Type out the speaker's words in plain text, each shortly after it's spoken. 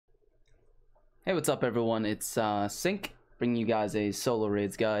Hey, what's up everyone? It's Synq, bringing you guys a solo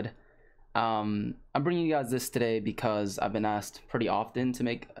raids guide. I'm bringing you guys this today because I've been asked pretty often to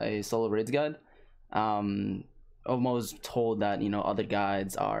make a solo raids guide. I'm always told that, other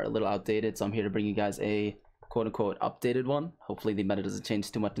guides are a little outdated, so I'm here to bring you guys a quote-unquote updated one. Hopefully the meta doesn't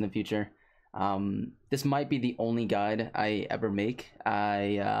change too much in the future. This might be the only guide I ever make.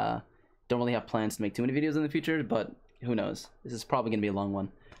 I don't really have plans to make too many videos in the future, but who knows? This is probably going to be a long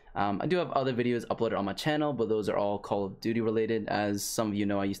one. I do have other videos uploaded on my channel, but those are all Call of Duty related. As some of you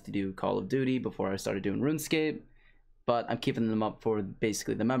know, I used to do Call of Duty before I started doing RuneScape, but I'm keeping them up for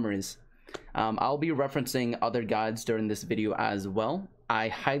basically the memories. I'll be referencing other guides during this video as well. I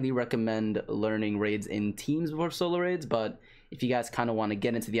highly recommend learning raids in teams before solo raids, but if you guys kind of want to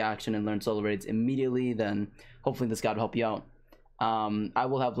get into the action and learn solo raids immediately, then hopefully this guide will help you out. I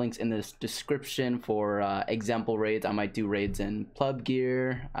will have links in this description for example raids. I might do raids in pleb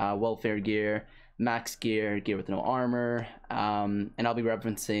gear, welfare gear, max gear, gear with no armor, and I'll be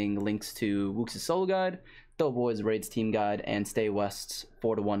referencing links to Woox' solo guide, Doughboy's raids team guide, and Stay West's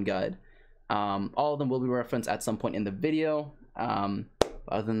 4-to-1 guide. All of them will be referenced at some point in the video. Other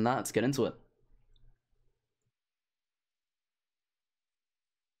than that, let's get into it.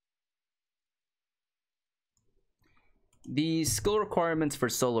 The skill requirements for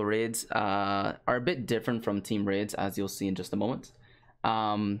solo raids are a bit different from team raids, as you'll see in just a moment.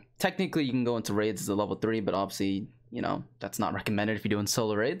 Technically, you can go into raids as a level 3, but obviously, that's not recommended if you're doing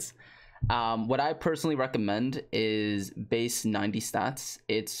solo raids. What I personally recommend is base 90 stats.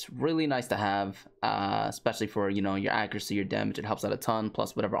 It's really nice to have, especially for, your accuracy, your damage. It helps out a ton,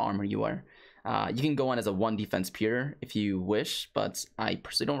 plus whatever armor you wear. You can go on as a 1 defense pure if you wish, but I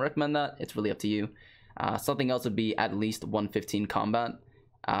personally don't recommend that. It's really up to you. Something else would be at least 115 combat.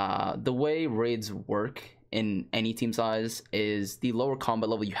 The way raids work in any team size is the lower combat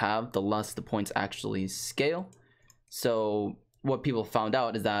level you have, the less the points actually scale. So what people found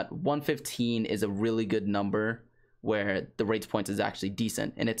out is that 115 is a really good number where the raids points is actually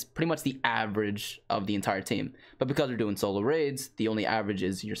decent, and it's pretty much the average of the entire team. But because we're doing solo raids, the only average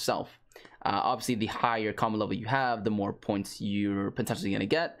is yourself. Obviously, the higher combat level you have, the more points you're potentially going to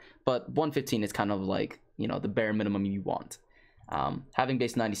get. But 115 is kind of like, the bare minimum you want. Having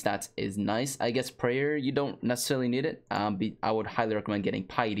base 90 stats is nice. I guess prayer, you don't necessarily need it. I would highly recommend getting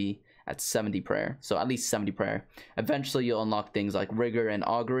piety at 70 prayer. So at least 70 prayer. Eventually, you'll unlock things like rigor and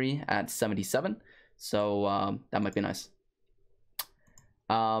augury at 77. So that might be nice.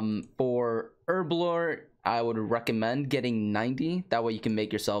 For herblore, I would recommend getting 90. That way you can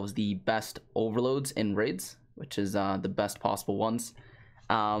make yourselves the best overloads in raids, which is the best possible ones.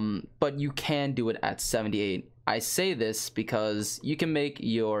 But you can do it at 78. I say this because you can make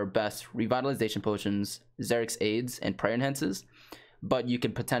your best revitalization potions, Xeric's aids, and prayer enhances, but you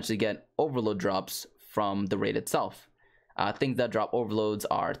can potentially get overload drops from the raid itself. Things that drop overloads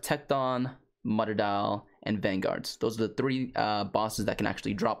are Tekton, Muttadiles, and Vanguards. Those are the 3 bosses that can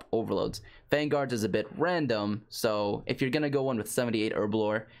actually drop overloads. Vanguards is a bit random, so if you're gonna go in with 78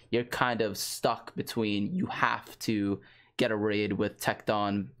 herblore, you're kind of stuck between you have to get a raid with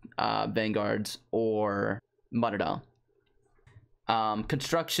Tekton, Vanguards, or Muttadiles.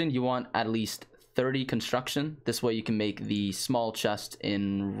 Construction, you want at least 30 construction. This way you can make the small chest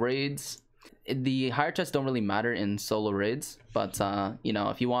in raids. The higher chests don't really matter in solo raids, but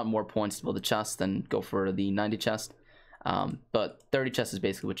if you want more points to build a chest, then go for the 90 chest. But 30 chests is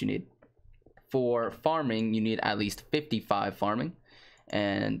basically what you need. For farming, you need at least 55 farming.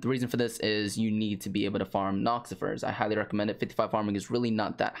 And the reason for this is you need to be able to farm Noxifers. I highly recommend it. 55 farming is really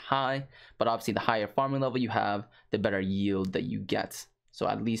not that high, but obviously the higher farming level you have, the better yield that you get. So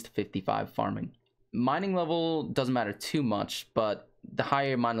at least 55 farming. Mining level doesn't matter too much, but the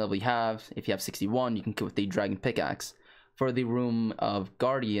higher mining level you have, if you have 61, you can go with the dragon pickaxe. For the room of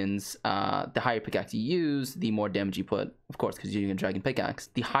guardians, the higher pickaxe you use, the more damage you put, of course, because you're using a dragon pickaxe.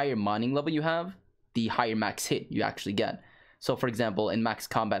 The higher mining level you have, the higher max hit you actually get. So for example, in max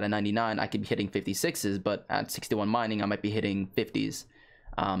combat at 99, I could be hitting 56s, but at 61 mining, I might be hitting 50s.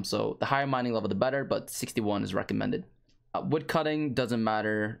 So the higher mining level, the better, but 61 is recommended. Wood cutting doesn't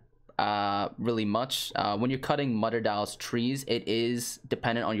matter really much. When you're cutting Muttadiles trees, it is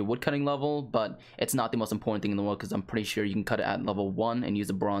dependent on your wood cutting level, but it's not the most important thing in the world because I'm pretty sure you can cut it at level 1 and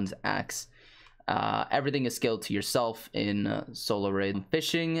use a bronze axe. Everything is scaled to yourself in solo raid.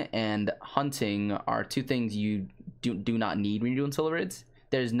 Fishing and hunting are 2 things you do not need when you're doing solo raids.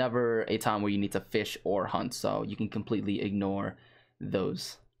 There's never a time where you need to fish or hunt, so you can completely ignore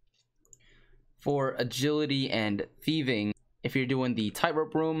those. For agility and thieving, If you're doing the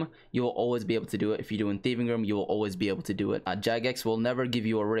Tightrope room, you will always be able to do it. If you're doing Thieving room, you will always be able to do it. Jagex will never give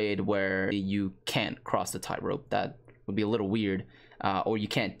you a raid where you can't cross the Tightrope. That would be a little weird. Or you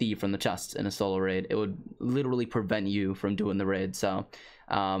can't thieve from the chests in a solo raid. It would literally prevent you from doing the raid. So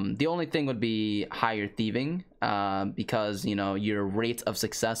the only thing would be higher thieving, because you know your rate of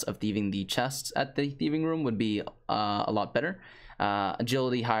success of thieving the chests at the Thieving room would be a lot better.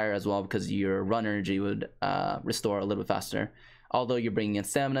 Agility higher as well, because your run energy would restore a little bit faster. Although you're bringing in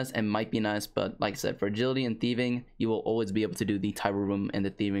stamina, it might be nice, but like I said, for agility and thieving, you will always be able to do the Tightrope room and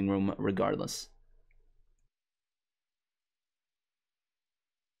the Thieving room regardless.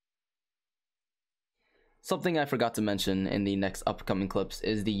 Something I forgot to mention in the next upcoming clips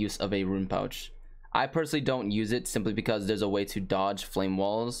is the use of a rune pouch. I personally don't use it simply because there's a way to dodge flame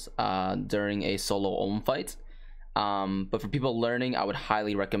walls during a solo Olm fight. But for people learning, I would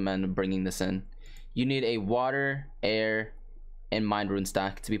highly recommend bringing this in. You need a water, air, and mind rune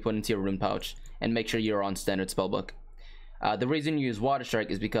stack to be put into your rune pouch, and make sure you're on standard spellbook. The reason you use water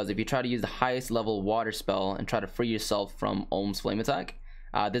strike is because if you try to use the highest level water spell and try to free yourself from Olm's flame attack,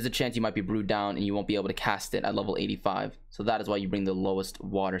 there's a chance you might be brewed down and you won't be able to cast it at level 85. So that is why you bring the lowest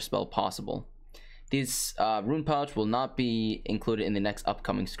water spell possible. This rune pouch will not be included in the next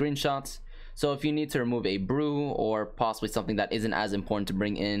upcoming screenshots. So if you need to remove a brew or possibly something that isn't as important to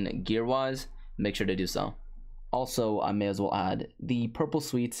bring in gear wise, make sure to do so. Also, I may as well add, the purple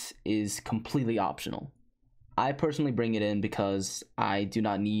sweets is completely optional. I personally bring it in because I do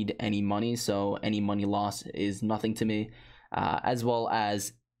not need any money, so any money loss is nothing to me. As well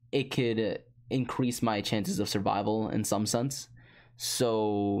as it could increase my chances of survival in some sense.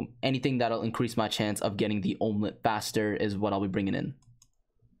 So anything that'll increase my chance of getting the omelet faster is what I'll be bringing in.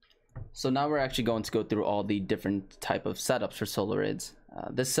 So now we're actually going to go through all the different type of setups for solo raids.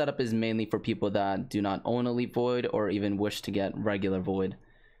 This setup is mainly for people that do not own Elite Void or even wish to get regular Void.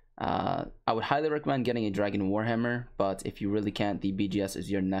 I would highly recommend getting a Dragon Warhammer, but if you really can't, the BGS is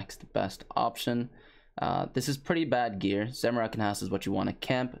your next best option. This is pretty bad gear. Zamorak and Haas is what you want to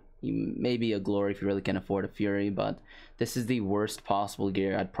camp. Maybe a Glory if you really can afford a Fury, but this is the worst possible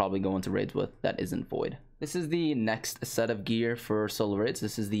gear I'd probably go into raids with that isn't Void. This is the next set of gear for solo raids.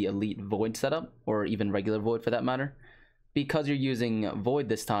 This is the Elite Void setup, or even regular Void for that matter. Because you're using Void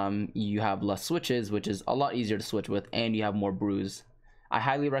this time, you have less switches, which is a lot easier to switch with, and you have more brews. I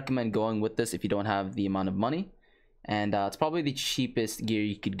highly recommend going with this if you don't have the amount of money. And it's probably the cheapest gear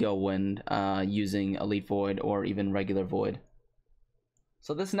you could go when using Elite Void or even regular Void.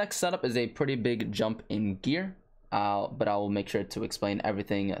 So this next setup is a pretty big jump in gear, but I will make sure to explain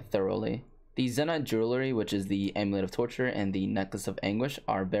everything thoroughly. The Zenite Jewelry, which is the Amulet of Torture and the Necklace of Anguish,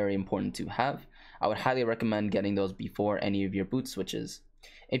 are very important to have. I would highly recommend getting those before any of your boot switches.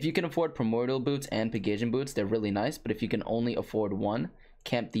 If you can afford Primordial Boots and Pegasian Boots, they're really nice, but if you can only afford one,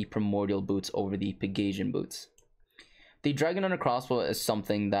 camp the Primordial Boots over the Pegasian Boots. The Dragon Hunter Crossbow is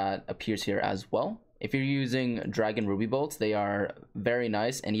something that appears here as well. If you're using Dragon Ruby Bolts, they are very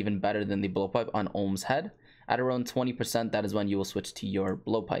nice and even better than the Blowpipe on Olm's head. At around 20%, that is when you will switch to your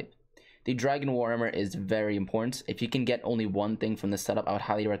Blowpipe. The Dragon Warhammer is very important. If you can get only one thing from this setup, I would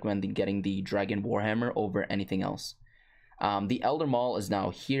highly recommend getting the Dragon Warhammer over anything else. The Elder Maul is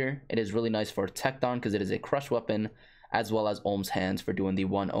now here. It is really nice for Tekton because it is a crush weapon, as well as Olm's Hands for doing the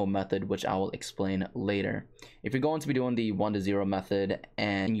 1-0 method, which I will explain later. If you're going to be doing the 1-0 method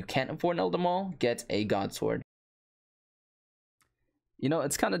and you can't afford an Elder Maul, get a God Sword. You know,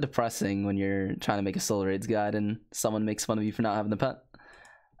 it's kind of depressing when you're trying to make a solo raids guide and someone makes fun of you for not having a pet.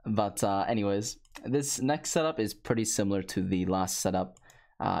 But anyways, this next setup is pretty similar to the last setup.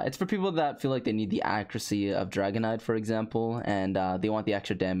 It's for people that feel like they need the accuracy of Dragonite, for example, and they want the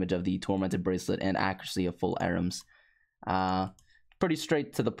extra damage of the Tormented Bracelet and accuracy of full Arams. Pretty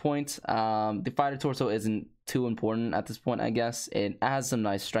straight to the point. The Fighter Torso isn't too important at this point, I guess. It has some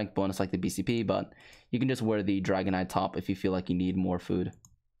nice strength bonus like the BCP, but you can just wear the Dragonite top if you feel like you need more food.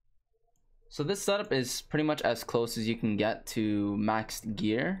 So this setup is pretty much as close as you can get to maxed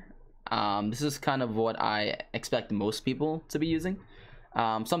gear. This is kind of what I expect most people to be using.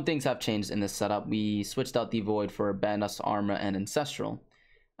 Some things have changed in this setup. We switched out the Void for Bandus, Armor, and Ancestral.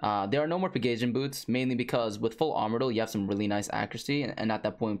 There are no more Pegasian Boots, mainly because with full Armortal, you have some really nice accuracy, and at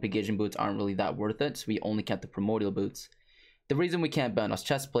that point, Pegasian Boots aren't really that worth it, so we only kept the Primordial Boots. The reason we can't Bandus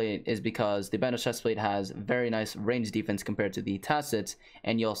Chestplate is because the Bandus Chestplate has very nice range defense compared to the Tacit,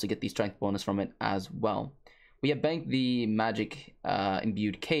 and you also get the strength bonus from it as well. We have banked the Magic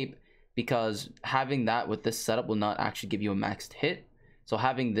Imbued Cape because having that with this setup will not actually give you a maxed hit. So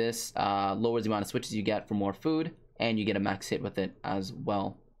having this lowers the amount of switches you get for more food, and you get a max hit with it as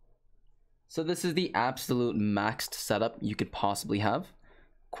well. So this is the absolute maxed setup you could possibly have.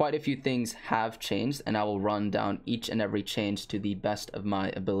 Quite a few things have changed, and I will run down each and every change to the best of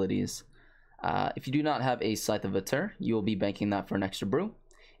my abilities. If you do not have a Scythe of Atur, you will be banking that for an extra brew.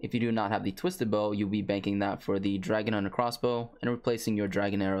 If you do not have the Twisted Bow, you'll be banking that for the Dragon Hunter Crossbow and replacing your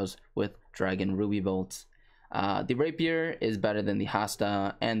Dragon Arrows with Dragon Ruby Bolts. The Rapier is better than the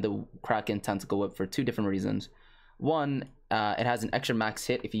Hasta and the Kraken Tentacle Whip for two different reasons. One, it has an extra max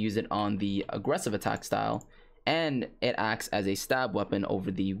hit if you use it on the aggressive attack style, and it acts as a stab weapon over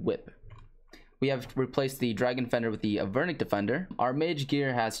the whip. We have replaced the Dragon Fender with the Avernic Defender. Our mage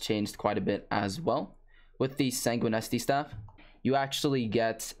gear has changed quite a bit as well. With the Sanguinesti Staff, you actually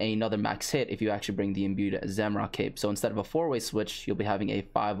get another max hit if you actually bring the imbued Zamrock Cape. So instead of a 4-way switch, you'll be having a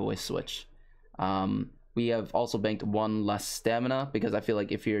 5-way switch. We have also banked one less stamina, because I feel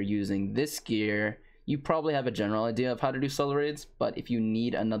like if you're using this gear, you probably have a general idea of how to do solo raids, but if you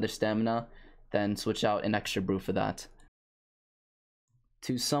need another stamina, then switch out an extra brew for that.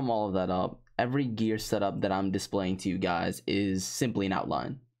 To sum all of that up, every gear setup that I'm displaying to you guys is simply an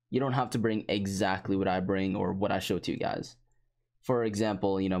outline. You don't have to bring exactly what I bring or what I show to you guys. For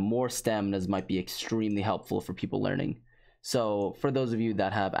example, more staminas might be extremely helpful for people learning. So for those of you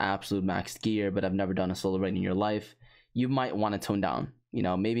that have absolute maxed gear but have never done a solo raid in your life, you might want to tone down.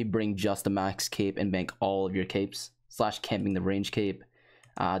 Maybe bring just a max cape and bank all of your capes, / camping the range cape.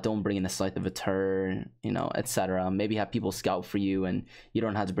 Don't bring in a Scythe of Atur, etc. Maybe have people scout for you and you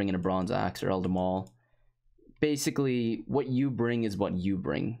don't have to bring in a Bronze Axe or Elder Maul. Basically, what you bring is what you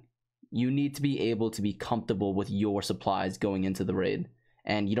bring. You need to be able to be comfortable with your supplies going into the raid.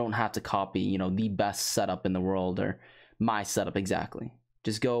 And you don't have to copy, the best setup in the world or my setup exactly.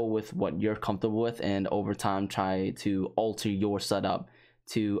 Just go with what you're comfortable with, and over time try to alter your setup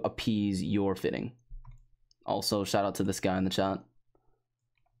to appease your fitting. Also, shout out to this guy in the chat.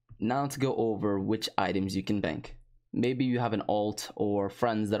 Now to go over which items you can bank. Maybe you have an alt or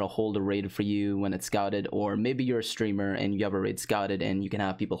friends that'll hold a raid for you when it's scouted, or maybe you're a streamer and you have a raid scouted and you can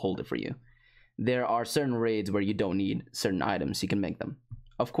have people hold it for you. There are certain raids where you don't need certain items, you can make them.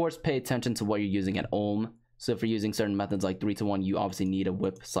 Of course, pay attention to what you're using at Olm. So if you're using certain methods like 3-1, you obviously need a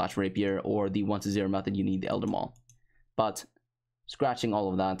whip / rapier, or the 1-0 method, you need the Elder Maul. But scratching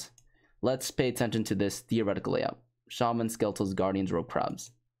all of that, let's pay attention to this theoretical layout. Shamans, Skeletals, Guardians, Rogue Crabs.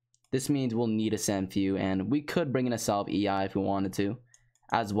 This means we'll need a Samfew, and we could bring in a Salve EI if we wanted to,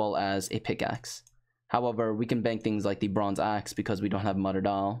 as well as a pickaxe. However, we can bank things like the Bronze Axe because we don't have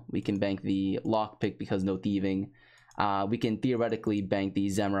Muttadile. We can bank the Lockpick because no Thieving. We can theoretically bank the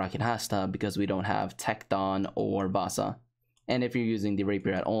Zamorak and Hasta because we don't have Tekton or Vasa. And if you're using the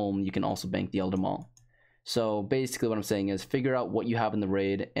Rapier at Olm, you can also bank the Elder Maul. So basically what I'm saying is figure out what you have in the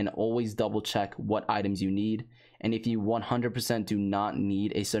raid and always double check what items you need. And if you 100% do not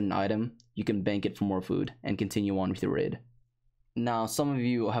need a certain item, you can bank it for more food and continue on with your raid. Now, some of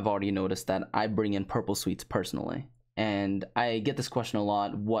you have already noticed that I bring in purple sweets personally. And I get this question a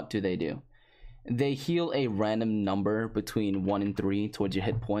lot, what do? They heal a random number between 1 and 3 towards your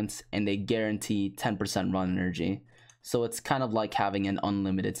hit points, and they guarantee 10% run energy. So it's kind of like having an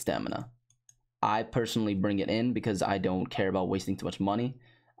unlimited stamina. I personally bring it in because I don't care about wasting too much money.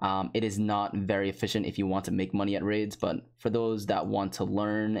 It is not very efficient if you want to make money at raids, but for those that want to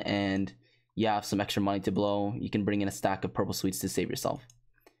learn and you have some extra money to blow, you can bring in a stack of purple sweets to save yourself.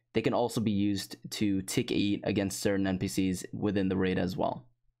 They can also be used to tick eat against certain NPCs within the raid as well.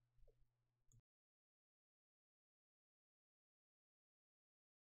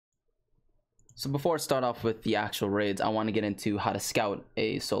 So before I start off with the actual raids, I want to get into how to scout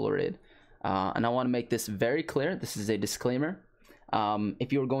a solo raid. And I want to make this very clear. This is a disclaimer.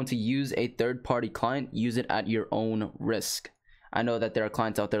 If you're going to use a third-party client, use it at your own risk. I know that there are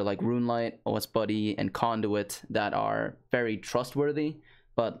clients out there like RuneLite, OSBuddy, and Conduit that are very trustworthy,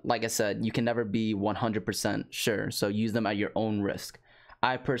 but like I said, you can never be 100% sure, so use them at your own risk.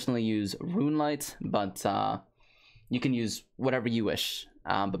 I personally use RuneLite, but you can use whatever you wish.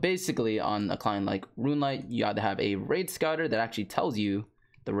 But basically, on a client like RuneLite, you either have a raid scouter that actually tells you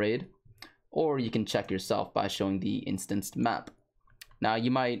the raid, or you can check yourself by showing the instanced map. Now, you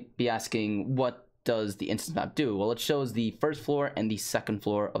might be asking, what does the instance map do? Well, it shows the first floor and the second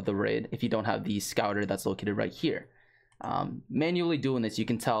floor of the raid if you don't have the scouter that's located right here. Manually doing this, you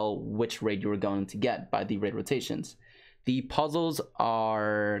can tell which raid you're going to get by the raid rotations. The puzzles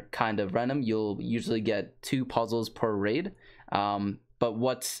are kind of random. You'll usually get 2 puzzles per raid, but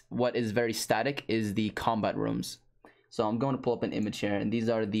what is very static is the combat rooms. So I'm going to pull up an image here, and these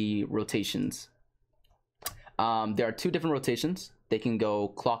are the rotations. There are 2 different rotations. They can go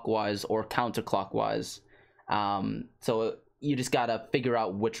clockwise or counterclockwise. So you just gotta figure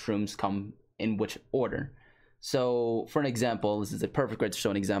out which rooms come in which order. So for an example, this is a perfect way to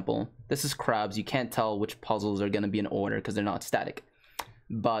show an example. This is crabs. You can't tell which puzzles are going to be in order because they're not static.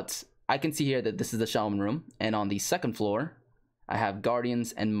 But I can see here that this is the shaman room, and on the second floor I have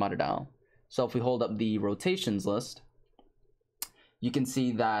guardians and Muttadile. So if we hold up the rotations list, you can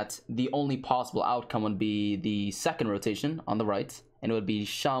see that the only possible outcome would be the second rotation on the right, and it would be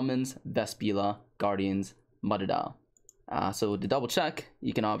Shamans, Vespula, Guardians, Muttadile. So to double check,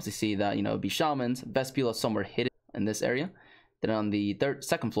 you can obviously see that, you know, it'd be Shamans, Vespula somewhere hidden in this area. Then on the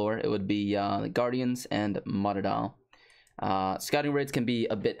second floor, it would be Guardians and Muttadile. Scouting raids can be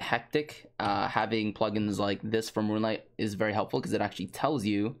a bit hectic. Having plugins like this from RuneLite is very helpful because it actually tells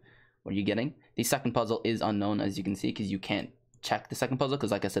you what you're getting. The second puzzle is unknown, as you can see, because you can't check the second puzzle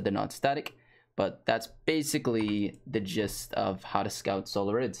because, like I said, they're not static. But that's basically the gist of how to scout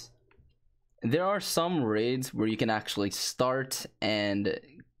solo raids. There are some raids where you can actually start and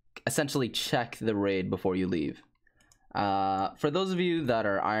essentially check the raid before you leave. For those of you that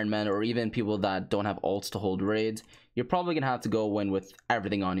are Iron Men, or even people that don't have ults to hold raids, you're probably gonna have to go in with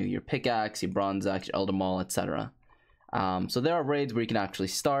everything on you: your pickaxe, your bronze axe, your elder maul, etc. So there are raids where you can actually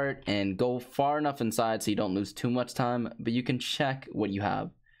start and go far enough inside so you don't lose too much time, but you can check what you have.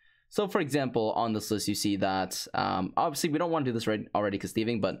 So for example, on this list you see that, obviously we don't want to do this raid already because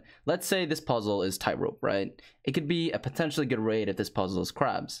thieving, but let's say this puzzle is Tightrope, right? It could be a potentially good raid if this puzzle is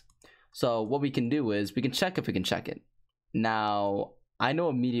crabs. So what we can do is we can check if we can check it. Now, I know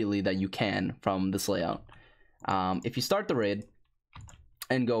immediately that you can from this layout. If you start the raid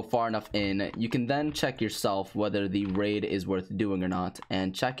and go far enough in, you can then check yourself whether the raid is worth doing or not,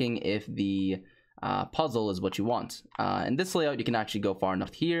 and checking if the puzzle is what you want. In this layout, you can actually go far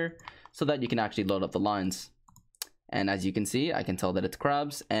enough here so that you can actually load up the lines. And as you can see, I can tell that it's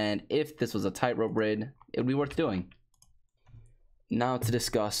crabs, and if this was a tightrope raid, it would be worth doing. Now to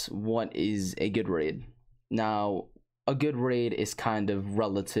discuss what is a good raid. Now, a good raid is kind of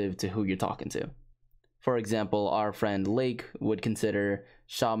relative to who you're talking to. For example, our friend Lake would consider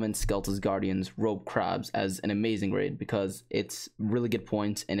Shamans, Skeletals, Guardians, Rope, Crabs as an amazing raid because it's really good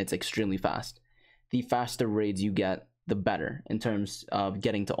points and it's extremely fast. The faster raids you get, the better in terms of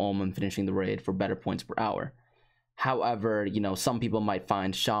getting to Olm and finishing the raid for better points per hour. However, you know, some people might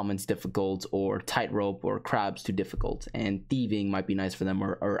find Shamans difficult, or Tightrope or Crabs too difficult, and Thieving might be nice for them,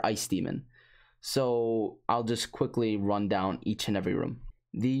 or Ice Demon. So I'll just quickly run down each and every room.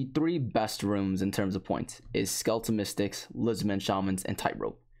 The three best rooms in terms of points is Skeletal Mystics, Lizardmen, Shamans, and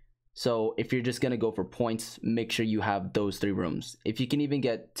Tightrope. So if you're just going to go for points, make sure you have those three rooms. If you can even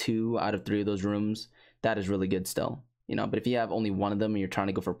get 2 out of 3 of those rooms, that is really good still. You know, but if you have only one of them and you're trying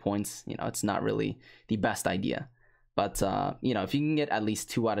to go for points, you know, it's not really the best idea. But, you know, if you can get at least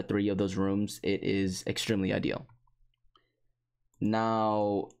 2 out of 3 of those rooms, it is extremely ideal.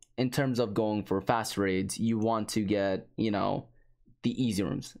 Now, in terms of going for fast raids, you want to get, you know, the easy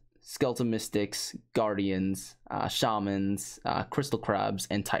rooms: Skeletal Mystics, Guardians, Shamans, Crystal Crabs,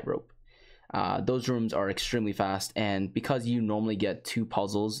 and Tightrope. Those rooms are extremely fast, and because you normally get 2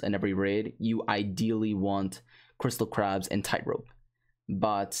 puzzles in every raid, you ideally want Crystal Crabs and Tightrope.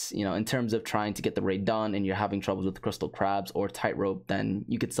 But, you know, in terms of trying to get the raid done and you're having troubles with Crystal Crabs or Tightrope, then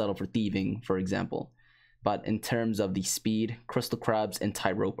you could settle for Thieving, for example. But in terms of the speed, Crystal Crabs and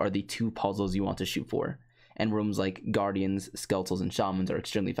Tightrope are the 2 puzzles you want to shoot for. And rooms like Guardians, Skeletals, and Shamans are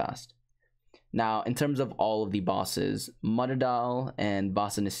extremely fast. Now, in terms of all of the bosses, Muttadile and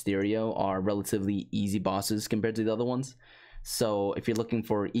Vasa are relatively easy bosses compared to the other ones. So if you're looking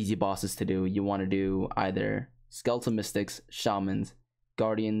for easy bosses to do, you want to do either Skeletal Mystics, Shamans,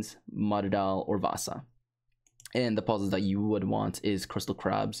 Guardians, Muttadile, or Vasa. And the puzzles that you would want is Crystal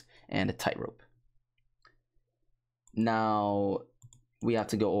Crabs and a Tightrope. Now, we have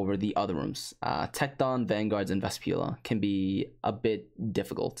to go over the other rooms. Tekton, Vanguards, and Vespula can be a bit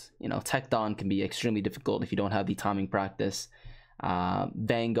difficult. You know, Tekton can be extremely difficult if you don't have the timing practice.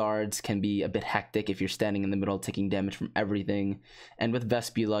 Vanguards can be a bit hectic if you're standing in the middle taking damage from everything. And with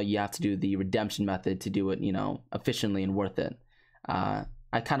Vespula, you have to do the redemption method to do it, you know, efficiently and worth it.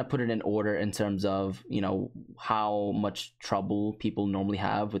 I kind of put it in order in terms of, you know, how much trouble people normally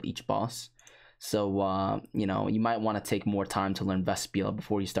have with each boss. So, you know, you might want to take more time to learn Vespula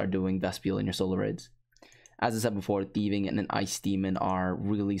before you start doing Vespula in your solo raids. As I said before, Thieving and an Ice Demon are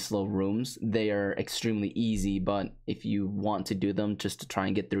really slow rooms. They are extremely easy, but if you want to do them just to try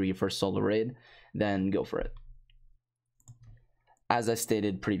and get through your first solo raid, then go for it. As I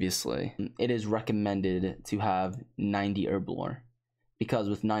stated previously, it is recommended to have 90 herb lore, because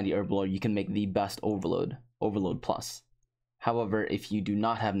with 90 herb lore, you can make the best Overload, Overload Plus. However, if you do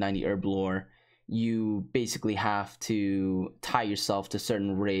not have 90 herb lore, you basically have to tie yourself to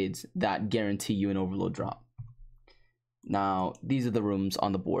certain raids that guarantee you an overload drop. Now, these are the rooms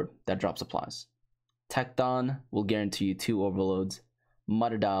on the board that drop supplies. Tekton will guarantee you 2 overloads.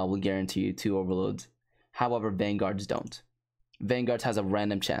 Muttadiles will guarantee you 2 overloads. However, Vanguards don't. Vanguards has a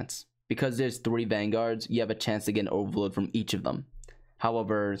random chance. Because there's 3 Vanguards, you have a chance to get an overload from each of them.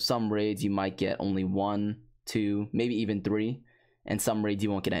 However, some raids you might get only 1, 2, maybe even 3, and some raids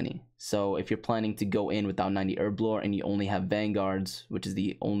you won't get any. So if you're planning to go in without 90 Herblore and you only have Vanguards, which is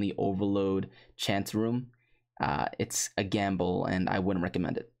the only overload chance room, it's a gamble and I wouldn't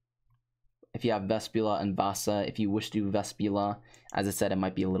recommend it. If you have Vespula and Vasa, if you wish to do Vespula, as I said, it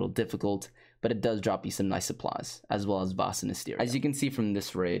might be a little difficult, but it does drop you some nice supplies, as well as Vasa and Hysteria. As you can see from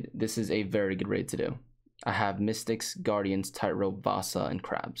this raid, this is a very good raid to do. I have Mystics, Guardians, Tightrope, Vasa, and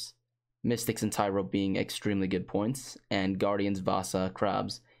Crabs. Mystics and Tightrope being extremely good points, and Guardians, Vasa,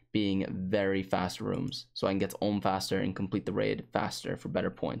 Crabs being very fast rooms, so I can get to Olm faster and complete the raid faster for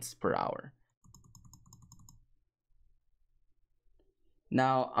better points per hour.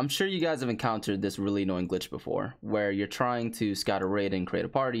 Now, I'm sure you guys have encountered this really annoying glitch before, where you're trying to scout a raid and create a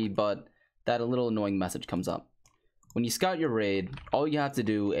party, but that a little annoying message comes up. When you scout your raid, all you have to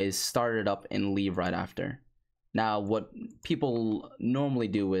do is start it up and leave right after. Now, what people normally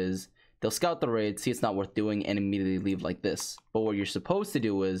do is, they'll scout the raid, see it's not worth doing, and immediately leave like this. But what you're supposed to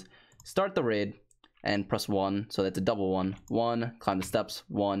do is, start the raid, and press 1, so that's a double 1, 1, climb the steps,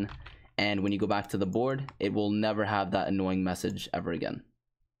 1, and when you go back to the board, it will never have that annoying message ever again.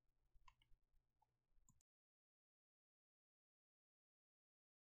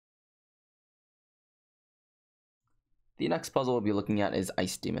 The next puzzle we'll be looking at is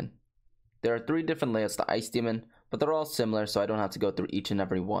Ice Demon. There are 3 different layouts to Ice Demon, but they're all similar, so I don't have to go through each and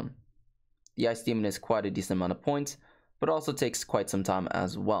every one. The Ice Demon is quite a decent amount of points, but also takes quite some time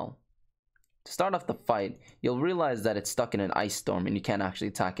as well. To start off the fight, you'll realize that it's stuck in an ice storm and you can't actually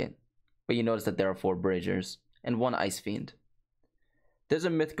attack it. But you notice that there are 4 Braziers and 1 Ice Fiend. There's a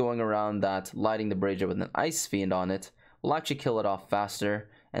myth going around that lighting the Brazier with an Ice Fiend on it will actually kill it off faster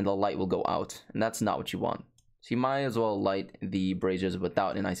and the light will go out, and that's not what you want. So you might as well light the Braziers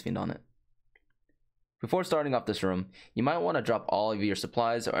without an Ice Fiend on it. Before starting off this room, you might want to drop all of your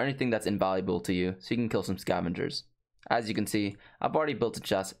supplies or anything that's invaluable to you so you can kill some scavengers. As you can see, I've already built a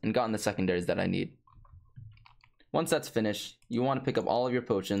chest and gotten the secondaries that I need. Once that's finished, you want to pick up all of your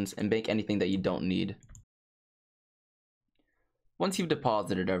potions and bank anything that you don't need. Once you've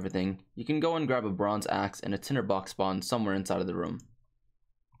deposited everything, you can go and grab a bronze axe and a tinderbox spawn somewhere inside of the room.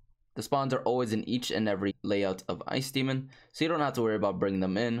 The spawns are always in each and every layout of Ice Demon, so you don't have to worry about bringing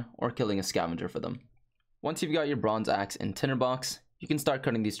them in or killing a scavenger for them. Once you've got your bronze axe and tinderbox, you can start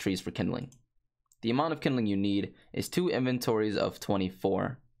cutting these trees for kindling. The amount of kindling you need is 2 inventories of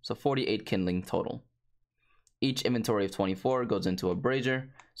 24, so 48 kindling total. Each inventory of 24 goes into a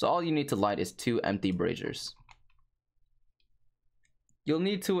brazier, so all you need to light is 2 empty braziers. You'll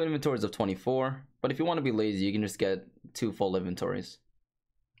need 2 inventories of 24, but if you want to be lazy, you can just get 2 full inventories.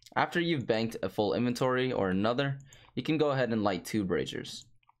 After you've banked a full inventory or another, you can go ahead and light 2 braziers.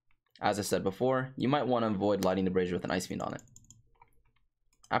 As I said before, you might want to avoid lighting the brazier with an Ice Fiend on it.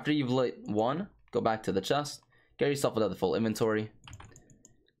 After you've lit 1, go back to the chest, get yourself another full inventory,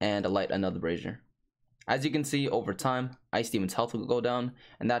 and light another brazier. As you can see, over time, Ice Demon's health will go down,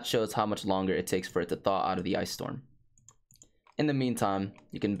 and that shows how much longer it takes for it to thaw out of the ice storm. In the meantime,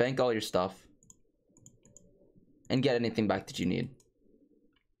 you can bank all your stuff, and get anything back that you need.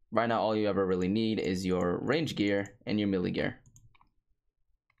 Right now, all you ever really need is your range gear and your melee gear.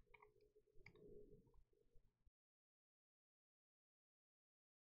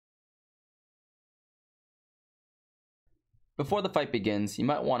 Before the fight begins, you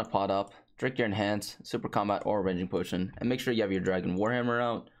might want to pot up, drink your Enhance, Super Combat, or Ranging Potion, and make sure you have your Dragon Warhammer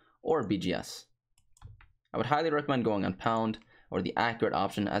out, or BGS. I would highly recommend going on Pound, or the Accurate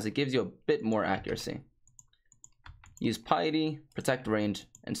option, as it gives you a bit more accuracy. Use Piety, Protect Range,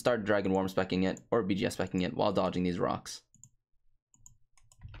 and start Dragon Warm specking it, or BGS specking it, while dodging these rocks.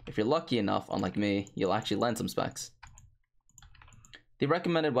 If you're lucky enough, unlike me, you'll actually land some specs. The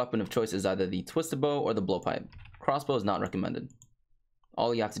recommended weapon of choice is either the Twisted Bow or the Blowpipe. Crossbow is not recommended.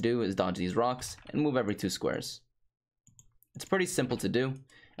 All you have to do is dodge these rocks and move every 2 squares. It's pretty simple to do,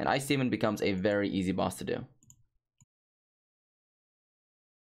 and Ice Demon becomes a very easy boss to do.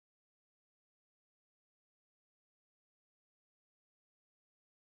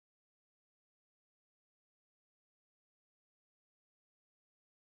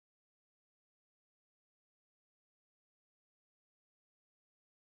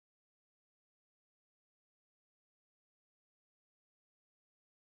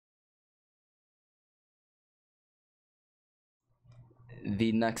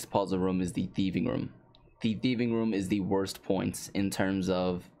 The next puzzle room is the Thieving room. The Thieving room is the worst points in terms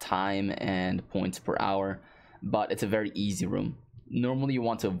of time and points per hour, but it's a very easy room. Normally you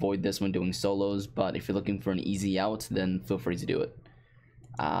want to avoid this when doing solos, but if you're looking for an easy out, then feel free to do it.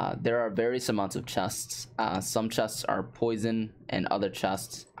 There are various amounts of chests. Some chests are poison and other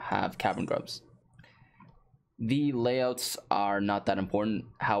chests have cavern grubs. The layouts are not that important.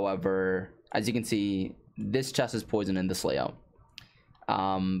 However, as you can see, this chest is poison in this layout.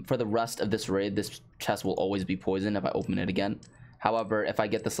 For the rest of this raid, this chest will always be poison if I open it again. However, if I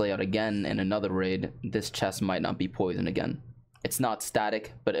get this layout again in another raid, this chest might not be poison again. It's not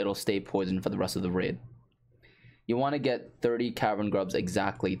static, but it'll stay poison for the rest of the raid. You want to get 30 cavern grubs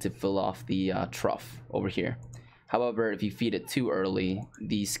exactly to fill off the trough over here. However, if you feed it too early,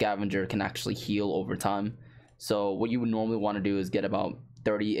 the scavenger can actually heal over time. So what you would normally want to do is get about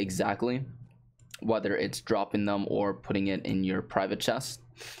 30 exactly, whether it's dropping them or putting it in your private chest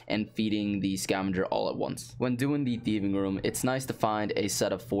and feeding the scavenger all at once. When doing the thieving room, it's nice to find a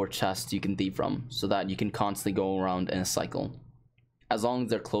set of 4 chests you can thieve from so that you can constantly go around in a cycle. As long as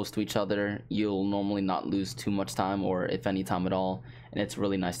they're close to each other, you'll normally not lose too much time, or if any time at all, and it's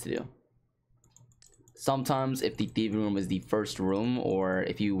really nice to do. Sometimes if the thieving room is the first room, or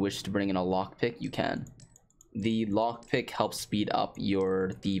if you wish to bring in a lockpick, you can. The lockpick helps speed up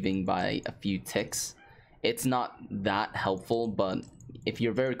your thieving by a few ticks. It's not that helpful, but if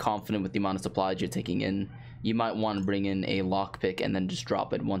you're very confident with the amount of supplies you're taking in, you might want to bring in a lockpick and then just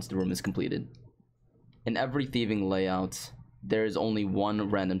drop it once the room is completed. In every thieving layout, there is only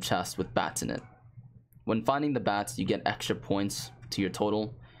one random chest with bats in it. When finding the bats, you get extra points to your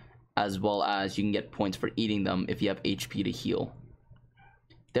total, as well as you can get points for eating them if you have HP to heal.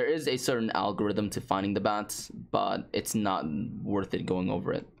 There is a certain algorithm to finding the bats, but it's not worth it going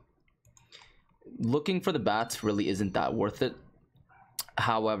over it. Looking for the bats really isn't that worth it.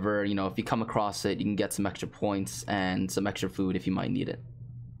 However, you know, if you come across it, you can get some extra points and some extra food if you might need it.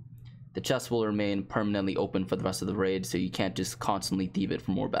 The chest will remain permanently open for the rest of the raid, so you can't just constantly thieve it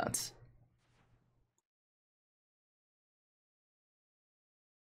for more bats.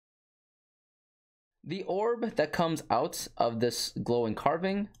 The orb that comes out of this glowing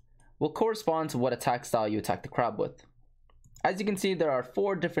carving will correspond to what attack style you attack the crab with. As you can see, there are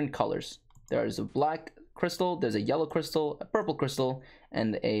 4 different colors. There's a black crystal, there's a yellow crystal, a purple crystal,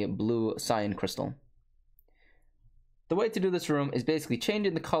 and a blue cyan crystal. The way to do this room is basically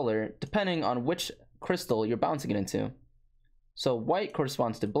changing the color depending on which crystal you're bouncing it into. So white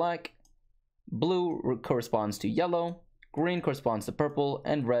corresponds to black, blue corresponds to yellow, green corresponds to purple,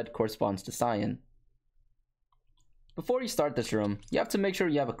 and red corresponds to cyan. Before you start this room, you have to make sure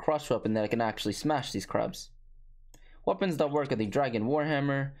you have a crush weapon that can actually smash these crabs. Weapons that work are the Dragon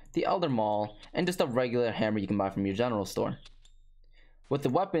Warhammer, the Elder Maul, and just a regular hammer you can buy from your general store. With the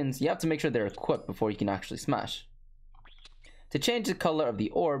weapons, you have to make sure they're equipped before you can actually smash. To change the color of the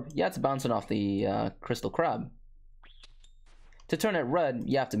orb, you have to bounce it off the crystal crab. To turn it red,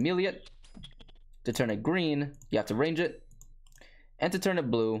 you have to melee it. To turn it green, you have to range it. And to turn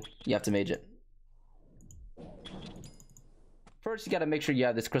it blue, you have to mage it. First, you gotta make sure you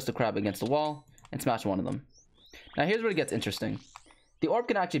have this crystal crab against the wall and smash one of them. Now here's where it gets interesting. The orb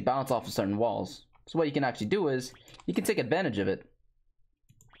can actually bounce off of certain walls. So what you can actually do is, you can take advantage of it.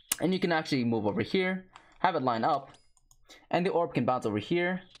 And you can actually move over here, have it line up, and the orb can bounce over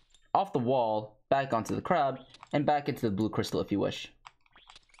here, off the wall, back onto the crab, and back into the blue crystal if you wish.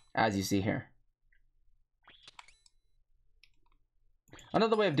 As you see here.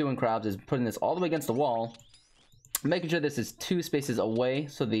 Another way of doing crabs is putting this all the way against the wall, making sure this is 2 spaces away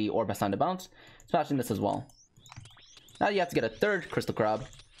so the orb has time to bounce, smashing this as well. Now you have to get a 3rd crystal crab,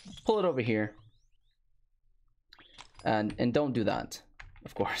 pull it over here, and don't do that,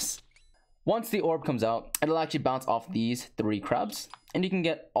 of course. Once the orb comes out, it'll actually bounce off these 3 crabs, and you can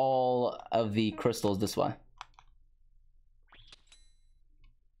get all of the crystals this way.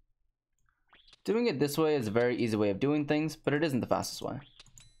 Doing it this way is a very easy way of doing things, but it isn't the fastest way.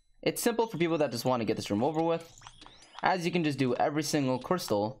 It's simple for people that just want to get this room over with, as you can just do every single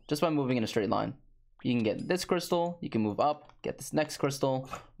crystal just by moving in a straight line. You can get this crystal, you can move up, get this next crystal,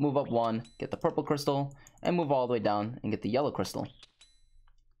 move up 1, get the purple crystal, and move all the way down and get the yellow crystal.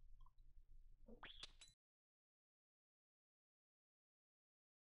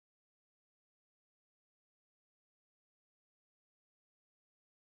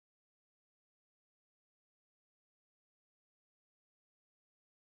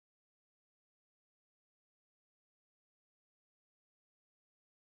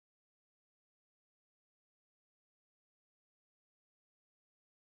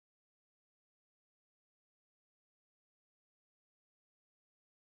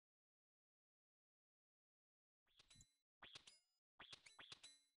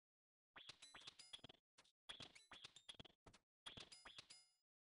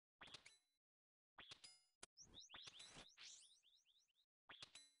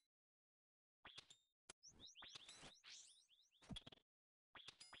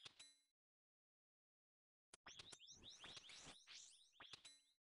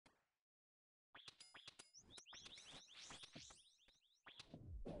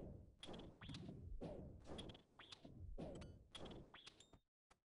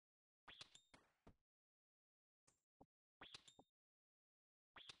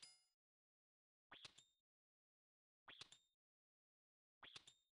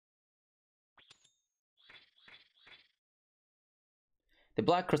 The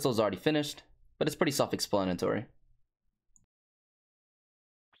black crystal is already finished, but it's pretty self-explanatory.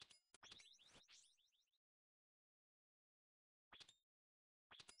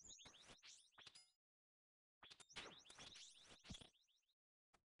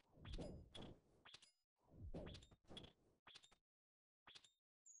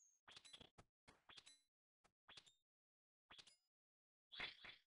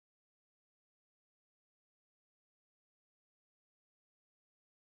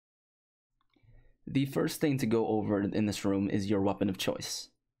 The first thing to go over in this room is your weapon of choice.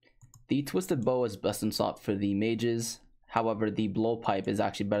 The twisted bow is best in slot for the mages, however the blowpipe is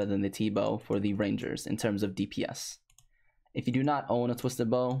actually better than the T-bow for the rangers in terms of DPS. If you do not own a twisted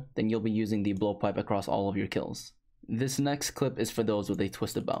bow, then you'll be using the blowpipe across all of your kills. This next clip is for those with a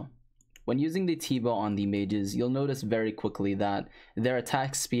twisted bow. When using the T-bow on the mages, you'll notice very quickly that their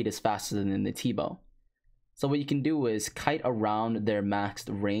attack speed is faster than the T-bow. So what you can do is kite around their maxed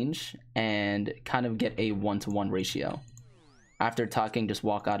range and kind of get a 1-to-1 ratio. After attacking, just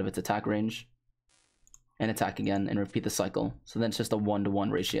walk out of its attack range and attack again and repeat the cycle. So then it's just a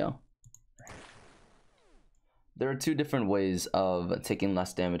 1-to-1 ratio. There are two different ways of taking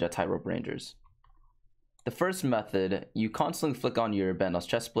less damage at Tightrope Rangers. The first method, you constantly flick on your Bandos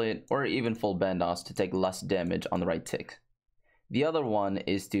chestplate or even full Bandos to take less damage on the right tick. The other one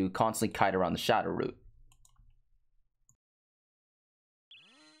is to constantly kite around the shadow route.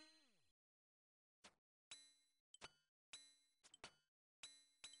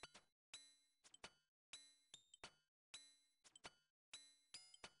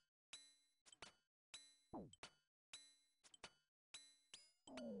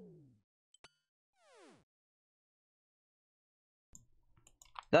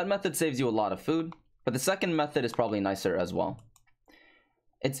 That method saves you a lot of food, but the second method is probably nicer as well.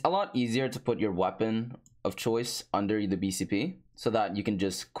 It's a lot easier to put your weapon of choice under the BCP so that you can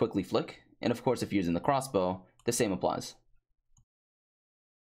just quickly flick, and of course if you're using the crossbow, the same applies.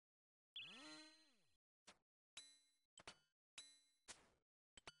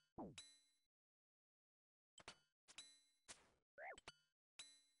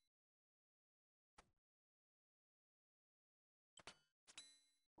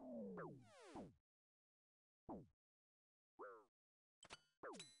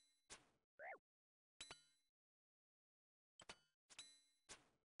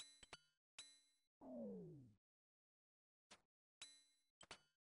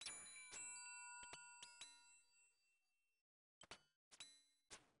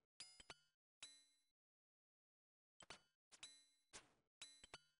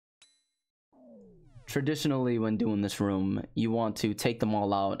 Traditionally, when doing this room, you want to take them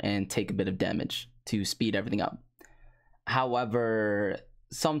all out and take a bit of damage to speed everything up. However,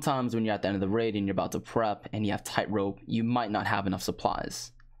 sometimes when you're at the end of the raid and you're about to prep and you have Tightrope, you might not have enough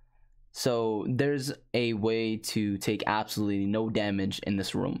supplies. So there's a way to take absolutely no damage in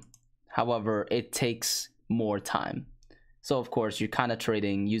this room. However, it takes more time. So of course, you're kind of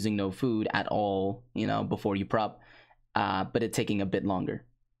trading using no food at all, before you prep, but it taking a bit longer.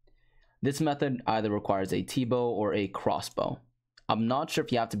 This method either requires a T-bow or a crossbow. I'm not sure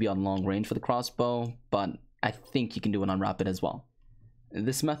if you have to be on long range for the crossbow, but I think you can do it on rapid as well.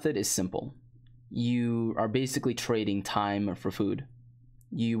 This method is simple. You are basically trading time for food.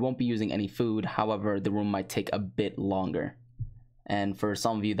 You won't be using any food, however, the room might take a bit longer. And for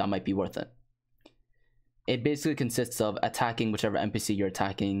some of you, that might be worth it. It basically consists of attacking whichever NPC you're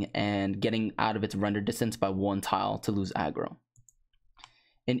attacking and getting out of its render distance by 1 tile to lose aggro.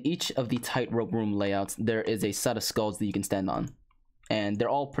 In each of the Tightrope room layouts, there is a set of skulls that you can stand on. And they're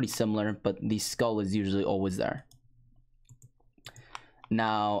all pretty similar, but the skull is usually always there.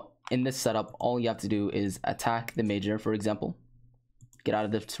 Now, in this setup, all you have to do is attack the Major, for example. Get out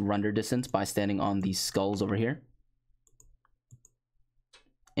of this render distance by standing on these skulls over here.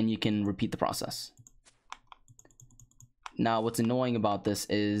 And you can repeat the process. Now, what's annoying about this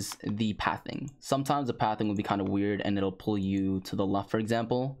is the pathing. Sometimes the pathing will be kind of weird and it'll pull you to the left, for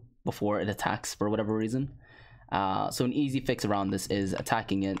example, before it attacks for whatever reason. So an easy fix around this is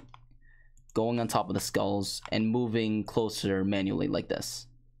attacking it, going on top of the skulls, and moving closer manually like this.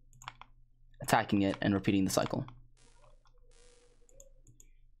 Attacking it and repeating the cycle.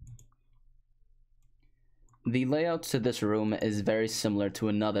 The layout to this room is very similar to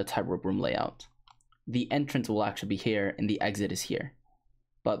another Tightrope room layout. The entrance will actually be here and the exit is here.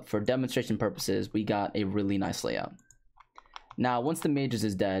 But for demonstration purposes, we got a really nice layout. Now, once the Mages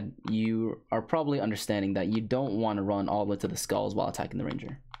is dead, you are probably understanding that you don't want to run all the way to the skulls while attacking the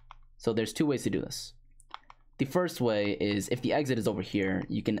Ranger. So there's 2 ways to do this. The first way is if the exit is over here,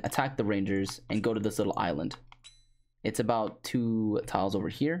 you can attack the Rangers and go to this little island. It's about 2 tiles over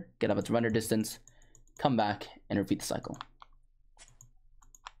here. Get up its render distance, come back, and repeat the cycle.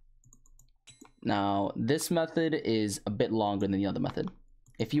 Now, this method is a bit longer than the other method.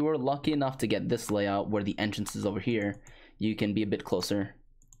 If you were lucky enough to get this layout where the entrance is over here, you can be a bit closer.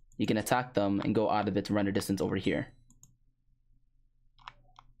 You can attack them and go out of its render distance over here.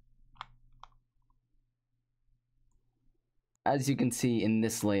 As you can see in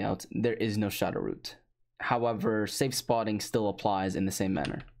this layout, there is no shadow route. However, safe spotting still applies in the same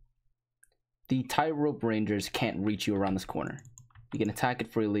manner. The Tightrope rangers can't reach you around this corner. You can attack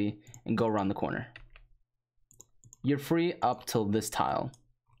it freely and go around the corner. You're free up till this tile.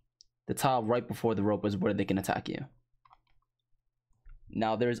 The tile right before the rope is where they can attack you.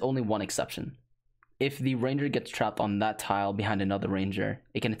 Now, there is only one exception. If the ranger gets trapped on that tile behind another ranger,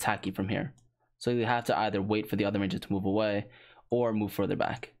 it can attack you from here. So you have to either wait for the other ranger to move away or move further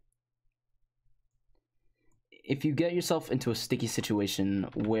back. If you get yourself into a sticky situation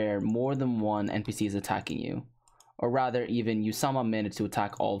where more than one NPC is attacking you, or rather even you somehow manage to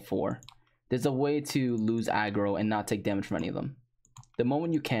attack all 4, there's a way to lose aggro and not take damage from any of them. The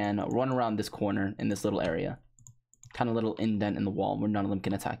moment you can, run around this corner in this little area. Kind of little indent in the wall where none of them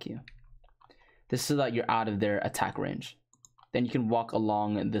can attack you. This is so that you're out of their attack range. Then you can walk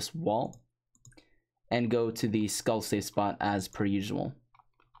along this wall and go to the skull safe spot as per usual.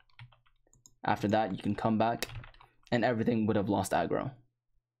 After that, you can come back and everything would have lost aggro.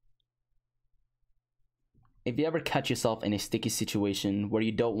 If you ever catch yourself in a sticky situation where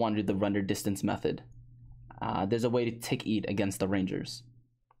you don't want to do the render distance method, there's a way to tick eat against the rangers.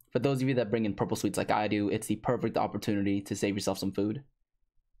 For those of you that bring in purple sweets like I do, it's the perfect opportunity to save yourself some food.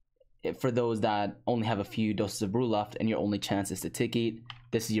 For those that only have a few doses of brew left and your only chance is to tick eat,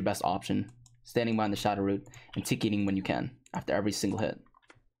 this is your best option. Standing behind the shadow root and tick eating when you can, after every single hit.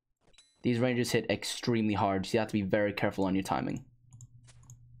 These rangers hit extremely hard, so you have to be very careful on your timing.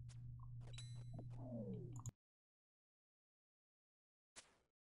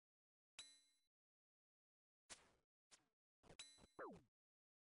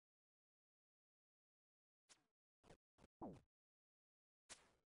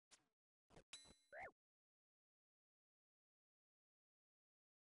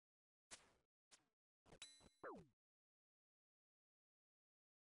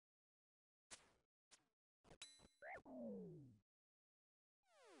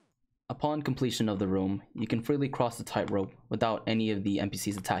 Upon completion of the room, you can freely cross the tightrope without any of the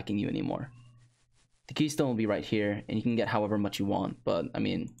NPCs attacking you anymore. The keystone will be right here, and you can get however much you want, but I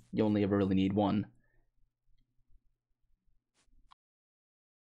mean, you only ever really need one.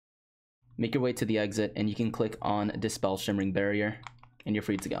 Make your way to the exit, and you can click on Dispel Shimmering Barrier, and you're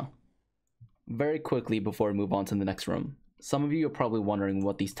free to go. Very quickly before we move on to the next room, some of you are probably wondering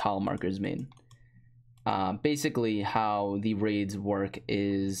what these tile markers mean. Basically, how the raids work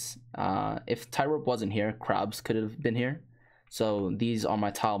is, if Tightrope wasn't here, crabs could have been here. So these are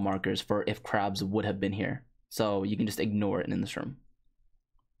my tile markers for if crabs would have been here. So you can just ignore it in this room.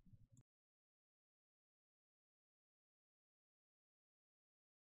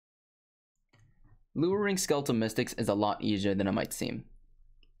 Luring Skeletal Mystics is a lot easier than it might seem.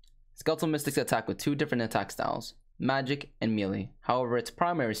 Skeletal Mystics attack with 2 different attack styles, magic and melee. However, its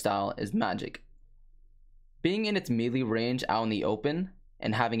primary style is magic. Being in its melee range out in the open,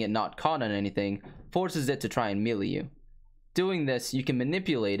 and having it not caught on anything, forces it to try and melee you. Doing this, you can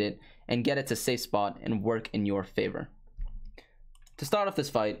manipulate it and get it to safe spot and work in your favor. To start off this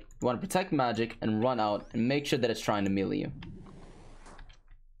fight, you want to protect magic and run out and make sure that it's trying to melee you.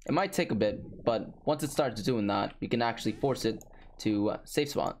 It might take a bit, but once it starts doing that, you can actually force it to safe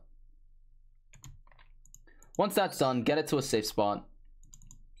spot. Once that's done, get it to a safe spot,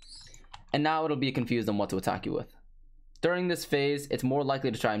 and now it'll be confused on what to attack you with. During this phase, it's more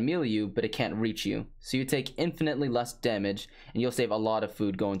likely to try and melee you, but it can't reach you, so you take infinitely less damage, and you'll save a lot of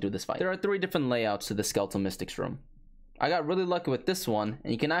food going through this fight. There are 3 different layouts to the Skeletal Mystics room. I got really lucky with this one,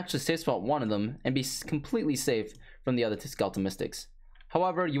 and you can actually safe spot one of them and be completely safe from the other 2 Skeletal Mystics.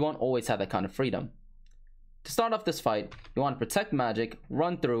 However, you won't always have that kind of freedom. To start off this fight, you want to protect magic,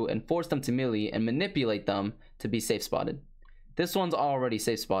 run through, and force them to melee and manipulate them to be safe spotted. This one's already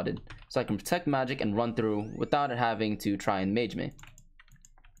safe spotted, so I can protect magic and run through without it having to try and mage me.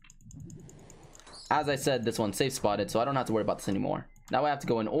 As I said, this one's safe spotted, so I don't have to worry about this anymore. Now I have to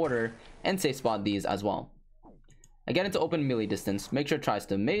go in order and safe spot these as well. I get into open melee distance, make sure it tries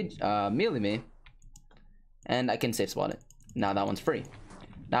to melee me, and I can safe spot it. Now that one's free.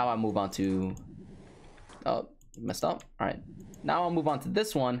 Now I move on to... Oh, messed up. Alright. Now I'll move on to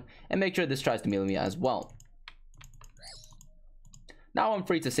this one and make sure this tries to melee me as well. Now I'm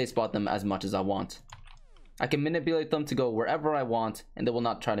free to safe spot them as much as I want. I can manipulate them to go wherever I want, and they will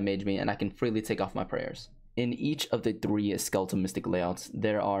not try to mage me, and I can freely take off my prayers. In each of the 3 Skeletal Mystic layouts,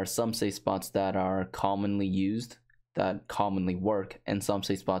 there are some safe spots that are commonly used, that commonly work, and some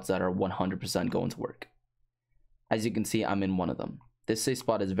safe spots that are 100% going to work. As you can see, I'm in one of them. This safe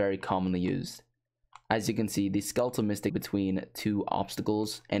spot is very commonly used. As you can see, the Skeletal Mystic between 2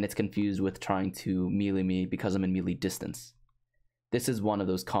 obstacles, and it's confused with trying to melee me because I'm in melee distance. This is one of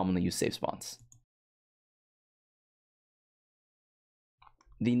those commonly used safe spots.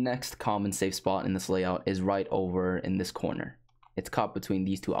 The next common safe spot in this layout is right over in this corner. It's caught between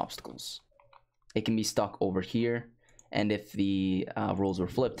these 2 obstacles. It can be stuck over here, and if the roles were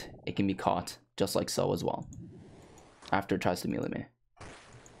flipped, it can be caught just like so as well, after it tries to melee me.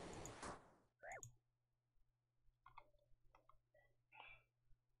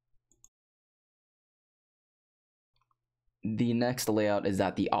 The next layout is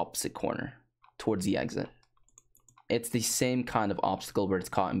at the opposite corner, towards the exit. It's the same kind of obstacle where it's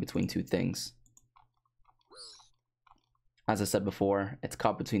caught in between 2 things. As I said before, it's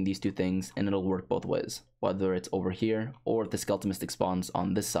caught between these 2 things, and it'll work both ways. Whether it's over here, or if the Skeletal Mystic spawns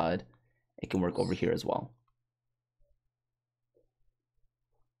on this side, it can work over here as well.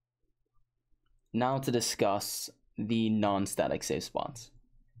 Now to discuss the non-static safe spots.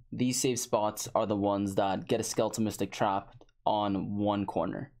 These safe spots are the ones that get a Skeletal Mystic trapped on one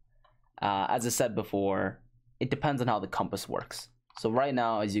corner. As I said before, it depends on how the compass works. So right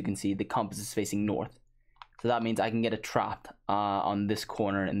now, as you can see, the compass is facing north. So that means I can get it trapped on this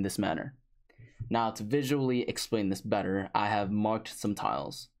corner in this manner. Now to visually explain this better, I have marked some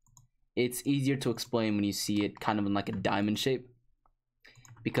tiles. It's easier to explain when you see it kind of in like a diamond shape,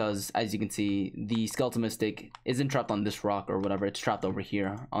 because as you can see, the Skeletal Mystic isn't trapped on this rock or whatever, it's trapped over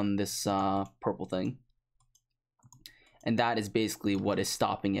here on this purple thing. And that is basically what is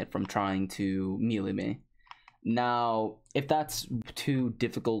stopping it from trying to melee me. Now, if that's too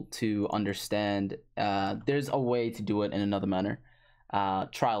difficult to understand, there's a way to do it in another manner.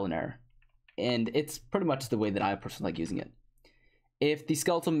 Trial and error. And it's pretty much the way that I personally like using it. If the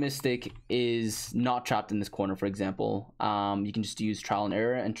Skeletal Mystic is not trapped in this corner, for example, you can just use trial and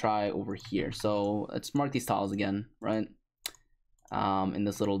error and try over here. So let's mark these tiles again, right? In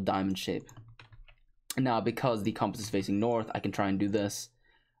this little diamond shape. Now, because the compass is facing north, I can try and do this,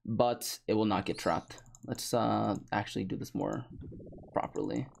 but it will not get trapped. Let's actually do this more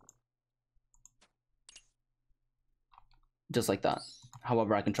properly. Just like that.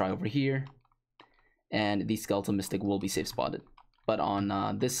 However, I can try over here, and the Skeletal Mystic will be safe spotted. But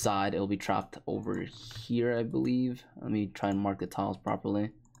on this side, it'll be trapped over here, I believe. Let me try and mark the tiles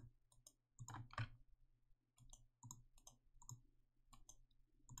properly.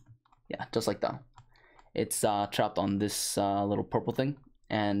 Yeah, just like that. It's trapped on this little purple thing.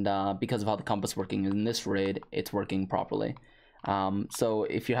 And because of how the compass working in this raid, it's working properly. So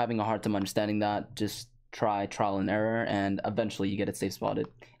if you're having a hard time understanding that, just try trial and error, and eventually you get it safe spotted,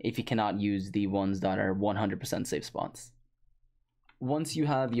 if you cannot use the ones that are 100% safe spots. Once you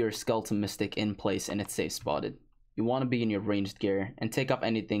have your Skeletal Mystic in place and it's safe spotted, you want to be in your ranged gear and take off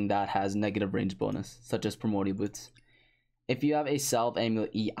anything that has negative range bonus, such as Primordial Boots. If you have a Salve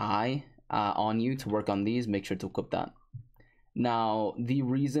Amulet EI on you to work on these, make sure to equip that. Now, the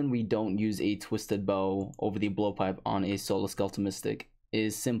reason we don't use a Twisted Bow over the Blowpipe on a solo Skeletal Mystic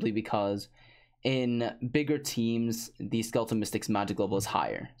is simply because in bigger teams, the Skeletal Mystic's magic level is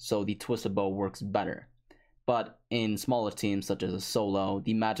higher, so the Twisted Bow works better. But in smaller teams, such as a solo,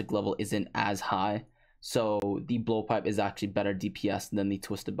 the magic level isn't as high, so the Blowpipe is actually better DPS than the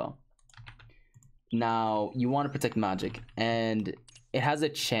Twisted Bow. Now, you want to protect magic, and it has a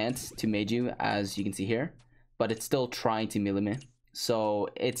chance to mage you, as you can see here, but it's still trying to melee me, so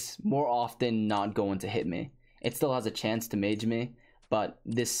it's more often not going to hit me. It still has a chance to mage me, but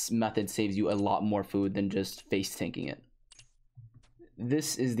this method saves you a lot more food than just face tanking it.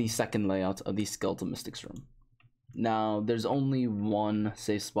 This is the second layout of the Skeletal Mystic's room. Now, there's only one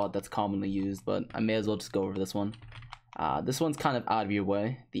safe spot that's commonly used, but I may as well just go over this one. This one's kind of out of your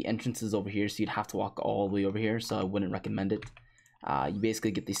way. The entrance is over here, so you'd have to walk all the way over here, so I wouldn't recommend it. You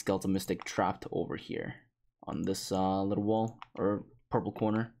basically get the Skeletal Mystic trapped over here on this little wall, or purple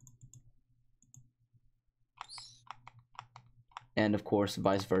corner. And of course,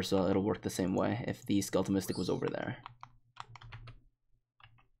 vice versa, it'll work the same way if the Skeletal Mystic was over there.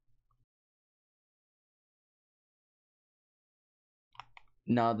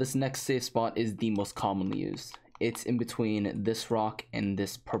 Now, this next safe spot is the most commonly used. It's in between this rock and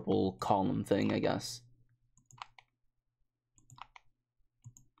this purple column thing, I guess.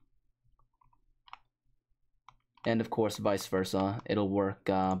 And of course, vice versa, it'll work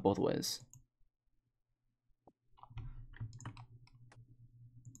both ways.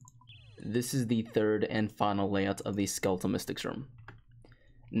 this is the third and final layout of the Skeletal Mystics room.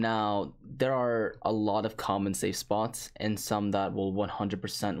 Now, there are a lot of common safe spots and some that will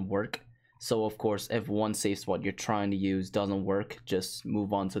 100% work. So of course, if one safe spot you're trying to use doesn't work, just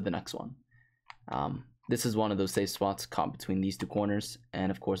move on to the next one. This is one of those safe spots caught between these two corners,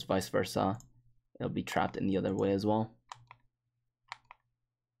 and of course vice versa. It'll be trapped in the other way as well.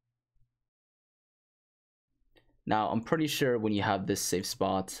 Now, I'm pretty sure when you have this safe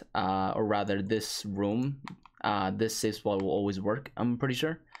spot, or rather this room, this safe spot will always work, I'm pretty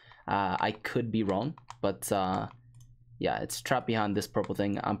sure. I could be wrong, but yeah, it's trapped behind this purple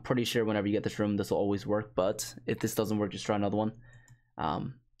thing. I'm pretty sure whenever you get this room, this will always work, but if this doesn't work, just try another one.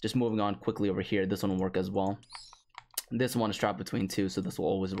 Just moving on quickly over here, this one will work as well. This one is trapped between two, so this will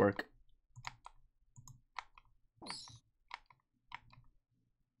always work.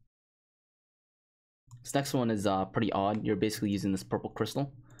 This next one is pretty odd. You're basically using this purple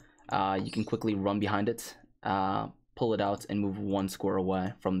crystal. You can quickly run behind it, pull it out, and move one square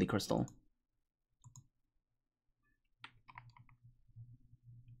away from the crystal.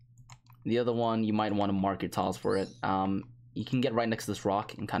 The other one, you might want to mark your tiles for it. You can get right next to this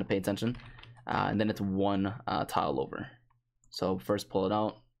rock and kind of pay attention. And then it's one tile over. So first pull it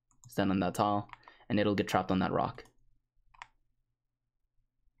out, stand on that tile, and it'll get trapped on that rock.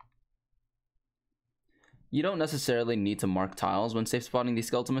 You don't necessarily need to mark tiles when safe spotting these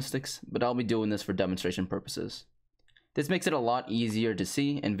Skeletal Mystics, but I'll be doing this for demonstration purposes. This makes it a lot easier to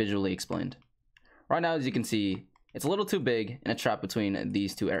see and visually explained. Right now, as you can see, it's a little too big and it's trapped between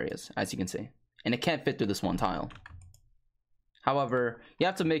these two areas, as you can see. And it can't fit through this one tile. However, you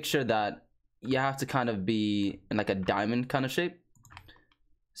have to make sure that you have to kind of be in like a diamond kind of shape,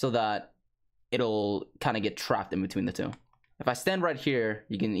 so that it'll kind of get trapped in between the two. If I stand right here,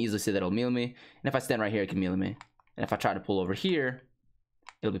 you can easily see that it'll melee me. And if I stand right here, it can melee me. And if I try to pull over here,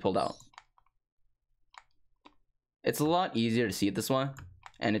 it'll be pulled out. It's a lot easier to see it this way.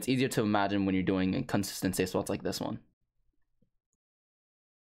 And it's easier to imagine when you're doing consistent safe spots like this one.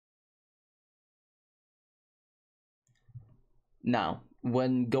 Now,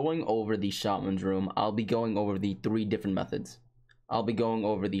 when going over the Shaman's room, I'll be going over the 3 different methods. I'll be going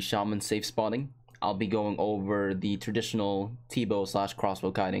over the Shaman safe spotting. I'll be going over the traditional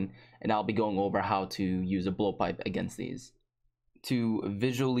T-bow/crossbow kiting, and I'll be going over how to use a blowpipe against these. To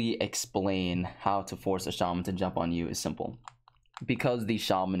visually explain how to force a shaman to jump on you is simple. Because the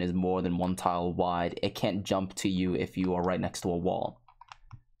shaman is more than 1 tile wide, it can't jump to you if you are right next to a wall.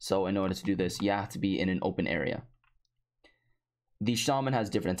 So in order to do this, you have to be in an open area. The shaman has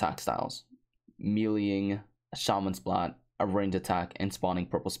different attack styles: meleeing, a shaman splat, a ranged attack, and spawning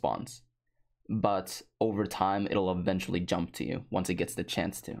purple spawns. But over time, it'll eventually jump to you once it gets the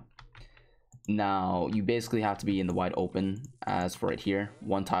chance to. Now, you basically have to be in the wide open, as for right here,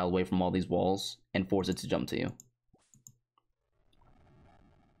 1 tile away from all these walls, and force it to jump to you.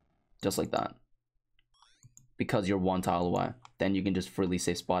 Just like that. Because you're 1 tile away, then you can just freely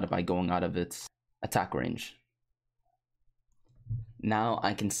safe spot it by going out of its attack range. Now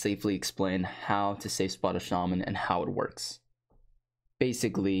I can safely explain how to safe spot a shaman and how it works.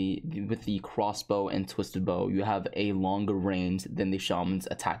 Basically, with the crossbow and twisted bow, you have a longer range than the shaman's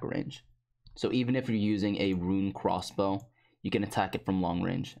attack range. So even if you're using a rune crossbow, you can attack it from long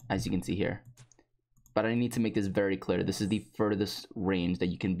range, as you can see here. But I need to make this very clear. This is the furthest range that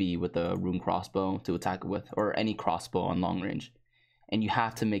you can be with a rune crossbow to attack it with, or any crossbow on long range. And you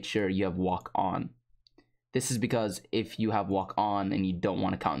have to make sure you have walk on. This is because if you have walk on and you don't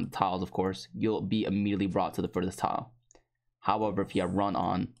want to count the tiles, of course, you'll be immediately brought to the furthest tile. However, if you have run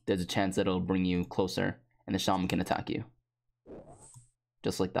on, there's a chance that it'll bring you closer and the shaman can attack you.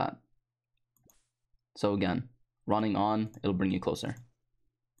 Just like that. So again, running on, it'll bring you closer.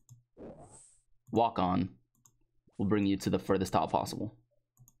 Walk on will bring you to the furthest tile possible.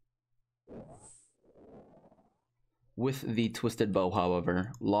 With the twisted bow,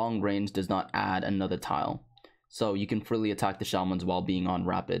 however, long range does not add another tile. So you can freely attack the shamans while being on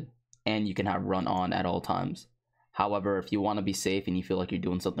rapid, and you can have run on at all times. However, if you want to be safe and you feel like you're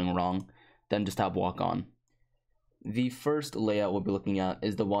doing something wrong, then just have walk on. The first layout we'll be looking at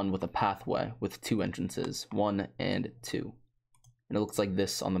is the one with a pathway with 2 entrances, 1 and 2. And it looks like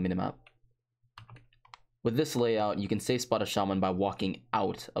this on the minimap. With this layout, you can safe spot a shaman by walking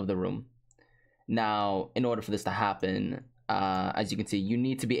out of the room. Now, in order for this to happen, as you can see, you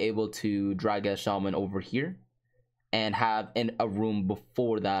need to be able to drag a shaman over here and have a room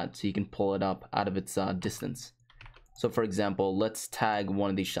before that so you can pull it up out of its distance. So for example, let's tag one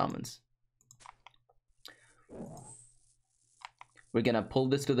of these shamans. We're gonna pull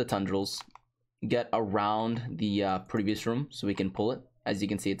this through the tendrils, get around the previous room so we can pull it, As you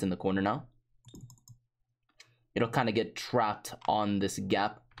can see, it's in the corner now. It'll kind of get trapped on this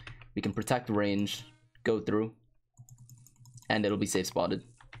gap. We can protect range, go through, and it'll be safe spotted.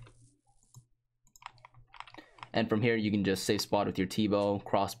 And from here, you can just safe spot with your T-bow,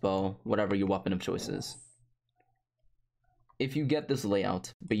 crossbow, whatever your weapon of choice is. If you get this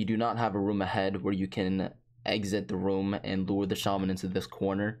layout, but you do not have a room ahead where you can exit the room and lure the shaman into this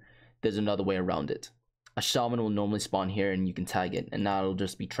corner, there's another way around it. A shaman will normally spawn here and you can tag it, and now it'll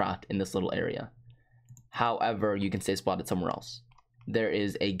just be trapped in this little area. However, you can safe spot it somewhere else. There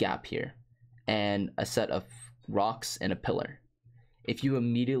is a gap here, and a set of rocks and a pillar. If you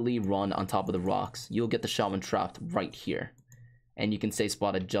immediately run on top of the rocks, you'll get the shaman trapped right here, and you can safe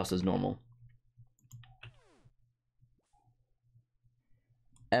spot it just as normal.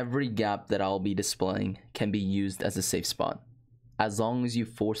 Every gap that I'll be displaying can be used as a safe spot. As long as you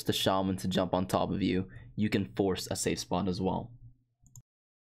force the shaman to jump on top of you, you can force a safe spot as well.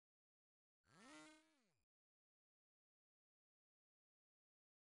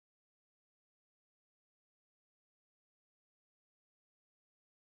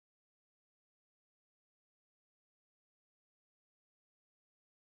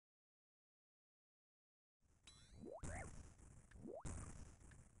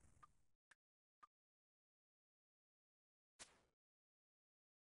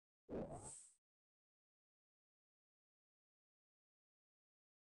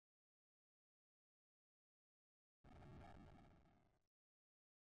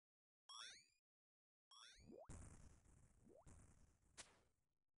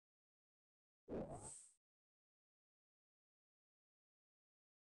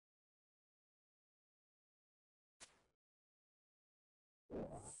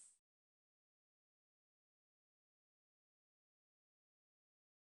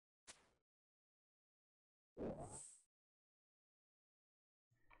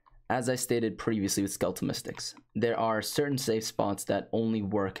 As I stated previously with Skeletal Mystics, there are certain safe spots that only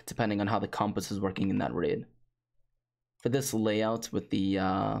work depending on how the compass is working in that raid. For this layout with the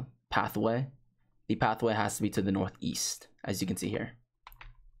pathway has to be to the northeast, as you can see here.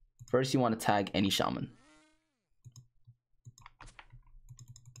 First, you want to tag any shaman.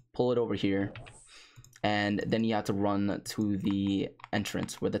 Pull it over here, and then you have to run to the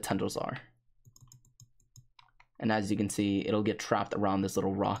entrance where the tendrils are. And as you can see, it'll get trapped around this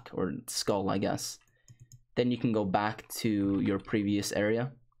little rock or skull, I guess. Then you can go back to your previous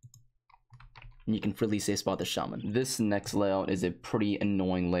area, and you can freely safe spot the shaman. This next layout is a pretty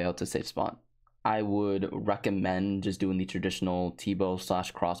annoying layout to safe spot. I would recommend just doing the traditional T-bow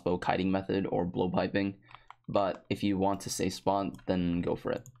 / crossbow kiting method or blowpiping, but if you want to safe spot, then go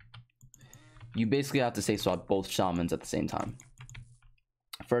for it. You basically have to safe spot both shamans at the same time.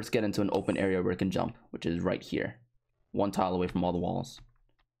 First, get into an open area where it can jump, which is right here, one tile away from all the walls.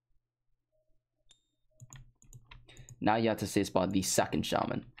 Now you have to safe spot the second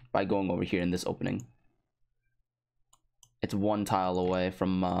shaman by going over here in this opening. It's one tile away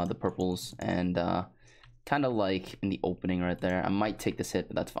from the purples, and kind of like in the opening right there. I might take this hit,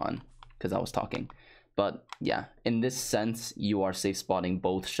 but that's fine because I was talking. But yeah, in this sense, you are safe spotting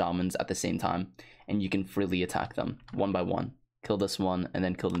both shamans at the same time, and you can freely attack them one by one. Kill this one, and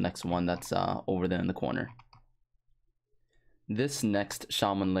then kill the next one that's over there in the corner. This next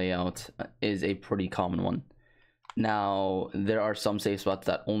shaman layout is a pretty common one. Now, there are some safe spots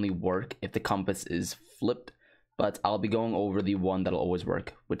that only work if the compass is flipped, but I'll be going over the one that'll always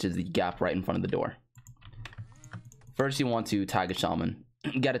work, which is the gap right in front of the door. First, you want to tag a shaman,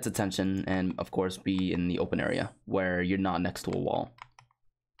 get its attention, and of course be in the open area where you're not next to a wall.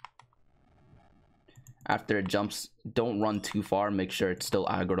 After it jumps, don't run too far, make sure it's still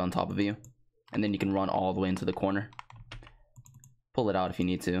aggroed on top of you, and then you can run all the way into the corner. Pull it out if you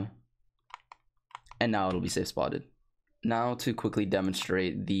need to, and now it'll be safe spotted. Now to quickly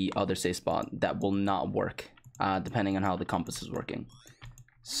demonstrate the other safe spot that will not work, depending on how the compass is working.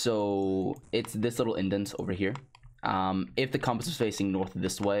 So it's this little indent over here. If the compass is facing north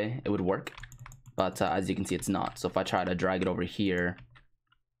this way, it would work, but as you can see, it's not. So if I try to drag it over here,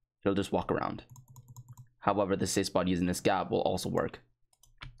 it'll just walk around. However, the safe spot using this gap will also work.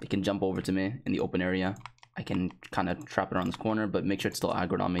 It can jump over to me in the open area. I can kind of trap it around this corner, but make sure it's still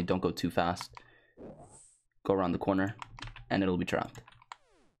aggroed on me. Don't go too fast. Go around the corner, and it'll be trapped.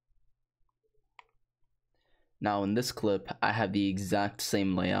 Now in this clip, I have the exact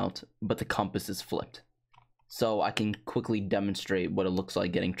same layout, but the compass is flipped. So I can quickly demonstrate what it looks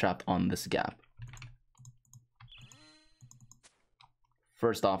like getting trapped on this gap.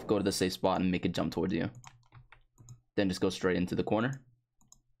 First off, go to the safe spot and make it jump towards you. Then just go straight into the corner.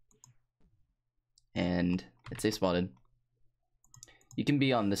 And it's safe spotted. You can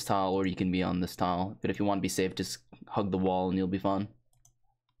be on this tile or you can be on this tile, but if you want to be safe, just hug the wall and you'll be fine.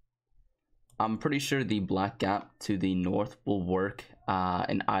 I'm pretty sure the black gap to the north will work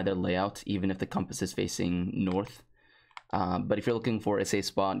in either layout, even if the compass is facing north. But if you're looking for a safe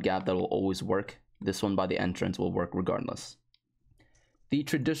spot gap that will always work, this one by the entrance will work regardless. The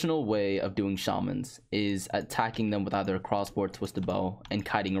traditional way of doing shamans is attacking them with either a crossbow or twisted bow and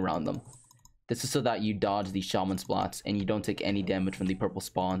kiting around them. This is so that you dodge the shaman splats and you don't take any damage from the purple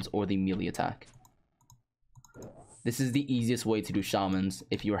spawns or the melee attack. This is the easiest way to do shamans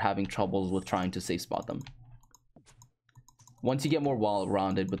if you are having troubles with trying to safe spot them. Once you get more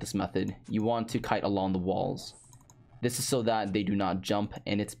well-rounded with this method, you want to kite along the walls. This is so that they do not jump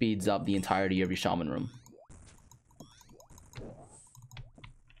and it speeds up the entirety of your shaman room.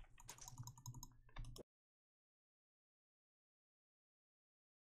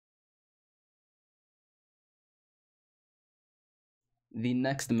 The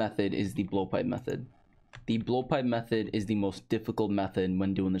next method is the blowpipe method. The blowpipe method is the most difficult method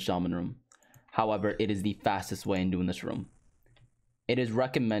when doing the shaman room. However, it is the fastest way in doing this room. It is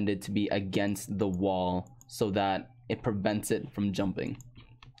recommended to be against the wall so that it prevents it from jumping.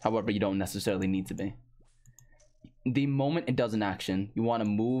 However, you don't necessarily need to be. The moment it does an action, you want to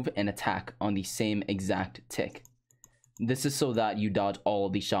move and attack on the same exact tick. This is so that you dodge all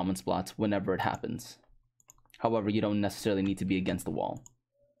of the shaman splats whenever it happens. However, you don't necessarily need to be against the wall.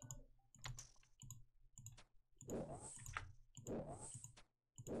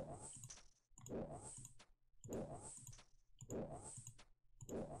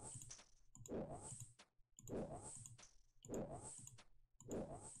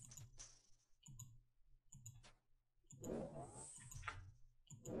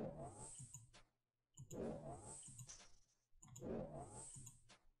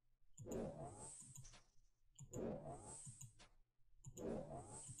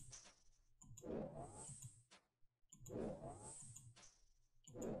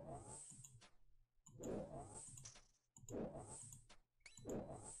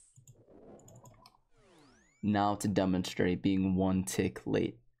 Now to demonstrate being one tick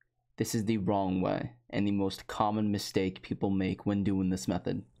late. This is the wrong way and the most common mistake people make when doing this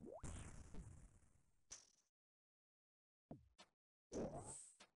method.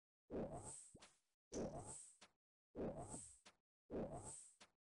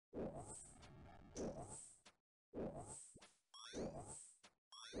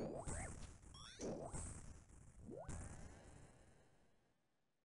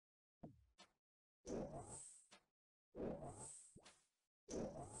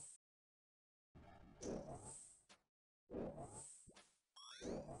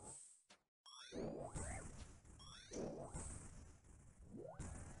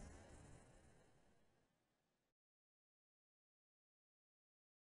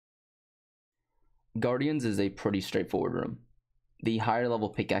 Guardians is a pretty straightforward room. The higher level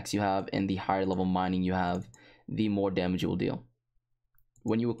pickaxe you have and the higher level mining you have, the more damage you will deal.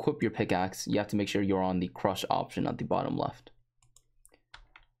 When you equip your pickaxe, you have to make sure you're on the crush option at the bottom left.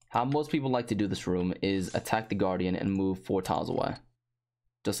 How most people like to do this room is attack the Guardian and move 4 tiles away.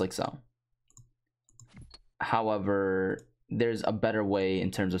 Just like so. However, there's a better way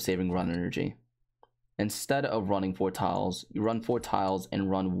in terms of saving run energy. Instead of running 4 tiles, you run 4 tiles and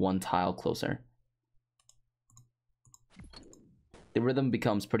run 1 tile closer. The rhythm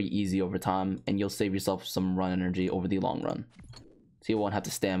becomes pretty easy over time, and you'll save yourself some run energy over the long run. So you won't have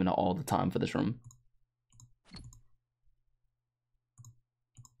to stamina all the time for this room.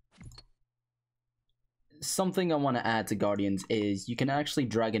 Something I want to add to Guardians is you can actually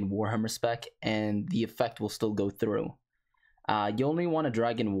drag in Warhammer spec and the effect will still go through. You only want to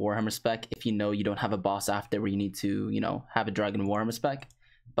drag in Warhammer spec if you know you don't have a boss after where you need to, have a drag in Warhammer spec.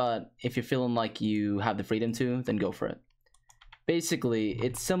 But if you're feeling like you have the freedom to, then go for it. Basically,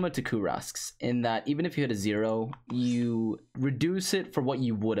 it's similar to Kurasks in that even if you hit a 0, you reduce it for what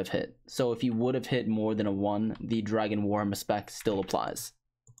you would have hit. So if you would have hit more than a 1, the Dragon Warhammer spec still applies.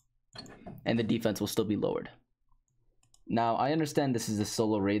 And the defense will still be lowered. Now, I understand this is a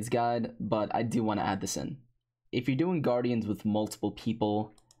solo raids guide, but I do want to add this in. If you're doing Guardians with multiple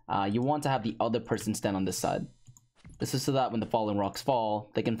people, you want to have the other person stand on this side. This is so that when the falling rocks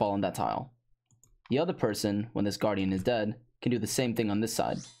fall, they can fall on that tile. The other person, when this Guardian is dead, can do the same thing on this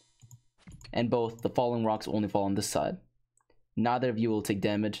side. And both the falling rocks only fall on this side. Neither of you will take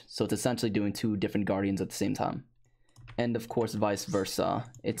damage, so it's essentially doing 2 different Guardians at the same time. And of course vice versa,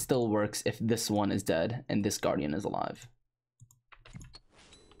 it still works if this one is dead and this Guardian is alive.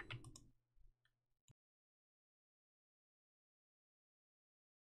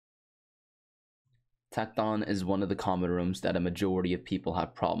 Tekton is one of the common rooms that a majority of people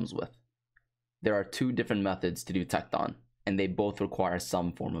have problems with. There are two different methods to do Tekton, and they both require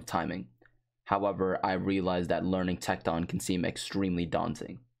some form of timing. However, I realized that learning Tekton can seem extremely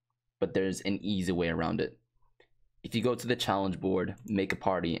daunting, but there's an easy way around it. If you go to the challenge board, make a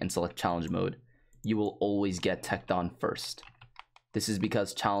party, and select challenge mode, you will always get Tekton first. This is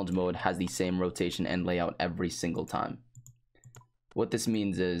because challenge mode has the same rotation and layout every single time. What this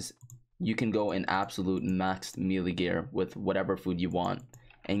means is, you can go in absolute maxed melee gear with whatever food you want,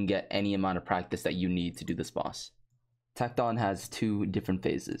 and get any amount of practice that you need to do this boss. Tekton has two different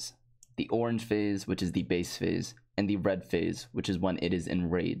phases. The orange phase, which is the base phase, and the red phase, which is when it is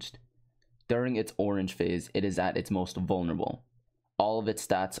enraged. During its orange phase, it is at its most vulnerable. All of its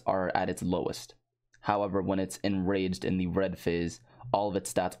stats are at its lowest. However, when it's enraged in the red phase, all of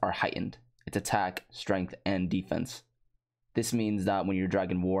its stats are heightened. Its attack, strength, and defense. This means that when you're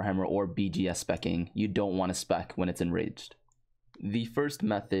Dragon Warhammer or BGS specking, you don't want to spec when it's enraged. The first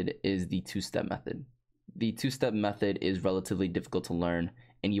method is the two-step method. The two-step method is relatively difficult to learn,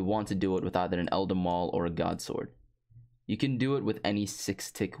 and you want to do it with either an Elder Maul or a God Sword. You can do it with any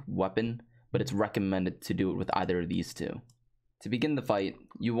 6-tick weapon, but it's recommended to do it with either of these two. To begin the fight,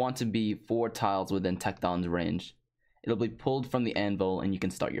 you want to be 4 tiles within Tekton's range. It'll be pulled from the anvil and you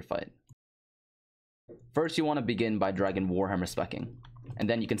can start your fight. First, you want to begin by Dragon Warhammer specking, and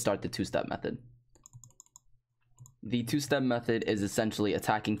then you can start the two-step method. The two-step method is essentially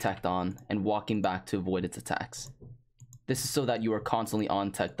attacking Tekton and walking back to avoid its attacks. This is so that you are constantly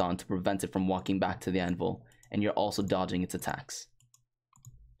on Tekton to prevent it from walking back to the anvil, and you're also dodging its attacks.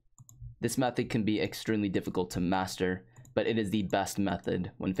 This method can be extremely difficult to master, but it is the best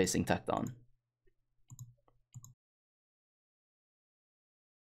method when facing Tekton.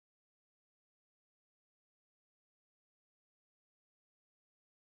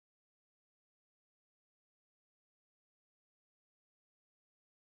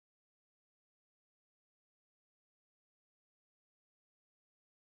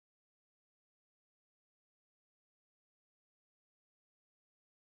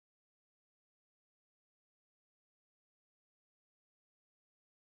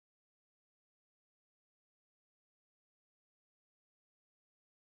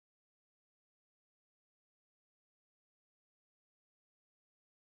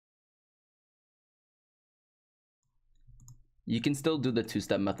 You can still do the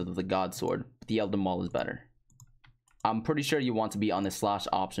two-step method with the God Sword, but the Elder Maul is better. I'm pretty sure you want to be on the slash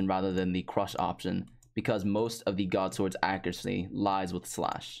option rather than the crush option, because most of the God Sword's accuracy lies with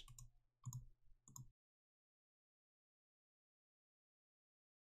slash.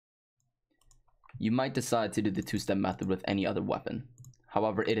 You might decide to do the two-step method with any other weapon.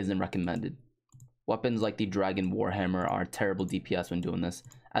 However, it isn't recommended. Weapons like the Dragon Warhammer are terrible DPS when doing this,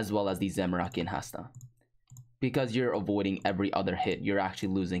 as well as the Zamorak and Hasta. Because you're avoiding every other hit, you're actually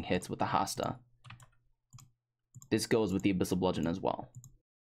losing hits with the Hasta. This goes with the Abyssal Bludgeon as well.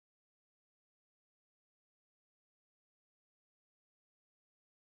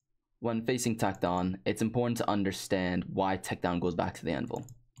 When facing Tekton, it's important to understand why Tekton goes back to the anvil.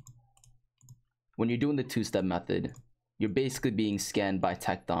 When you're doing the two-step method, you're basically being scanned by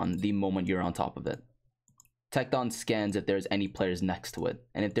Tekton the moment you're on top of it. Tekton scans if there's any players next to it,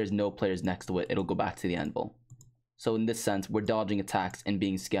 and if there's no players next to it, it'll go back to the anvil. So in this sense, we're dodging attacks and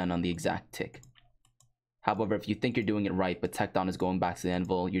being scanned on the exact tick. However, if you think you're doing it right, but Tekton is going back to the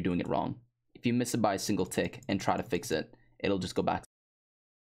anvil, you're doing it wrong. If you miss it by a single tick and try to fix it, it'll just go back.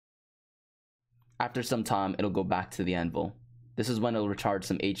 After some time, it'll go back to the anvil. This is when it'll recharge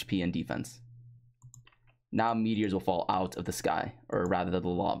some HP and defense. Now meteors will fall out of the sky, or rather the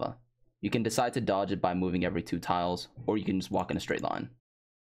lava. You can decide to dodge it by moving every 2 tiles, or you can just walk in a straight line.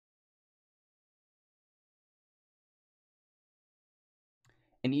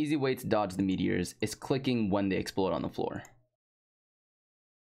 An easy way to dodge the meteors is clicking when they explode on the floor.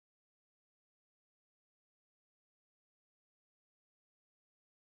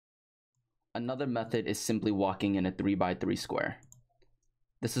 Another method is simply walking in a 3x3 square.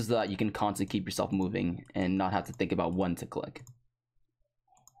 This is so that you can constantly keep yourself moving and not have to think about when to click.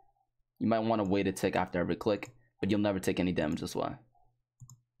 You might want to wait a tick after every click, but you'll never take any damage this way.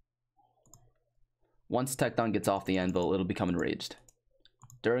 Once Tekton gets off the anvil, it'll become enraged.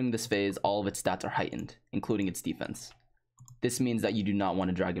 During this phase, all of its stats are heightened, including its defense. This means that you do not want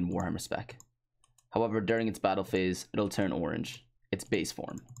a Dragon Warhammer spec. However, during its battle phase, it'll turn orange, its base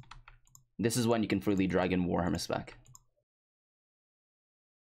form. This is when you can freely Dragon Warhammer spec.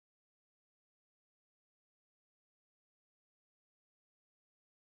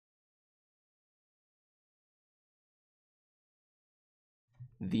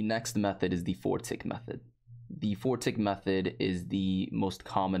 The next method is the 4-tick method. The 4-tick method is the most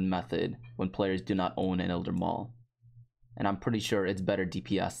common method when players do not own an Elder Maul, and I'm pretty sure it's better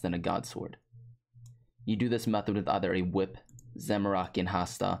DPS than a God Sword. You do this method with either a Whip, Zamorakian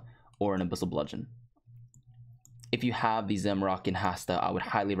Hasta, or an Abyssal Bludgeon. If you have the Zamorakian Hasta, I would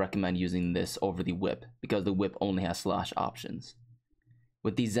highly recommend using this over the Whip, because the Whip only has slash options.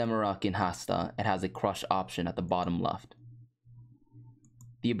 With the Zamorakian Hasta, it has a crush option at the bottom left.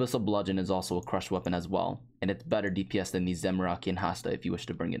 The Abyssal Bludgeon is also a crush weapon as well, and it's better DPS than the Zamorakian Hasta if you wish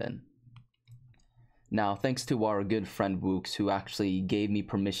to bring it in. Now, thanks to our good friend Woox, who actually gave me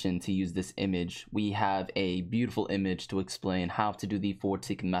permission to use this image, we have a beautiful image to explain how to do the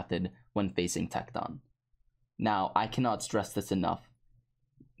 4-tick method when facing Tekton. Now, I cannot stress this enough.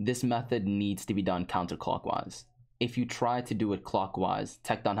 This method needs to be done counterclockwise. If you try to do it clockwise,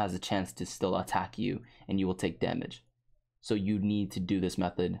 Tekton has a chance to still attack you, and you will take damage. So you need to do this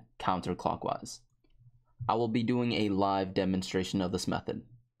method counterclockwise. I will be doing a live demonstration of this method,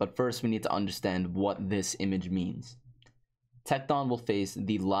 but first we need to understand what this image means. Tekton will face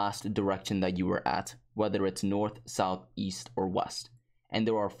the last direction that you were at, whether it's north, south, east, or west, and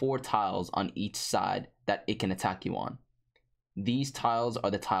there are 4 tiles on each side that it can attack you on. These tiles are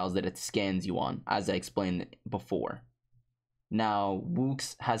the tiles that it scans you on, as I explained before. Now,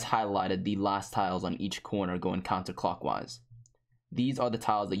 Woox has highlighted the last tiles on each corner going counterclockwise. These are the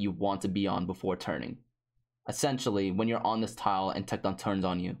tiles that you want to be on before turning. Essentially, when you're on this tile and Tekton turns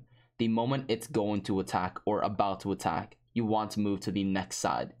on you, the moment it's going to attack or about to attack, you want to move to the next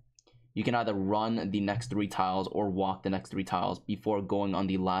side. You can either run the next 3 tiles or walk the next 3 tiles before going on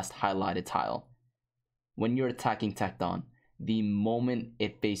the last highlighted tile. When you're attacking Tekton, the moment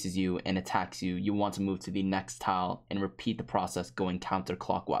it faces you and attacks you, you want to move to the next tile and repeat the process going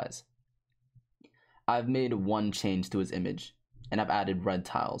counterclockwise. I've made one change to his image, and I've added red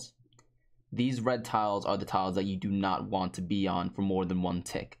tiles. These red tiles are the tiles that you do not want to be on for more than 1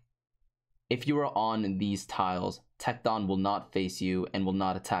 tick. If you are on these tiles, Tekton will not face you and will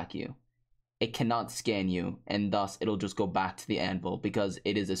not attack you. It cannot scan you, and thus it'll just go back to the anvil because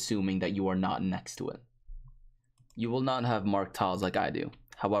it is assuming that you are not next to it. You will not have marked tiles like I do.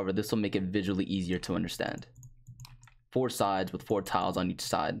 However, this will make it visually easier to understand. 4 sides with 4 tiles on each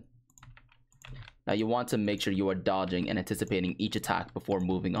side. Now you want to make sure you are dodging and anticipating each attack before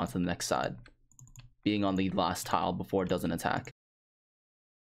moving on to the next side, being on the last tile before it does an attack.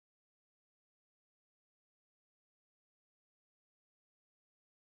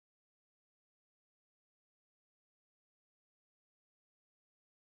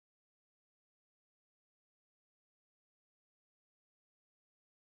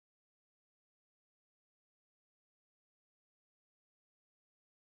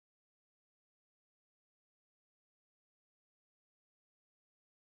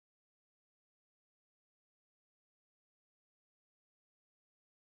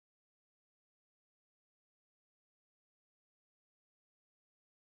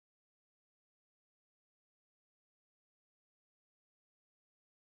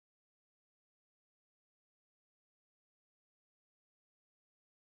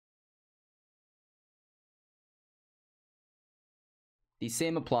 The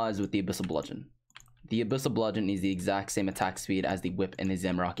same applies with the Abyssal Bludgeon. The Abyssal Bludgeon is the exact same attack speed as the Whip and the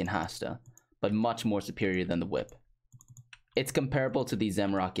Zamorakian Hasta, but much more superior than the Whip. It's comparable to the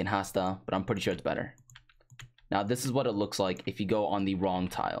Zamorakian Hasta, but I'm pretty sure it's better. Now this is what it looks like if you go on the wrong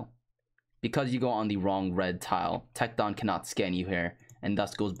tile. Because you go on the wrong red tile, Tekton cannot scan you here, and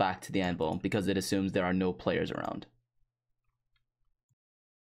thus goes back to the anvil because it assumes there are no players around.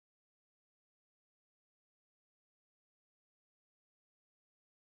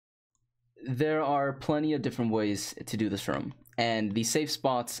 There are plenty of different ways to do this room, and the safe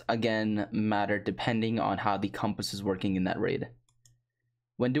spots again matter depending on how the compass is working in that raid.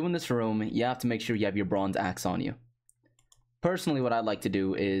 When doing this room, you have to make sure you have your bronze axe on you. Personally, what I like to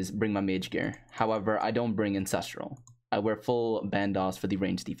do is bring my mage gear. However, I don't bring ancestral. I wear full bandos for the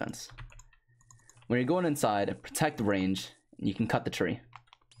range defense. When you're going inside, protect the range, and you can cut the tree.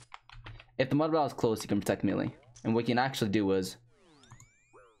 If the Muttadile is close, you can protect melee. And what you can actually do is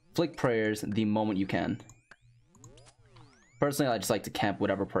flick prayers the moment you can. Personally, I just like to camp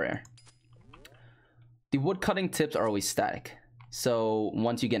whatever prayer. The wood cutting tips are always static. So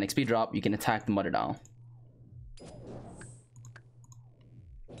once you get an XP drop, you can attack the Muttadile.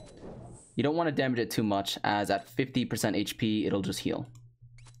 You don't want to damage it too much, as at 50% HP, it'll just heal.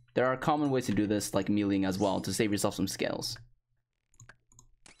 There are common ways to do this, like meleeing as well, to save yourself some scales.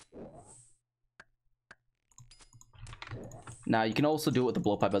 Now, you can also do it with the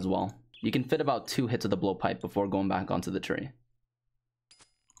blowpipe as well. You can fit about 2 hits of the blowpipe before going back onto the tree.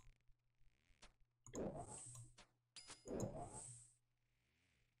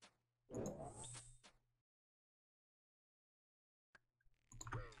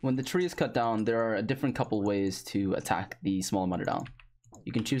 When the tree is cut down, there are a different couple ways to attack the smaller Muttadile.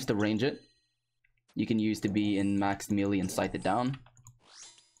 You can choose to range it. You can use to be in maxed melee and scythe it down.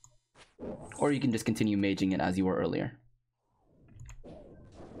 Or you can just continue maging it as you were earlier.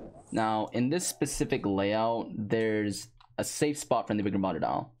 Now, in this specific layout, there's a safe spot from the bigger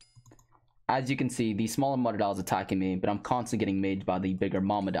Muttadile. As you can see, the smaller Muttadile is attacking me, but I'm constantly getting maged by the bigger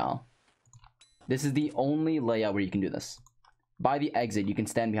Muttadile. This is the only layout where you can do this. By the exit, you can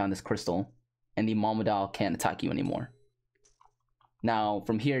stand behind this crystal, and the Muttadile can't attack you anymore. Now,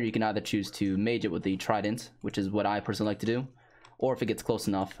 from here, you can either choose to mage it with the Trident, which is what I personally like to do, or if it gets close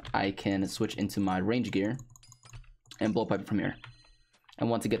enough, I can switch into my range gear and blowpipe it from here. And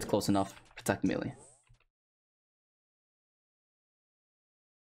once it gets close enough, protect melee.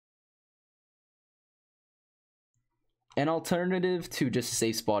 An alternative to just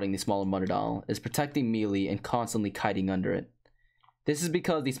safe spotting the smaller Muttadile is protecting melee and constantly kiting under it. This is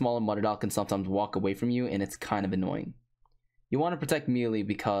because the smaller Muttadile can sometimes walk away from you and it's kind of annoying. You want to protect melee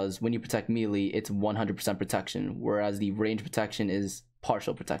because when you protect melee, it's 100% protection, whereas the range protection is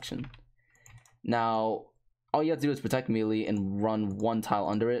partial protection. Now, all you have to do is protect melee and run one tile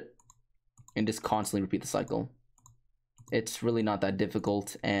under it, and just constantly repeat the cycle. It's really not that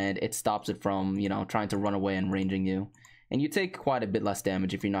difficult, and it stops it from, you know, trying to run away and ranging you. And you take quite a bit less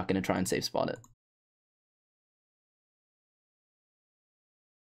damage if you're not going to try and safe spot it.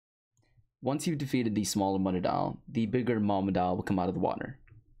 Once you've defeated the smaller Muttadile, the bigger Muttadile will come out of the water.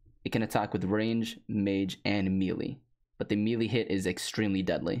 It can attack with range, mage, and melee, but the melee hit is extremely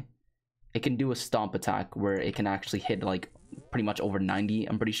deadly. It can do a stomp attack where it can actually hit like pretty much over 90,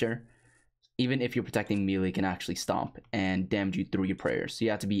 I'm pretty sure. Even if you're protecting melee, it can actually stomp and damage you through your prayers, so you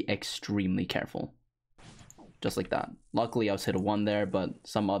have to be extremely careful. Just like that. Luckily I was hit a 1 there, but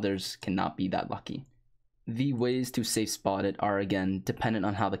some others cannot be that lucky. The ways to safe spot it are again dependent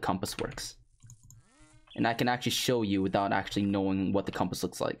on how the compass works. And I can actually show you without actually knowing what the compass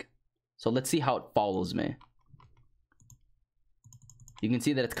looks like. So let's see how it follows me. You can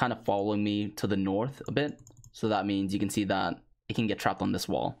see that it's kind of following me to the north a bit. So that means you can see that it can get trapped on this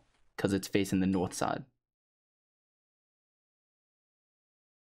wall because it's facing the north side.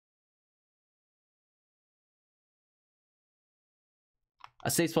 A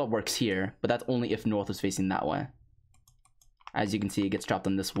safe spot works here, but that's only if north is facing that way. As you can see, it gets trapped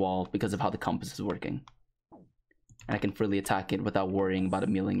on this wall because of how the compass is working. And I can freely attack it without worrying about it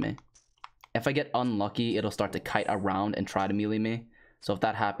meleeing me. If I get unlucky, it'll start to kite around and try to melee me. So if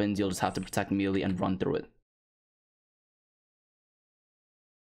that happens, you'll just have to protect melee and run through it.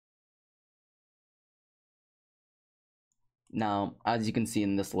 Now, as you can see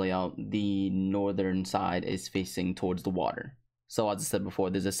in this layout, the northern side is facing towards the water. So as I said before,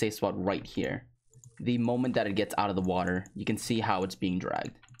 there's a safe spot right here. The moment that it gets out of the water, you can see how it's being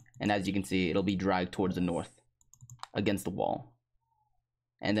dragged. And as you can see, it'll be dragged towards the north against the wall.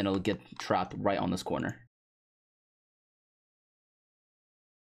 And then it'll get trapped right on this corner.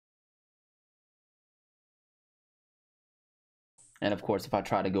 And of course, if I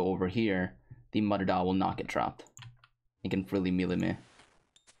try to go over here, the Muttadile will not get trapped. It can freely melee me.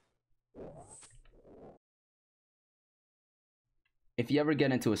 If you ever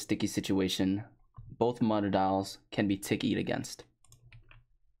get into a sticky situation, both Muttadiles can be tick-eat against.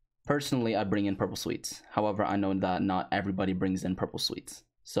 Personally, I bring in purple sweets. However, I know that not everybody brings in purple sweets.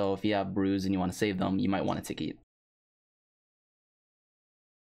 So if you have brews and you want to save them, you might want to tick-eat.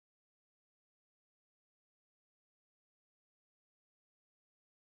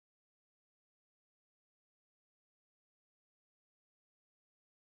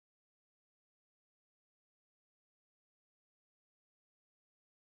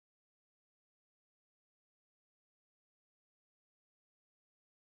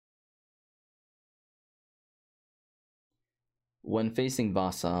 When facing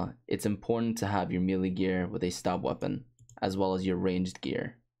Vasa, it's important to have your melee gear with a stab weapon, as well as your ranged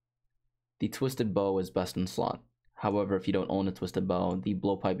gear. The twisted bow is best in slot. However, if you don't own a twisted bow, the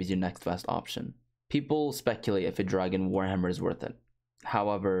blowpipe is your next best option. People speculate if a dragon warhammer is worth it.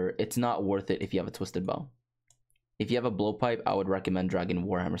 However, it's not worth it if you have a twisted bow. If you have a blowpipe, I would recommend dragon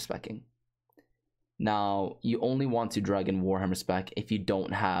warhammer specking. Now, you only want to dragon warhammer spec if you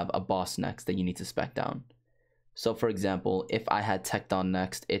don't have a boss next that you need to spec down. So for example, if I had Tekton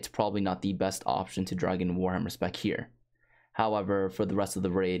next, it's probably not the best option to dragon warhammer spec here. However, for the rest of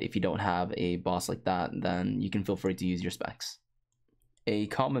the raid, if you don't have a boss like that, then you can feel free to use your specs. A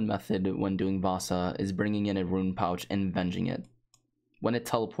common method when doing Vasa is bringing in a rune pouch and venging it. When it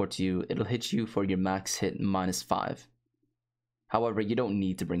teleports you, it'll hit you for your max hit -5. However, you don't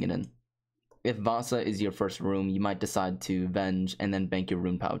need to bring it in. if Vasa is your first room, you might decide to Venge and then bank your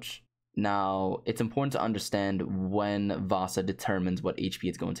rune pouch. Now, it's important to understand when Vasa determines what HP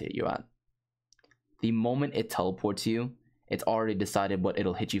it's going to hit you at. The moment it teleports you, it's already decided what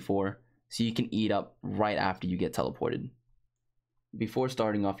it'll hit you for, so you can eat up right after you get teleported. Before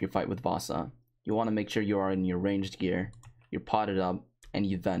starting off your fight with Vasa, you want to make sure you are in your ranged gear, you're potted up, and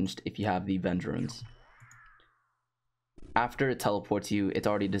you've venged if you have the Venge runes. After it teleports you, it's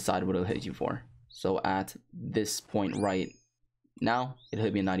already decided what it'll hit you for. So at this point right now, it'll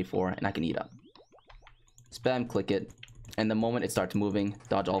hit me at 94 and I can eat up. Spam click it, and the moment it starts moving,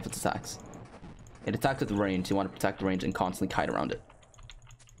 dodge all of its attacks. It attacks with range, so you want to protect the range and constantly kite around it.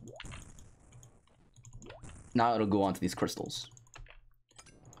 Now it'll go on to these crystals.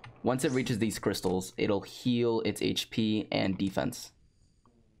 Once it reaches these crystals, it'll heal its HP and defense.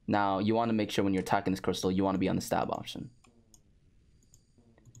 Now, you want to make sure when you're attacking this crystal, you want to be on the stab option.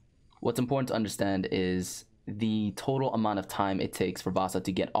 What's important to understand is the total amount of time it takes for Vasa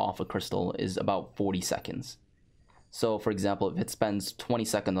to get off a crystal is about 40 seconds. So, for example, if it spends 20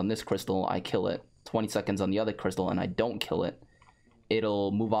 seconds on this crystal, I kill it, 20 seconds on the other crystal, and I don't kill it,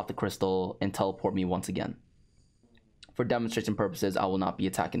 it'll move off the crystal and teleport me once again. For demonstration purposes, I will not be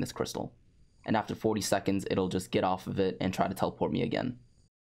attacking this crystal. And after 40 seconds, it'll just get off of it and try to teleport me again.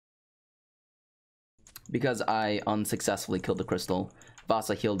 Because I unsuccessfully killed the crystal,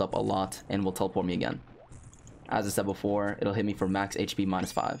 Vasa healed up a lot and will teleport me again. As I said before, it'll hit me for max HP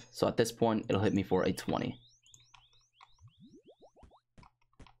minus 5. So at this point, it'll hit me for a 20.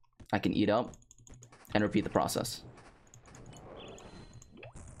 I can eat up and repeat the process.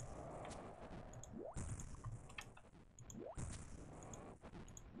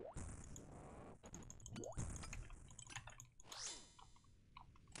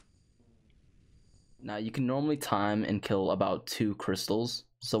 Now, you can normally time and kill about 2 crystals,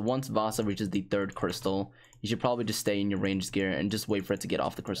 so once Vasa reaches the 3rd crystal, you should probably just stay in your ranged gear and just wait for it to get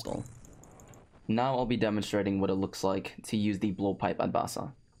off the crystal. Now I'll be demonstrating what it looks like to use the blowpipe at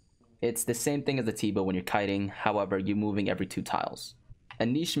Vasa. It's the same thing as the T-bow when you're kiting, however, you're moving every 2 tiles. A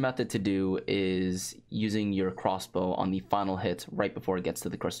niche method to do is using your crossbow on the final hit right before it gets to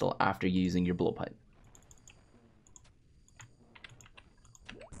the crystal after using your blowpipe.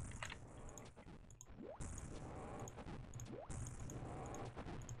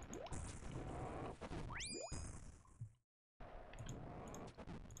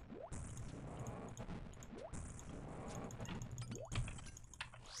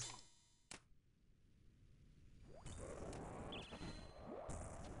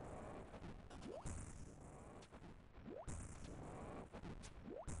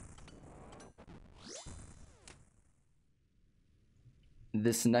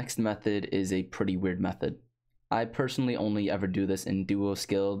 This next method is a pretty weird method. I personally only ever do this in duo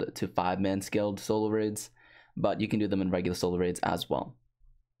skilled to 5-man skilled solo raids, but you can do them in regular solo raids as well.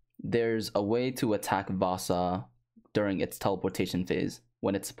 There's a way to attack Vasa during its teleportation phase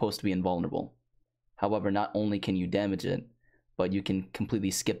when it's supposed to be invulnerable. However, not only can you damage it, but you can completely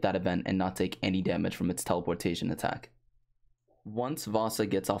skip that event and not take any damage from its teleportation attack. Once Vasa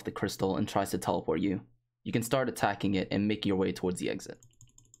gets off the crystal and tries to teleport you, you can start attacking it and make your way towards the exit.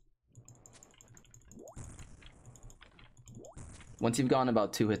 Once you've gotten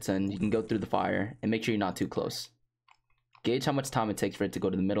about 2 hits in, you can go through the fire and make sure you're not too close. Gauge how much time it takes for it to go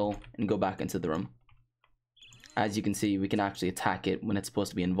to the middle and go back into the room. As you can see, we can actually attack it when it's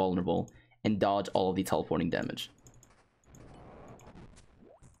supposed to be invulnerable and dodge all of the teleporting damage.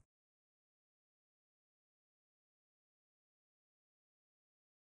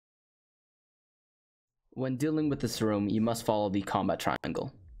 When dealing with this room, you must follow the combat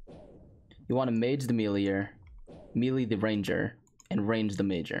triangle. You want to mage the meleeer, melee the ranger, and range the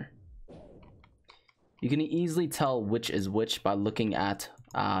major. You can easily tell which is which by looking at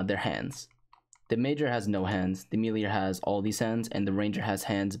their hands. The major has no hands, the meleeer has all these hands, and the ranger has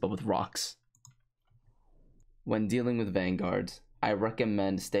hands but with rocks. When dealing with Vanguards, I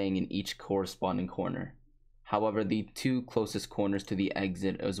recommend staying in each corresponding corner. However, the 2 closest corners to the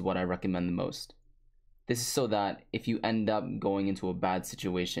exit is what I recommend the most. This is so that if you end up going into a bad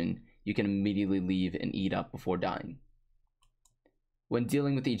situation, you can immediately leave and eat up before dying. When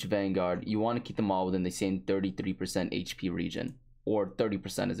dealing with each Vanguard, you want to keep them all within the same 33% HP region, or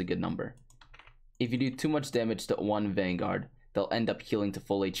 30% is a good number. If you do too much damage to one Vanguard, they'll end up healing to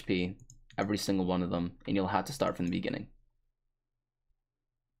full HP, every single one of them, and you'll have to start from the beginning.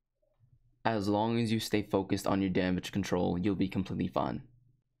 As long as you stay focused on your damage control, you'll be completely fine.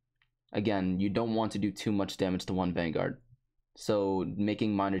 Again, you don't want to do too much damage to one Vanguard, so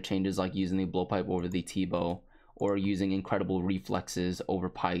making minor changes like using the blowpipe over the T-bow or using incredible reflexes over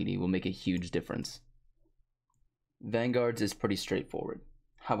piety will make a huge difference. Vanguards is pretty straightforward.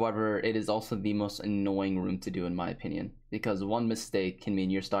 However, it is also the most annoying rune to do in my opinion, because one mistake can mean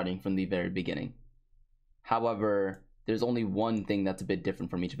you're starting from the very beginning. However, there's only one thing that's a bit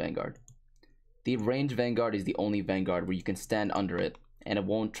different from each Vanguard. The ranged Vanguard is the only Vanguard where you can stand under it, and it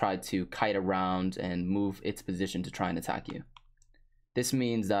won't try to kite around and move its position to try and attack you. This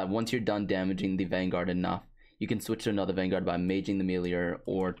means that once you're done damaging the Vanguard enough, you can switch to another Vanguard by maging the melee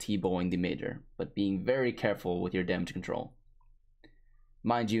or T-bowing the major, but being very careful with your damage control.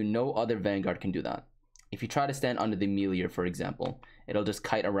 Mind you, no other Vanguard can do that. If you try to stand under the melee, for example, it'll just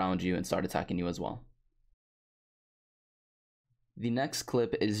kite around you and start attacking you as well. The next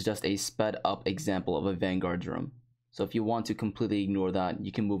clip is just a sped up example of a Vanguard's room, so if you want to completely ignore that,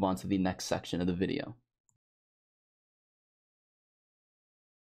 you can move on to the next section of the video.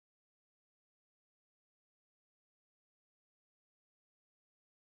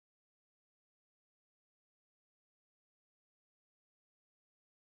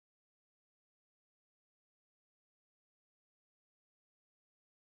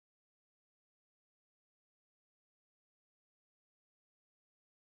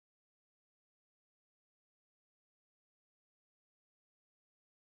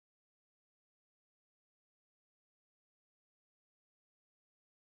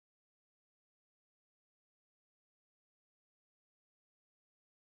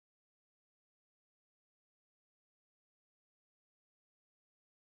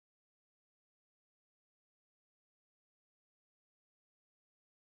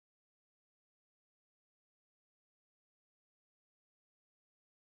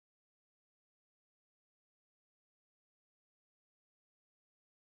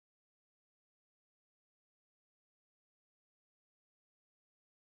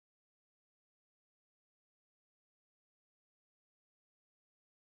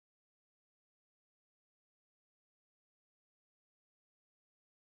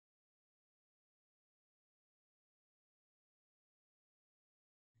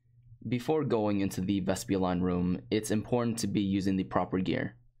 Before going into the Vespula room, it's important to be using the proper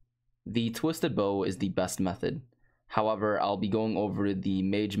gear. The twisted bow is the best method. However, I'll be going over the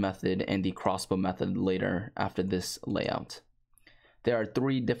mage method and the crossbow method later after this layout. There are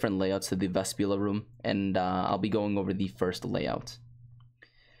 3 different layouts to the Vespula room, and I'll be going over the first layout.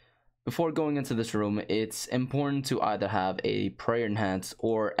 Before going into this room, it's important to either have a prayer enhance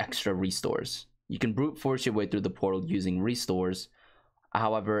or extra restores. You can brute force your way through the portal using restores.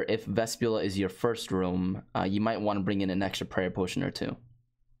 However, if Vespula is your first room, you might want to bring in an extra prayer potion or 2.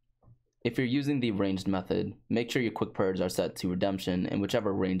 If you're using the ranged method, make sure your quick prayers are set to redemption in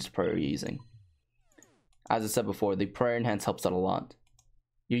whichever ranged prayer you're using. As I said before, the prayer enhance helps out a lot.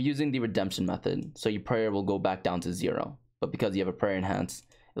 You're using the redemption method, so your prayer will go back down to 0, but because you have a prayer enhance,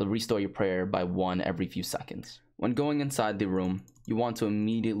 it'll restore your prayer by 1 every few seconds. When going inside the room, you want to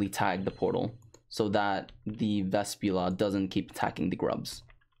immediately tag the portal, so that the Vespula doesn't keep attacking the grubs.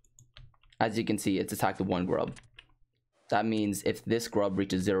 As you can see, it's attacked 1 grub. That means if this grub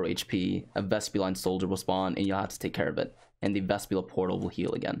reaches 0 HP, a Vespuline soldier will spawn and you'll have to take care of it, and the Vespula portal will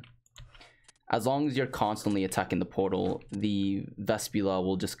heal again. As long as you're constantly attacking the portal, the Vespula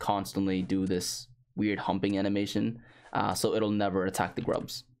will just constantly do this weird humping animation, so it'll never attack the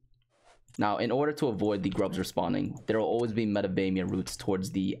grubs. Now, in order to avoid the grubs respawning, there will always be Metavamia routes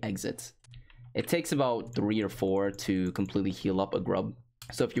towards the exits. It takes about 3 or 4 to completely heal up a grub.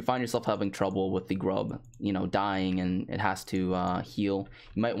 So if you find yourself having trouble with the grub, dying and it has to heal,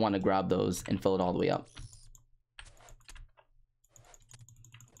 you might want to grab those and fill it all the way up.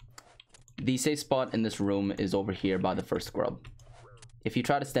 The safe spot in this room is over here by the first grub. If you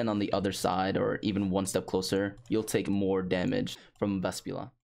try to stand on the other side or even 1 step closer, you'll take more damage from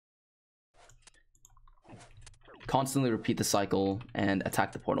Vespula. Constantly repeat the cycle and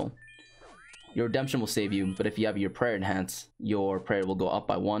attack the portal. Your redemption will save you, but if you have your prayer enhance, your prayer will go up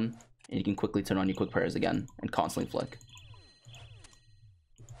by 1, and you can quickly turn on your quick prayers again and constantly flick.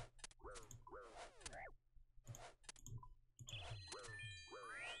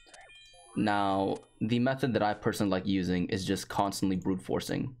 Now, the method that I personally like using is just constantly brute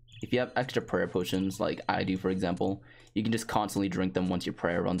forcing. If you have extra prayer potions, like I do for example, you can just constantly drink them once your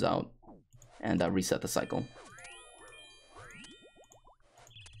prayer runs out, and reset the cycle.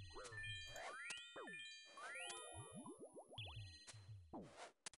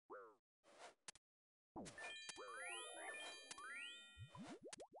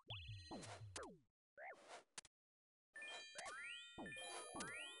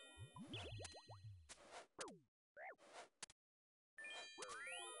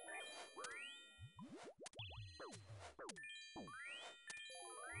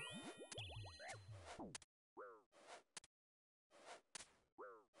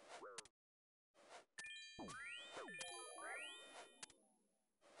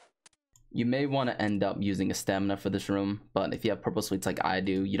 You may want to end up using a stamina for this room, but if you have purple sweets like I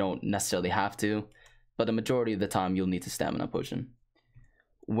do, you don't necessarily have to, but the majority of the time you'll need a stamina potion.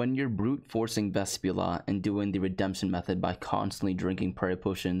 When you're brute forcing Vespula and doing the redemption method by constantly drinking prayer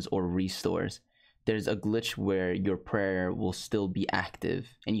potions or restores, there's a glitch where your prayer will still be active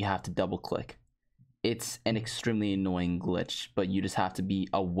and you have to double click. It's an extremely annoying glitch, but you just have to be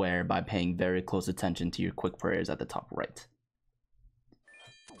aware by paying very close attention to your quick prayers at the top right.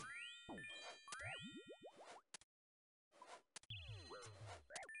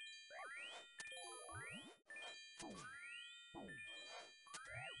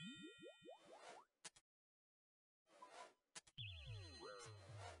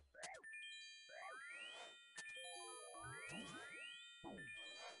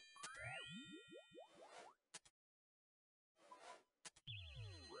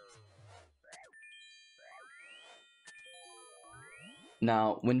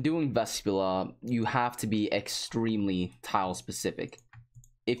 Now, when doing Vespula, you have to be extremely tile specific.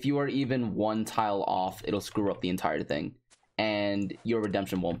 If you are even one tile off, it'll screw up the entire thing, and your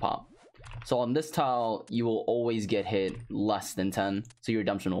redemption won't pop. So on this tile, you will always get hit less than 10, so your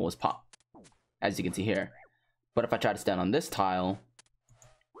redemption will always pop, as you can see here. But if I try to stand on this tile,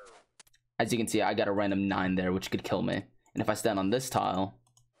 as you can see, I got a random 9 there, which could kill me. And if I stand on this tile,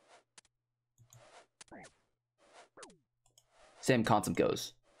 same concept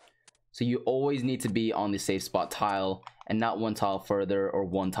goes. So you always need to be on the safe spot tile and not one tile further or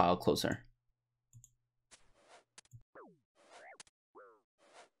one tile closer.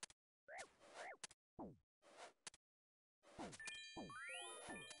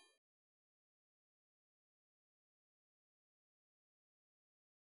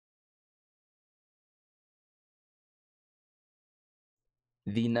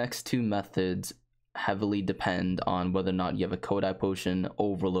 The next two methods heavily depend on whether or not you have a Kodai potion,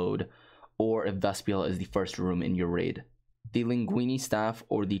 overload, or if Vespula is the first room in your raid. The Linguini staff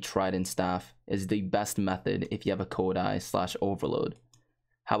or the Trident staff is the best method if you have a Kodai / overload.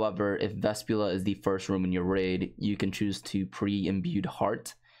 However, if Vespula is the first room in your raid, you can choose to pre-imbued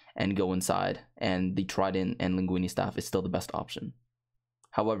heart and go inside, and the Trident and Linguini staff is still the best option.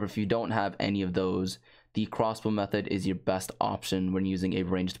 However, if you don't have any of those, the crossbow method is your best option when using a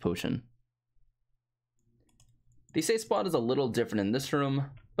ranged potion. The safe spot is a little different in this room,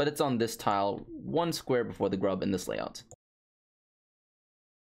 but it's on this tile, one square before the grub in this layout.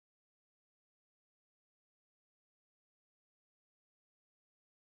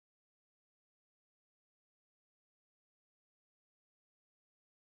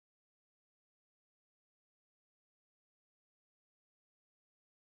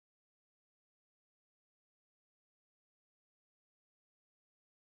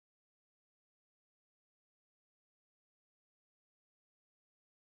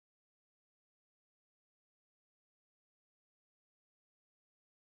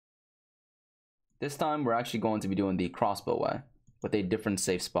 This time we're actually going to be doing the crossbow way, with a different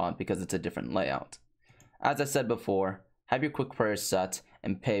safe spot because it's a different layout. As I said before, have your quick prayers set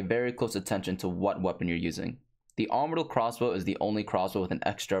and pay very close attention to what weapon you're using. The orbital crossbow is the only crossbow with an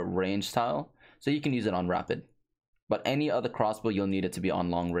extra range tile, so you can use it on rapid. But any other crossbow you'll need it to be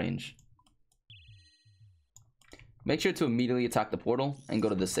on long range. Make sure to immediately attack the portal and go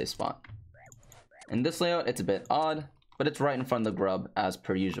to this safe spot. In this layout it's a bit odd, but it's right in front of the grub as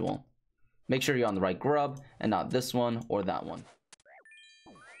per usual. Make sure you're on the right grub and not this one or that one.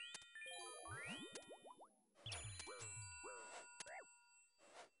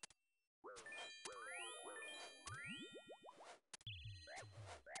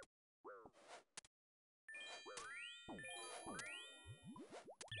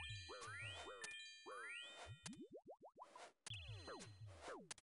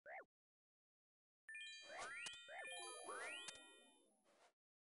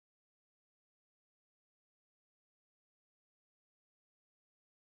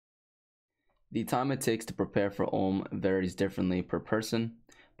 The time it takes to prepare for Olm varies differently per person,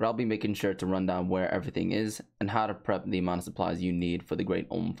 but I'll be making sure to run down where everything is and how to prep the amount of supplies you need for the great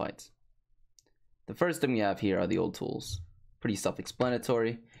Olm fights. The first thing we have here are the old tools. Pretty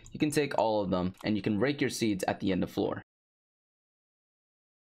self-explanatory. You can take all of them and you can rake your seeds at the end of floor.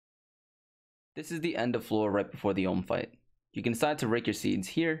 This is the end of floor right before the Olm fight. You can decide to rake your seeds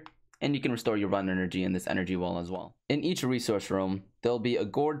here, and you can restore your run energy in this energy wall as well. In each resource room, there'll be a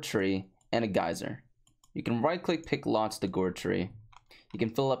gourd tree and a geyser. You can right click pick lots the gourd tree. You can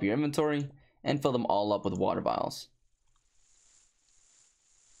fill up your inventory and fill them all up with water vials.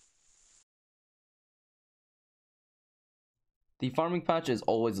 The farming patch is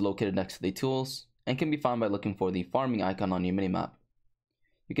always located next to the tools and can be found by looking for the farming icon on your minimap.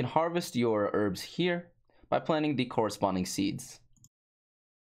 You can harvest your herbs here by planting the corresponding seeds.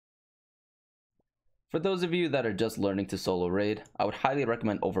 For those of you that are just learning to solo raid, I would highly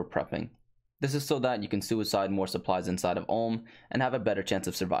recommend over prepping. This is so that you can suicide more supplies inside of Olm and have a better chance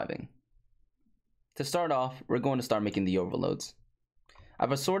of surviving. To start off, we're going to start making the overloads.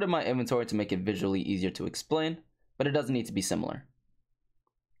 I've assorted my inventory to make it visually easier to explain, but it doesn't need to be similar.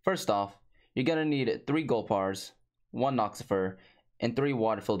 First off, you're going to need 3 gold bars, 1 Noxifer, and 3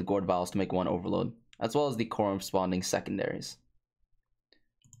 water-filled gourd vials to make 1 overload, as well as the corresponding secondaries.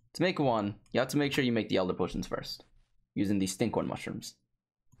 To make 1, you have to make sure you make the elder potions first, using the stinkhorn mushrooms.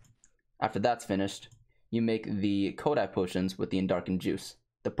 After that's finished, you make the Kodai potions with the endarkened juice,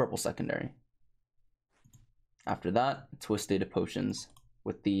 the purple secondary. After that, twisted potions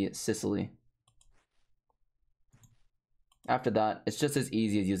with the Sicily. After that, it's just as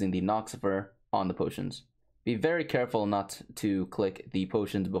easy as using the Noxifer on the potions. Be very careful not to click the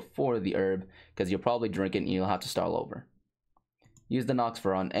potions before the herb, because you'll probably drink it and you'll have to start all over. Use the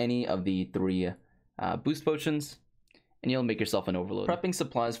Noxifer on any of the 3 boost potions, and you'll make yourself an overload. Prepping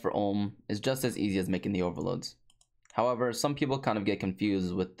supplies for Olm is just as easy as making the overloads. However, some people kind of get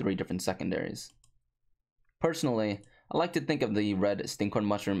confused with 3 different secondaries. Personally, I like to think of the red stinkhorn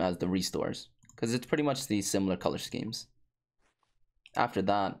mushroom as the restores, because it's pretty much the similar color schemes. After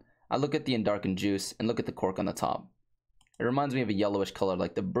that, I look at the endarkened juice and look at the cork on the top. It reminds me of a yellowish color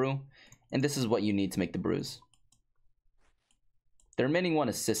like the brew, and this is what you need to make the brews. The remaining one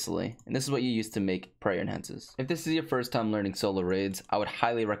is Sicily, and this is what you use to make prayer enhances. If this is your first time learning solo raids, I would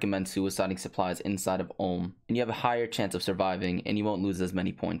highly recommend suiciding supplies inside of Olm, and you have a higher chance of surviving and you won't lose as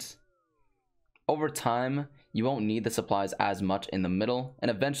many points. Over time, you won't need the supplies as much in the middle, and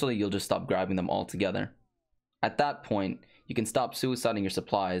eventually you'll just stop grabbing them all together. At that point, you can stop suiciding your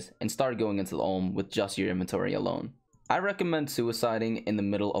supplies and start going into the Olm with just your inventory alone. I recommend suiciding in the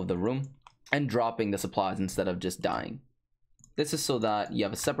middle of the room and dropping the supplies instead of just dying. This is so that you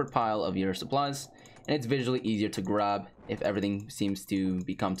have a separate pile of your supplies, and it's visually easier to grab if everything seems to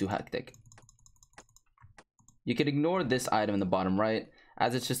become too hectic. You can ignore this item in the bottom right,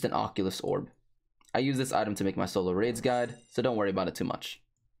 as it's just an Oculus orb. I use this item to make my solo raids guide, so don't worry about it too much.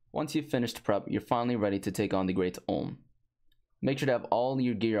 Once you've finished prep, you're finally ready to take on the Great Olm. Make sure to have all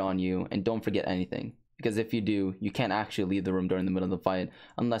your gear on you, and don't forget anything, because if you do, you can't actually leave the room during the middle of the fight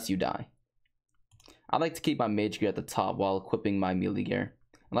unless you die. I like to keep my mage gear at the top while equipping my melee gear.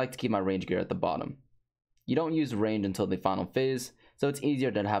 I like to keep my range gear at the bottom. You don't use range until the final phase, so it's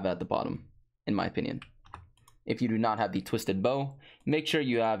easier to have it at the bottom, in my opinion. If you do not have the twisted bow, make sure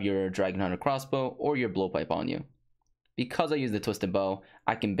you have your Dragon Hunter crossbow or your blowpipe on you. Because I use the twisted bow,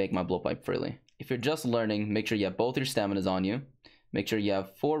 I can bake my blowpipe freely. If you're just learning, make sure you have both your staminas on you. Make sure you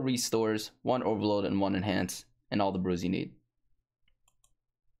have 4 restores, 1 overload, and 1 enhance, and all the brews you need.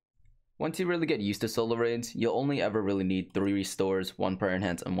 Once you really get used to solo raids, you'll only ever really need 3 restores, 1 prayer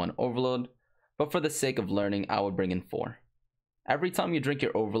enhance, and 1 overload, but for the sake of learning, I would bring in 4. Every time you drink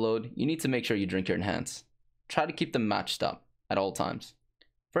your overload, you need to make sure you drink your enhance. Try to keep them matched up at all times.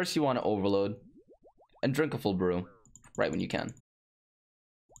 First you want to overload, and drink a full brew, right when you can.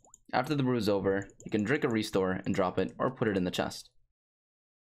 After the brew is over, you can drink a restore and drop it, or put it in the chest.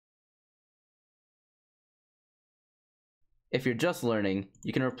 If you're just learning,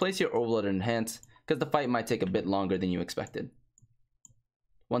 you can replace your overload and enhance, because the fight might take a bit longer than you expected.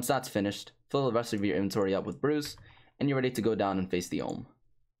 Once that's finished, fill the rest of your inventory up with brews, and you're ready to go down and face the Olm.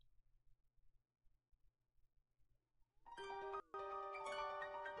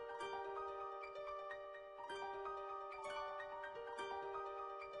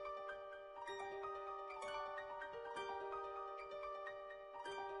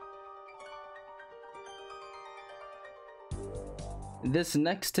 This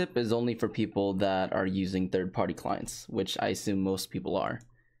next tip is only for people that are using third-party clients, which I assume most people are.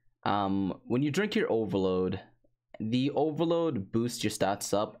 When you drink your overload, the overload boosts your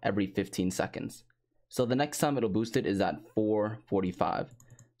stats up every 15 seconds. So the next time it'll boost it is at 4:45.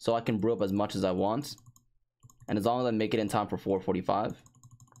 So I can brew up as much as I want, and as long as I make it in time for 4:45,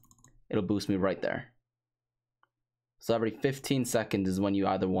 it'll boost me right there. So every 15 seconds is when you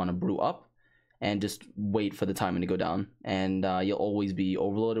either want to brew up and just wait for the timing to go down, and you'll always be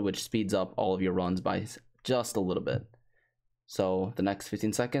overloaded, which speeds up all of your runs by just a little bit. So the next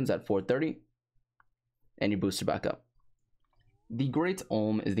 15 seconds at 4:30, and your booster back up. The Great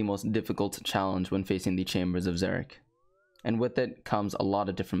Olm is the most difficult challenge when facing the Chambers of Xeric, and with it comes a lot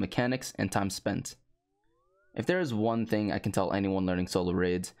of different mechanics and time spent. If there is one thing I can tell anyone learning solo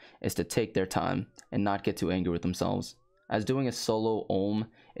raids, is to take their time and not get too angry with themselves, as doing a solo Olm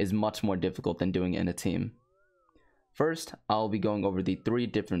is much more difficult than doing it in a team. First, I'll be going over the 3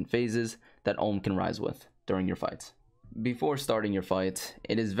 different phases that Olm can rise with during your fight. Before starting your fight,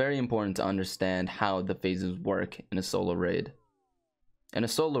 it is very important to understand how the phases work in a solo raid. In a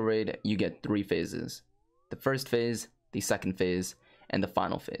solo raid, you get 3 phases. The first phase, the second phase, and the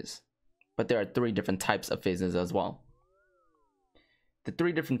final phase. But there are 3 different types of phases as well. The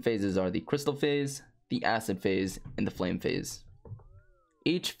 3 different phases are the Crystal phase, the Acid phase, and the Flame phase.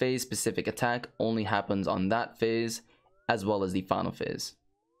 Each phase specific attack only happens on that phase as well as the final phase.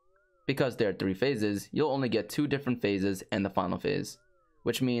 Because there are 3 phases, you'll only get 2 different phases and the final phase,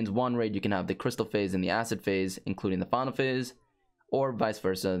 which means one raid you can have the Crystal phase and the Acid phase including the final phase, or vice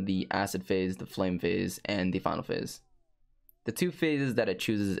versa, the Acid phase, the Flame phase, and the final phase. The 2 phases that it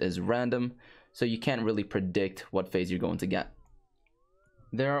chooses is random, so you can't really predict what phase you're going to get.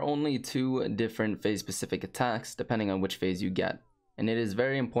 There are only 2 different phase specific attacks depending on which phase you get, and it is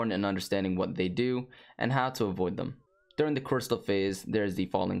very important in understanding what they do and how to avoid them. During the Crystal phase, there is the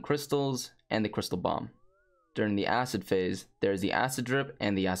Falling Crystals and the Crystal Bomb. During the Acid phase, there is the Acid Drip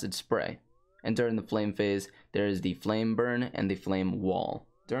and the Acid Spray. And during the Flame phase, there is the Flame Burn and the Flame Wall.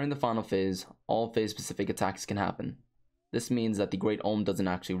 During the final phase, all phase specific attacks can happen. This means that the Great Olm doesn't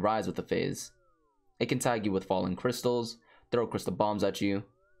actually rise with the phase. It can tag you with Falling Crystals, throw Crystal Bombs at you,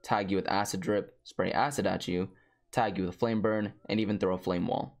 tag you with Acid Drip, spray acid at you, tag you with Flame Burn, and even throw a Flame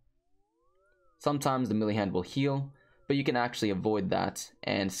Wall. Sometimes the melee hand will heal, but you can actually avoid that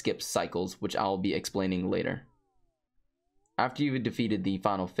and skip cycles, which I'll be explaining later. After you've defeated the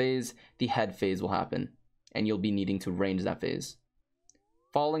final phase, the head phase will happen, and you'll be needing to range that phase.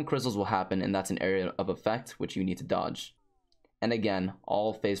 Falling Crystals will happen, and that's an area of effect which you need to dodge. And again,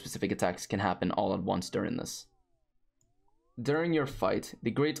 all phase specific attacks can happen all at once during this. During your fight,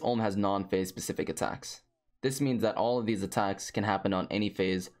 the Great Olm has non-phase specific attacks. This means that all of these attacks can happen on any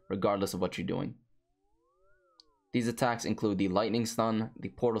phase regardless of what you're doing. These attacks include the Lightning Stun, the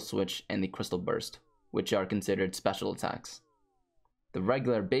Portal Switch, and the Crystal Burst, which are considered special attacks. The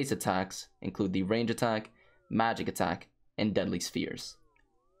regular base attacks include the Range Attack, Magic Attack, and Deadly Spheres.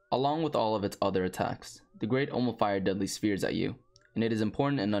 Along with all of its other attacks, the Great Olm will fire Deadly Spheres at you, and it is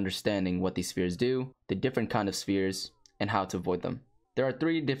important in understanding what these spheres do, the different kind of spheres, and how to avoid them. There are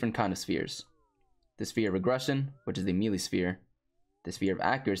 3 different kind of spheres. The Sphere of Aggression, which is the melee sphere, the Sphere of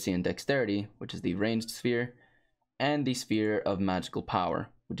Accuracy and Dexterity, which is the ranged sphere, and the Sphere of Magical Power,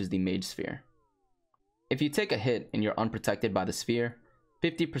 which is the mage sphere. If you take a hit and you're unprotected by the sphere,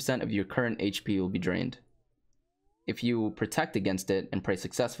 50% of your current HP will be drained. If you protect against it and pray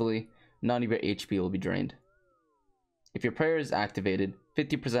successfully, none of your HP will be drained. If your prayer is activated,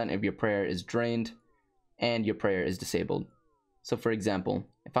 50% of your prayer is drained, and your prayer is disabled. So for example,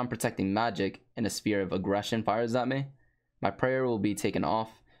 if I'm protecting magic and a Sphere of Aggression fires at me, my prayer will be taken off,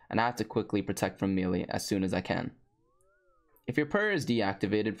 and I have to quickly protect from melee as soon as I can. If your prayer is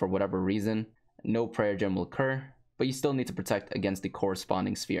deactivated for whatever reason, no prayer gem will occur, but you still need to protect against the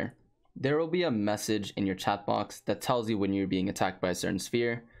corresponding sphere. There will be a message in your chat box that tells you when you're being attacked by a certain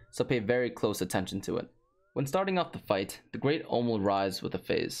sphere, so pay very close attention to it. When starting off the fight, the Great Olm will rise with a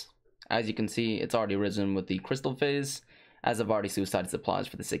phase. As you can see, it's already risen with the Crystal phase, as I've already suicided supplies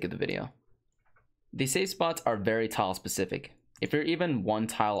for the sake of the video. The safe spots are very tile specific. If you're even 1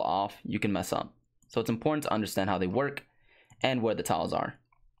 tile off, you can mess up. So it's important to understand how they work and where the tiles are.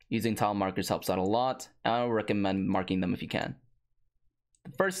 Using tile markers helps out a lot, and I would recommend marking them if you can.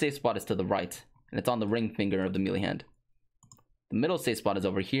 The first safe spot is to the right, and it's on the ring finger of the melee hand. The middle safe spot is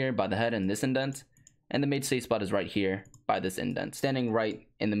over here by the head in this indent, and the mage safe spot is right here by this indent. Standing right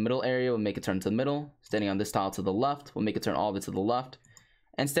in the middle area will make it turn to the middle, standing on this tile to the left will make it turn all the way to the left,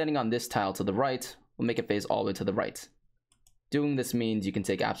 and standing on this tile to the right will make it phase all the way to the right. Doing this means you can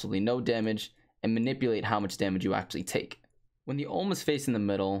take absolutely no damage and manipulate how much damage you actually take. When the Olm is facing the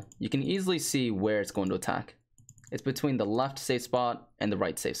middle, you can easily see where it's going to attack. It's between the left safe spot and the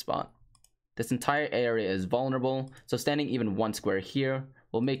right safe spot. This entire area is vulnerable, so standing even 1 square here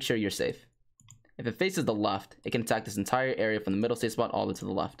will make sure you're safe. If it faces the left, it can attack this entire area from the middle safe spot all the way to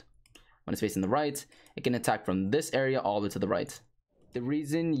the left. When it's facing the right, it can attack from this area all the way to the right. The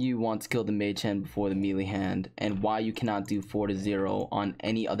reason you want to kill the mage hand before the melee hand, and why you cannot do 4-0 on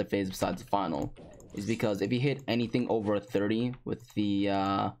any other phase besides the final, is because if you hit anything over 30 with the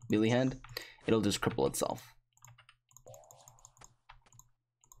melee hand, it'll just cripple itself.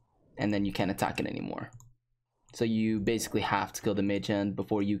 And then you can't attack it anymore. So you basically have to kill the mage hand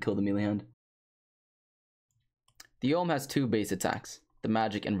before you kill the melee hand. The Olm has 2 base attacks, the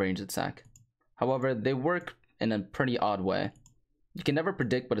magic and ranged attack. However, they work in a pretty odd way. You can never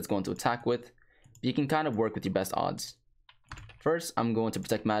predict what it's going to attack with, but you can kind of work with your best odds. First, I'm going to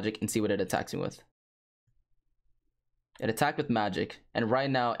protect magic and see what it attacks me with. It attacked with magic, and right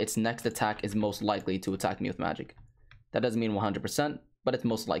now its next attack is most likely to attack me with magic. That doesn't mean 100%, but it's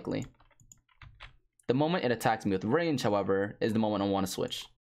most likely. The moment it attacks me with range, however, is the moment I want to switch.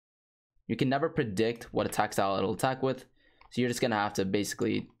 You can never predict what attack style it'll attack with, so you're just going to have to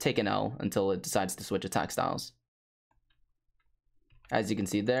basically take an L until it decides to switch attack styles. As you can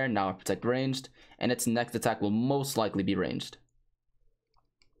see there, now I protect ranged, and its next attack will most likely be ranged.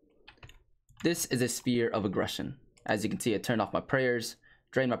 This is a Sphere of Aggression. As you can see, it turned off my prayers,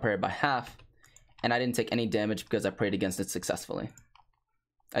 drained my prayer by half, and I didn't take any damage because I prayed against it successfully.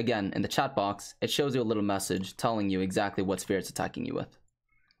 Again, in the chat box, it shows you a little message telling you exactly what sphere it's attacking you with.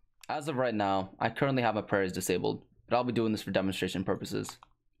 As of right now, I currently have my prayers disabled, but I'll be doing this for demonstration purposes.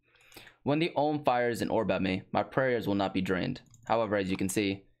 When the Olm fires an orb at me, my prayers will not be drained. However, as you can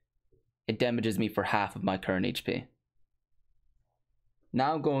see, it damages me for half of my current HP.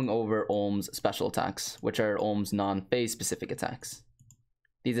 Now going over Olm's special attacks, which are Olm's non-phase specific attacks.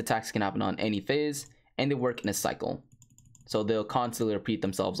 These attacks can happen on any phase, and they work in a cycle, so they'll constantly repeat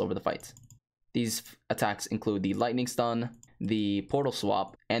themselves over the fight. These attacks include the Lightning Stun, the Portal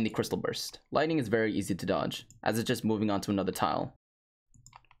Swap, and the Crystal Burst. Lightning is very easy to dodge, as it's just moving on to another tile.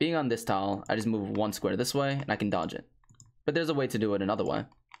 Being on this tile, I just move one square this way, and I can dodge it. But there's a way to do it another way.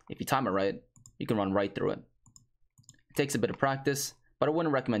 If you time it right, you can run right through it. It takes a bit of practice, but I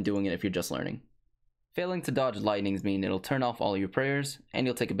wouldn't recommend doing it if you're just learning. Failing to dodge lightnings mean it'll turn off all your prayers, and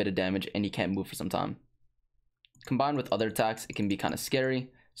you'll take a bit of damage and you can't move for some time. Combined with other attacks, it can be kind of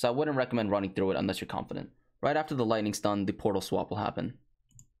scary, so I wouldn't recommend running through it unless you're confident. Right after the lightning stun, the portal swap will happen.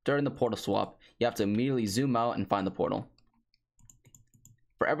 During the portal swap, you have to immediately zoom out and find the portal.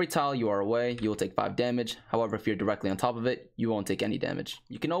 For every tile you are away, you will take 5 damage, however if you're directly on top of it, you won't take any damage.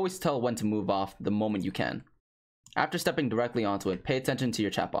 You can always tell when to move off the moment you can. After stepping directly onto it, pay attention to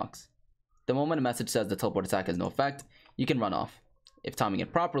your chat box. The moment a message says the teleport attack has no effect, you can run off. If timing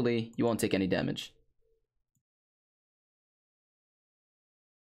it properly, you won't take any damage.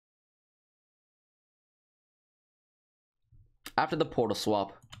 After the portal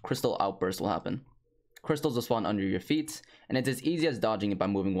swap, crystal outburst will happen. Crystals will spawn under your feet, and it's as easy as dodging it by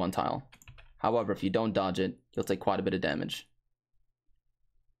moving one tile. However, if you don't dodge it, you'll take quite a bit of damage.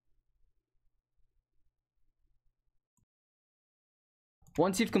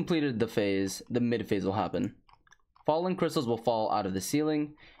 Once you've completed the phase, the mid phase will happen. Fallen crystals will fall out of the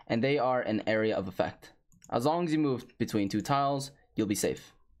ceiling, and they are an area of effect. As long as you move between 2 tiles, you'll be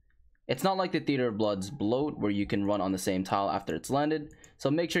safe. It's not like the Theater of Blood's Bloat, where you can run on the same tile after it's landed,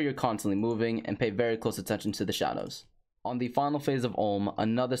 so make sure you're constantly moving and pay very close attention to the shadows. On the final phase of Olm,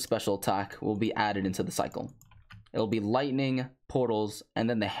 another special attack will be added into the cycle. It'll be lightning, portals, and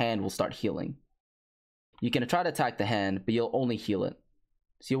then the hand will start healing. You can try to attack the hand, but you'll only heal it.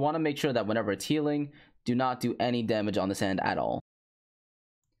 So you want to make sure that whenever it's healing, do not do any damage on this hand at all.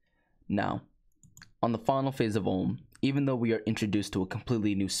 Now, on the final phase of Olm, even though we are introduced to a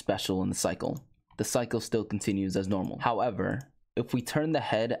completely new special in the cycle still continues as normal. However, if we turn the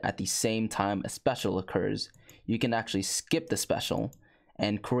head at the same time a special occurs, you can actually skip the special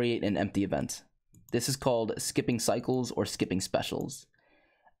and create an empty event. This is called skipping cycles or skipping specials,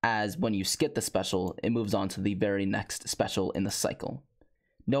 as when you skip the special, it moves on to the very next special in the cycle.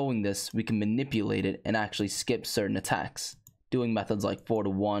 Knowing this, we can manipulate it and actually skip certain attacks, doing methods like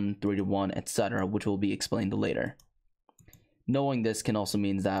 4-1, 3-1, etc., which will be explained later. Knowing this can also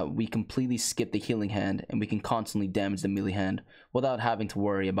mean that we completely skip the healing hand and we can constantly damage the melee hand without having to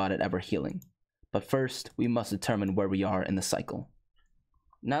worry about it ever healing. But first, we must determine where we are in the cycle.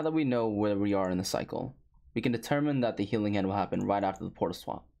 Now that we know where we are in the cycle, we can determine that the healing hand will happen right after the portal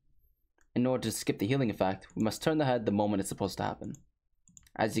swap. In order to skip the healing effect, we must turn the head the moment it's supposed to happen.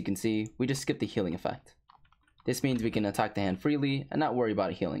 As you can see, we just skipped the healing effect. This means we can attack the hand freely and not worry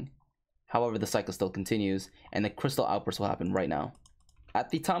about it healing. However, the cycle still continues, and the crystal outburst will happen right now. At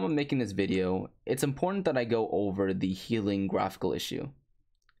the time of making this video, it's important that I go over the healing graphical issue.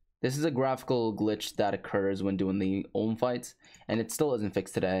 This is a graphical glitch that occurs when doing the Olm fights, and it still isn't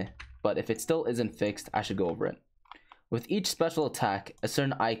fixed today, but if it still isn't fixed, I should go over it. With each special attack, a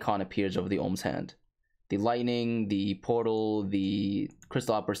certain icon appears over the Olm's hand. The lightning, the portal, the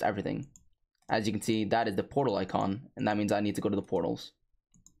crystal outburst, everything. As you can see, that is the portal icon, and that means I need to go to the portals.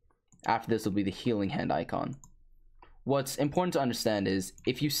 After this will be the healing hand icon. What's important to understand is,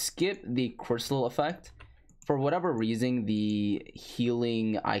 if you skip the crystal effect, for whatever reason, the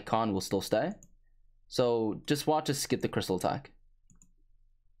healing icon will still stay. So just watch us skip the crystal attack.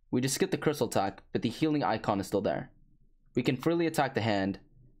 We just skipped the crystal attack, but the healing icon is still there. We can freely attack the hand,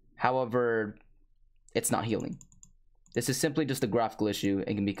 however, it's not healing. This is simply just a graphical issue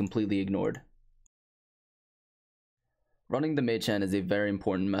and can be completely ignored. Running the Mage hand is a very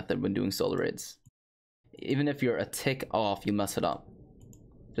important method when doing solo raids. Even if you're a tick off, you mess it up.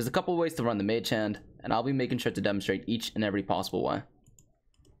 There's a couple ways to run the Mage hand, and I'll be making sure to demonstrate each and every possible way.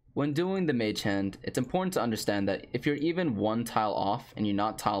 When doing the Mage hand, it's important to understand that if you're even one tile off and you're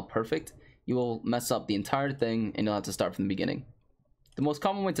not tile perfect, you will mess up the entire thing and you'll have to start from the beginning. The most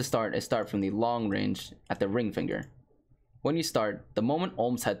common way to start is start from the long range at the ring finger. When you start, the moment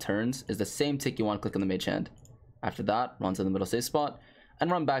Olm's head turns is the same tick you want to click on the Mage hand. After that, run to the middle safe spot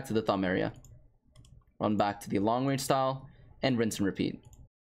and run back to the thumb area. Run back to the long range style and rinse and repeat.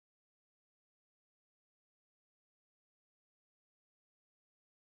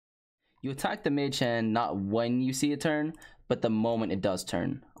 You attack the Mage hand not when you see it turn, but the moment it does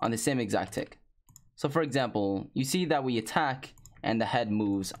turn, on the same exact tick. So for example, you see that we attack and the head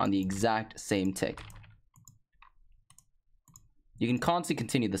moves on the exact same tick. You can constantly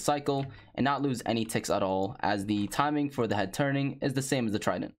continue the cycle and not lose any ticks at all, as the timing for the head turning is the same as the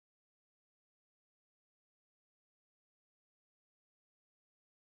trident.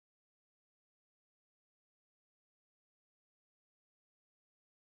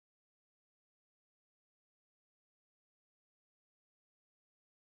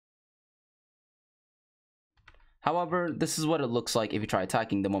 However, this is what it looks like if you try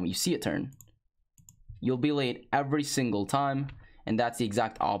attacking the moment you see it turn. You'll be late every single time, and that's the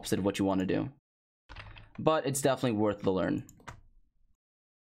exact opposite of what you want to do. But it's definitely worth the learn.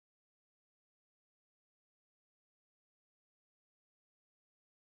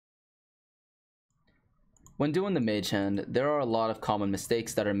 When doing the Mage hand, there are a lot of common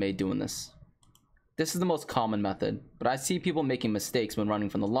mistakes that are made doing this. This is the most common method, but I see people making mistakes when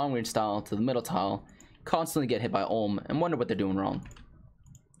running from the long range style to the middle tile, constantly get hit by Olm and wonder what they're doing wrong.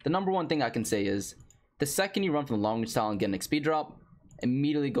 The number one thing I can say is, the second you run from the long range style and get an XP drop,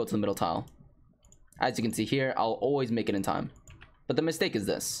 immediately go to the middle tile. As you can see here, I'll always make it in time. But the mistake is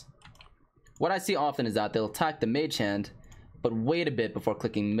this. What I see often is that they'll attack the Mage hand, but wait a bit before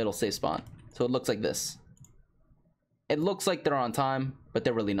clicking middle safe spot. So it looks like this. It looks like they're on time, but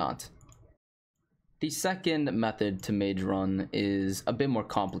they're really not. The second method to Mage run is a bit more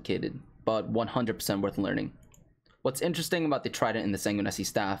complicated, but 100% worth learning. What's interesting about the Trident and the Sanguinesi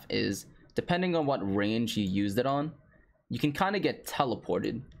staff is, depending on what range you used it on, you can kind of get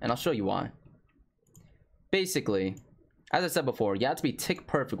teleported, and I'll show you why. Basically, as I said before, you have to be tick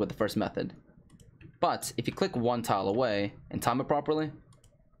perfect with the first method. But if you click one tile away and time it properly,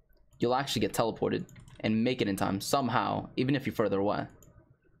 you'll actually get teleported and make it in time somehow, even if you're further away.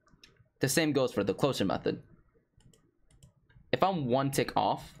 The same goes for the closer method. If I'm one tick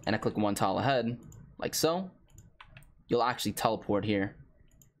off and I click one tile ahead, like so, you'll actually teleport here.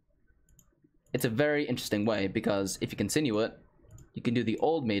 It's a very interesting way because if you continue it, you can do the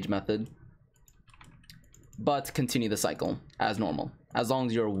old Mage method, but continue the cycle as normal, as long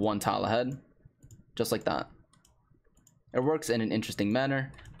as you're one tile ahead, just like that. It works in an interesting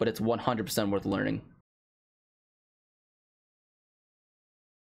manner, but it's 100% worth learning.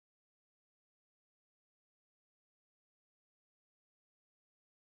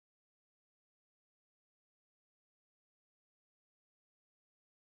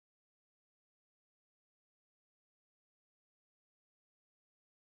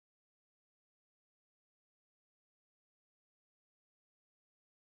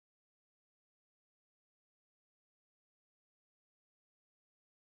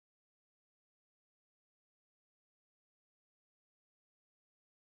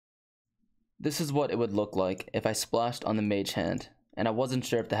 This is what it would look like if I splashed on the Mage hand, and I wasn't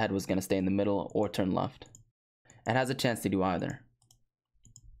sure if the head was going to stay in the middle or turn left. It has a chance to do either.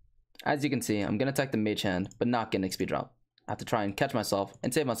 As you can see, I'm going to attack the Mage hand, but not get an XP drop. I have to try and catch myself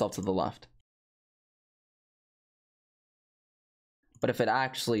and save myself to the left. But if it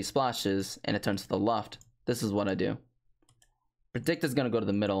actually splashes and it turns to the left, this is what I do. Predict is going to go to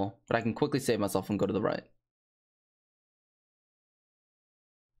the middle, but I can quickly save myself and go to the right.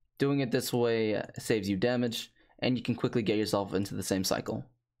 Doing it this way saves you damage, and you can quickly get yourself into the same cycle.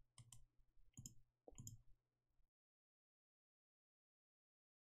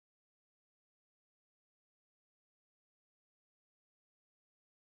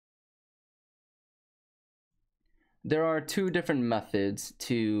 There are two different methods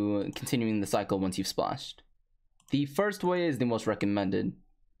to continuing the cycle once you've splashed. The first way is the most recommended,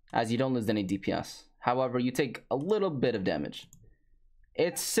 as you don't lose any DPS. However, you take a little bit of damage.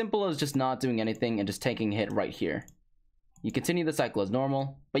 It's simple as just not doing anything and just taking a hit right here. You continue the cycle as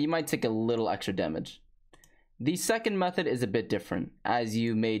normal, but you might take a little extra damage. The second method is a bit different, as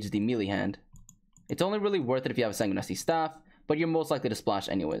you mage the melee hand. It's only really worth it if you have a Sanguinesti staff, but you're most likely to splash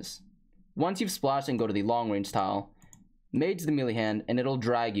anyways. Once you've splashed and go to the long range tile, mage the melee hand and it'll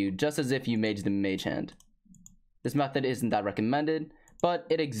drag you just as if you mage the mage hand. This method isn't that recommended, but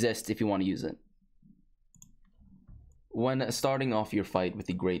it exists if you want to use it. When starting off your fight with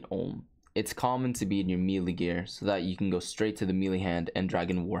the Great Olm, it's common to be in your melee gear so that you can go straight to the melee hand and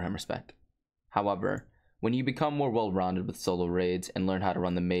Dragon Warhammer spec. However, when you become more well-rounded with solo raids and learn how to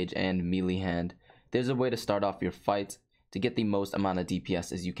run the mage and melee hand, there's a way to start off your fight to get the most amount of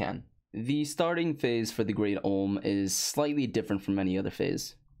DPS as you can. The starting phase for the Great Olm is slightly different from any other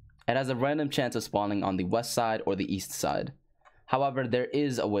phase. It has a random chance of spawning on the west side or the east side. However, there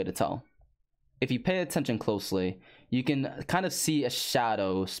is a way to tell. If you pay attention closely, you can kind of see a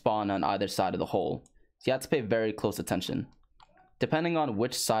shadow spawn on either side of the hole, so you have to pay very close attention. Depending on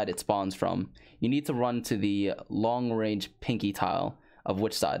which side it spawns from, you need to run to the long range pinky tile of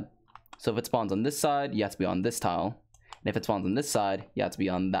which side. So if it spawns on this side, you have to be on this tile, and if it spawns on this side, you have to be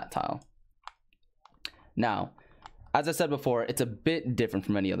on that tile. Now, as I said before, it's a bit different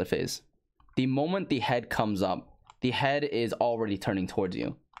from any other phase. The moment the head comes up, the head is already turning towards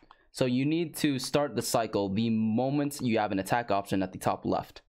you. So you need to start the cycle the moment you have an attack option at the top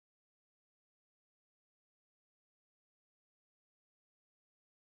left.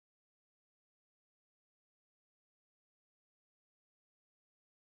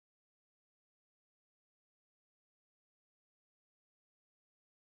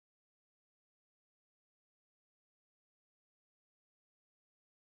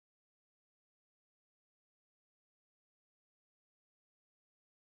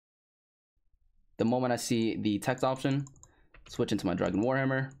 The moment I see the text option, switch into my Dragon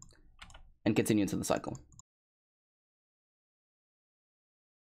Warhammer and continue into the cycle.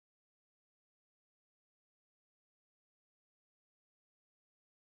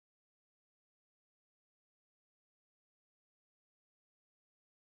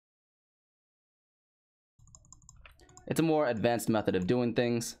 It's a more advanced method of doing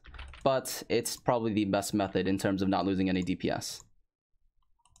things, but it's probably the best method in terms of not losing any DPS.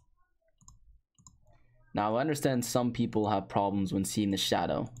 Now, I understand some people have problems when seeing the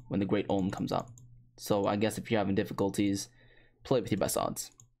shadow when the Great Olm comes up. So I guess if you're having difficulties, play with your best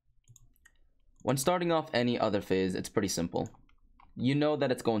odds. When starting off any other phase, it's pretty simple. You know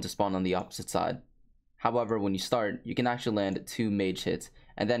that it's going to spawn on the opposite side. However, when you start, you can actually land 2 mage hits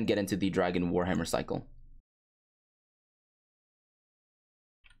and then get into the Dragon Warhammer cycle.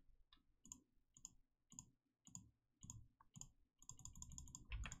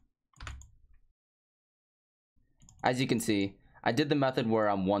 As you can see, I did the method where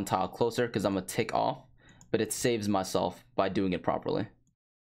I'm 1 tile closer because I'm a tick off, but it saves myself by doing it properly.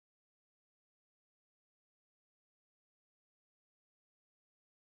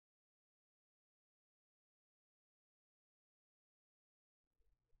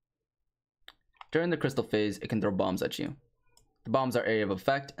 During the crystal phase, it can throw bombs at you. The bombs are area of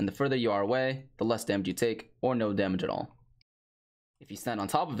effect, and the further you are away, the less damage you take, or no damage at all. If you stand on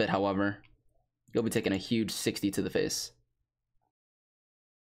top of it, however, you'll be taking a huge 60 to the face.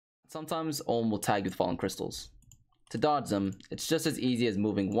 Sometimes Olm will tag you with fallen crystals. To dodge them, it's just as easy as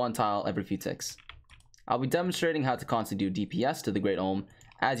moving 1 tile every few ticks. I'll be demonstrating how to constantly do DPS to the Great Olm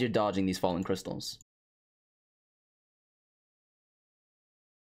as you're dodging these fallen crystals.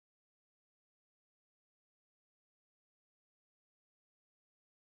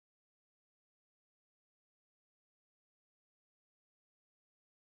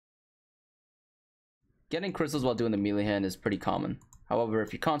 Getting crystals while doing the melee hand is pretty common. However,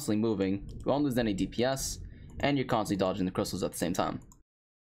 if you're constantly moving, you won't lose any DPS, and you're constantly dodging the crystals at the same time.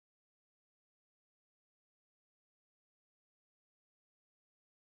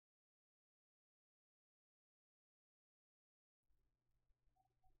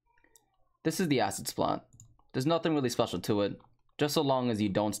 This is the acid splat. There's nothing really special to it. Just so long as you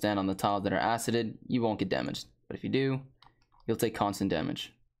don't stand on the tiles that are acided, you won't get damaged. But if you do, you'll take constant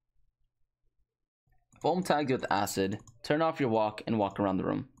damage. If Olm tags you with acid, turn off your walk and walk around the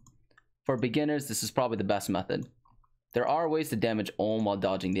room. For beginners, this is probably the best method. There are ways to damage Olm while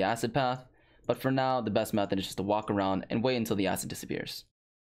dodging the acid path, but for now, the best method is just to walk around and wait until the acid disappears.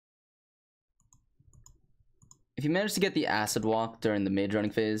 If you manage to get the acid walk during the mage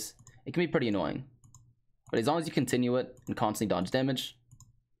running phase, it can be pretty annoying. But as long as you continue it and constantly dodge damage,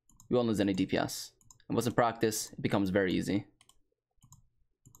 you won't lose any DPS. And once in practice, it becomes very easy.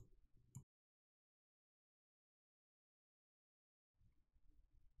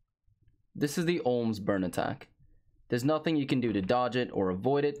 This is the Olm's burn attack. There's nothing you can do to dodge it or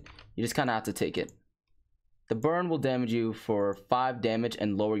avoid it, you just kinda have to take it. The burn will damage you for 5 damage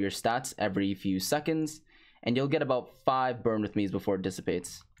and lower your stats every few seconds, and you'll get about 5 burn with me's before it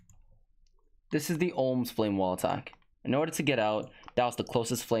dissipates. This is the Olm's Flame Wall attack. In order to get out, douse the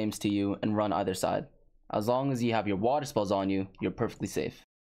closest flames to you and run either side. As long as you have your water spells on you, you're perfectly safe.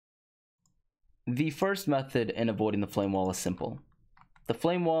 The first method in avoiding the Flame Wall is simple. The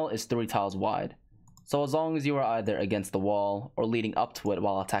Flame Wall is 3 tiles wide, so as long as you are either against the wall or leading up to it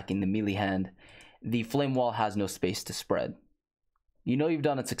while attacking the melee hand, the Flame Wall has no space to spread. You know you've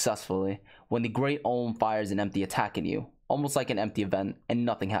done it successfully when the Great Olm fires an empty attack at you, almost like an empty event, and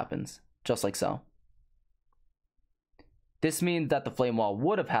nothing happens. Just like so. This means that the Flame Wall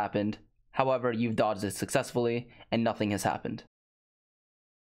would have happened, however you've dodged it successfully and nothing has happened.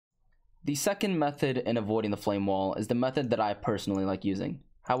 The second method in avoiding the Flame Wall is the method that I personally like using.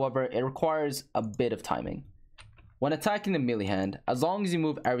 However, it requires a bit of timing. When attacking the melee hand, as long as you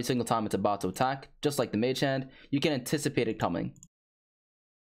move every single time it's about to attack, just like the mage hand, you can anticipate it coming.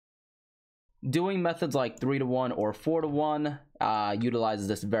 Doing methods like 3-to-1 or 4-to-1 utilizes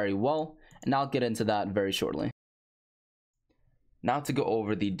this very well, and I'll get into that very shortly. Now to go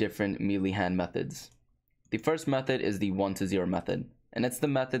over the different melee hand methods. The first method is the 1-to-0 method, and it's the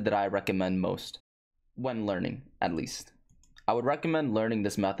method that I recommend most, when learning at least. I would recommend learning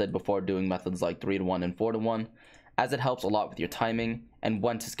this method before doing methods like 3-to-1 and 4-to-1, as it helps a lot with your timing and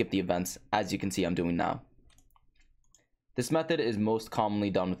when to skip the events, as you can see I'm doing now. This method is most commonly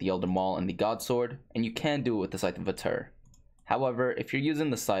done with the Elder Maul and the God Sword, and you can do it with the Scythe Infinity. However, if you're using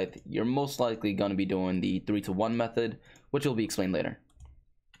the Scythe, you're most likely going to be doing the 3-to-1 method, which will be explained later.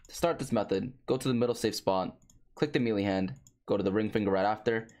 To start this method, go to the middle safe spot, click the melee hand, go to the ring finger right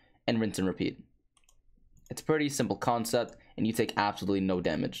after, and rinse and repeat. It's a pretty simple concept, and you take absolutely no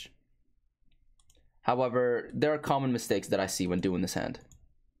damage. However, there are common mistakes that I see when doing this hand.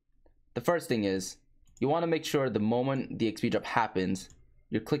 The first thing is, you want to make sure the moment the XP drop happens,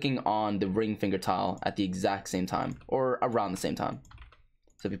 you're clicking on the ring finger tile at the exact same time, or around the same time.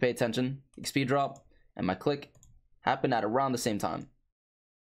 So if you pay attention, XP drop and my click happen at around the same time.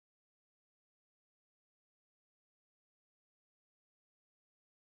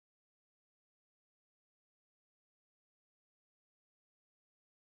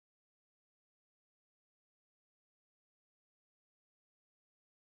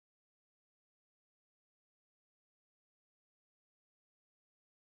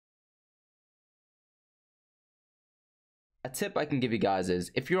 A tip I can give you guys is,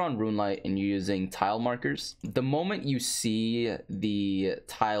 if you're on RuneLite and you're using tile markers, the moment you see the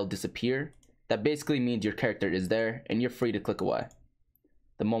tile disappear, that basically means your character is there and you're free to click away.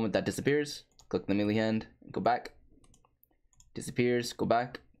 The moment that disappears, click the melee hand, go back, disappears, go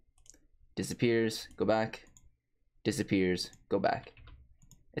back, disappears, go back, disappears, go back.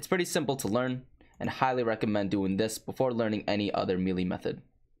 It's pretty simple to learn, and highly recommend doing this before learning any other melee method.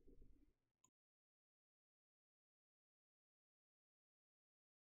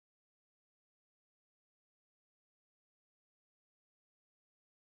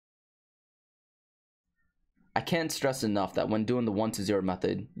 I can't stress enough that when doing the 1-to-0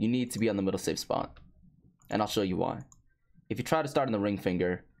 method, you need to be on the middle safe spot. And I'll show you why. If you try to start on the ring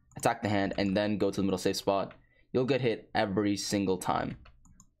finger, attack the hand, and then go to the middle safe spot, you'll get hit every single time.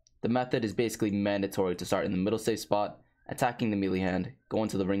 The method is basically mandatory to start in the middle safe spot, attacking the melee hand, going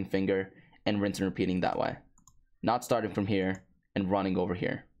to the ring finger, and rinse and repeating that way. Not starting from here and running over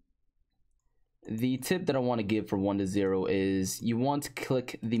here. The tip that I want to give for 1-to-0 is you want to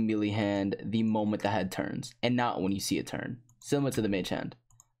click the melee hand the moment the head turns, and not when you see it turn, similar to the mage hand.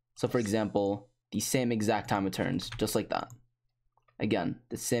 So for example, the same exact time it turns, just like that. Again,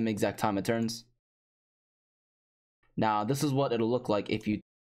 the same exact time it turns. Now this is what it'll look like if you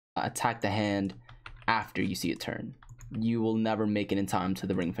attack the hand after you see it turn. You will never make it in time to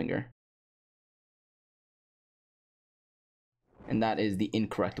the ring finger. And that is the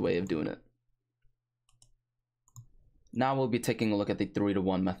incorrect way of doing it. Now we'll be taking a look at the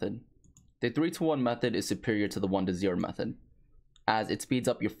 3-to-1 method. The 3-to-1 method is superior to the 1-to-0 method, as it speeds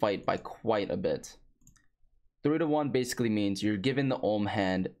up your fight by quite a bit. 3-to-1 basically means you're giving the Olm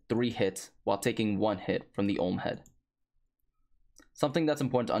hand 3 hits while taking 1 hit from the Olm head. Something that's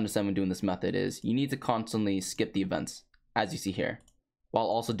important to understand when doing this method is you need to constantly skip the events, as you see here, while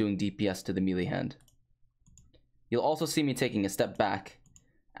also doing DPS to the melee hand. You'll also see me taking a step back,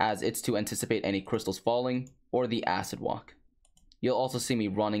 as it's to anticipate any crystals falling or the acid walk. You'll also see me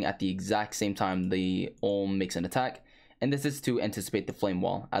running at the exact same time the Olm makes an attack, and this is to anticipate the flame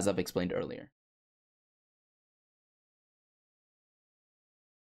wall, as I've explained earlier.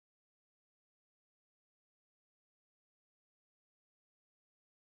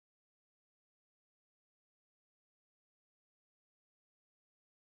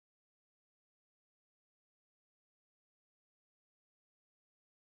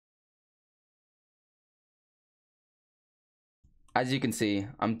 As you can see,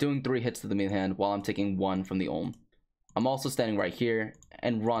 I'm doing 3 hits to the main hand while I'm taking 1 from the Olm. I'm also standing right here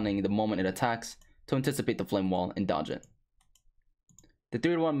and running the moment it attacks to anticipate the flame wall and dodge it. The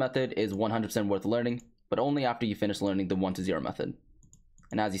 3-to-1 method is 100% worth learning, but only after you finish learning the 1-to-0 method.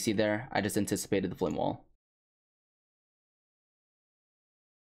 And as you see there, I just anticipated the flame wall.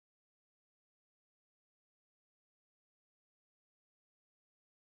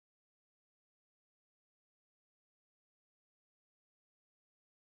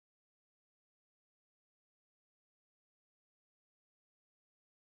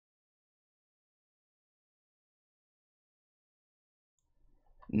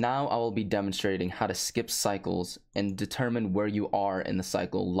 Now I will be demonstrating how to skip cycles and determine where you are in the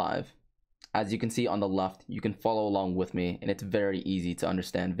cycle live. As you can see on the left, you can follow along with me and it's very easy to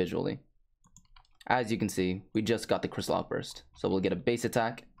understand visually. As you can see, we just got the Crystal Outburst, so we'll get a base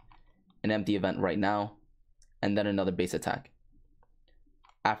attack, an empty event right now, and then another base attack.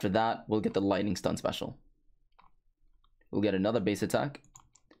 After that, we'll get the Lightning Stun special. We'll get another base attack,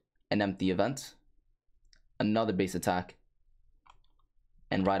 an empty event, another base attack,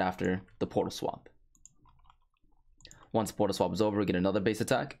 and right after, the Portal Swap. Once Portal Swap is over, we get another base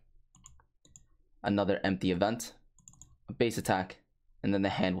attack, another empty event, a base attack, and then the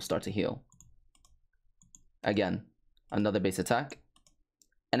hand will start to heal. Again, another base attack,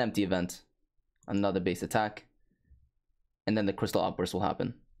 an empty event, another base attack, and then the Crystal Outburst will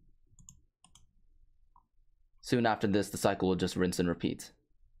happen. Soon after this, the cycle will just rinse and repeat.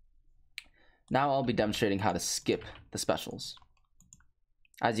 Now I'll be demonstrating how to skip the specials.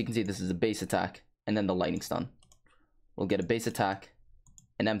 As you can see, this is a base attack, and then the Lightning Stun. We'll get a base attack,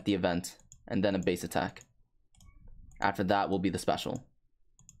 an empty event, and then a base attack. After that will be the special.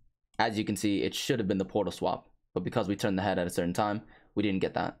 As you can see, it should have been the Portal Swap, but because we turned the head at a certain time, we didn't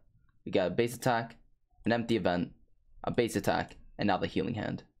get that. We got a base attack, an empty event, a base attack, and now the healing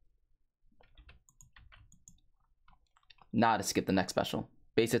hand. Now to skip the next special.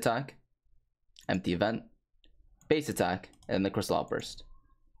 Base attack, empty event, base attack, and then the Crystal Outburst.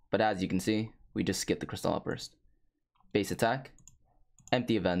 But as you can see, we just skipped the Crystal Outburst. Base attack,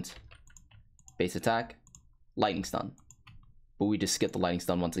 empty event, base attack, Lightning Stun. But we just skipped the Lightning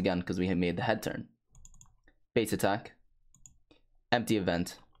Stun once again because we had made the head turn. Base attack, empty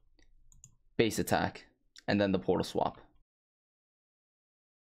event, base attack, and then the Portal Swap.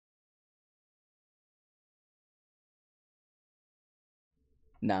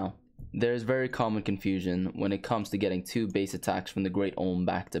 Now, there is very common confusion when it comes to getting 2 base attacks from the Great Olm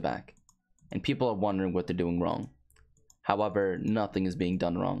back to back, and people are wondering what they're doing wrong. However, nothing is being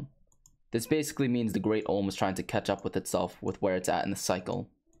done wrong. This basically means the Great Olm is trying to catch up with itself with where it's at in the cycle,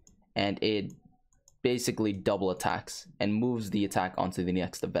 and it basically double attacks and moves the attack onto the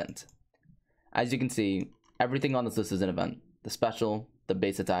next event. As you can see, everything on this list is an event: the special, the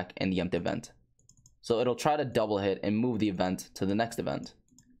base attack, and the empty event. So it'll try to double hit and move the event to the next event.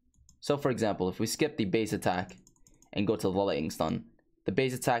 So for example, if we skip the base attack and go to the Lightning Stun, the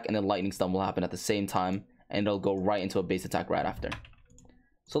base attack and the Lightning Stun will happen at the same time, and it'll go right into a base attack right after.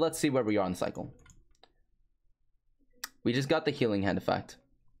 So let's see where we are in the cycle. We just got the healing hand effect.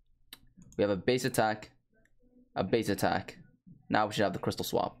 We have a base attack, a base attack. Now we should have the Crystal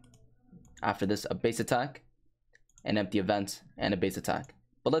Swap. After this, a base attack, an empty event, and a base attack.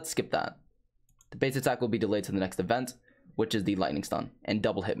 But let's skip that. The base attack will be delayed to the next event, which is the Lightning Stun, and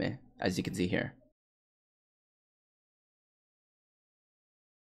double hit me, as you can see here.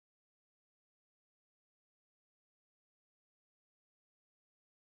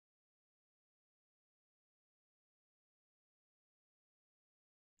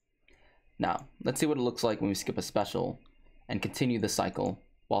 Now, let's see what it looks like when we skip a special and continue the cycle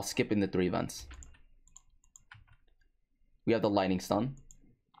while skipping the 3 events. We have the Lightning Stun,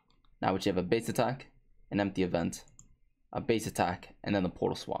 now which you have a base attack, an empty event, a base attack, and then the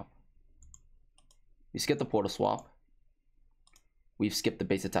Portal Swap. We skip the Portal Swap. We've skipped the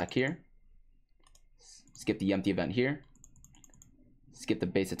base attack here, skip the empty event here, skip the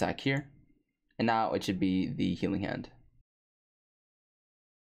base attack here, and now it should be the healing hand.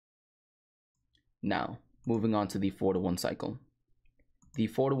 Now, moving on to the 4-to-1 cycle. The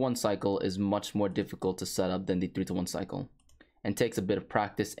 4-to-1 cycle is much more difficult to set up than the 3-to-1 cycle, and takes a bit of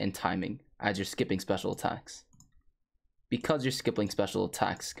practice and timing as you're skipping special attacks. Because you're skipping special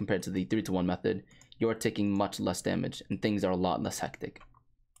attacks compared to the 3-to-1 method, you are taking much less damage and things are a lot less hectic.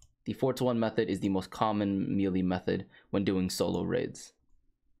 The 4-to-1 method is the most common melee method when doing solo raids.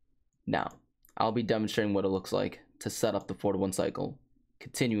 Now, I'll be demonstrating what it looks like to set up the 4-to-1 cycle,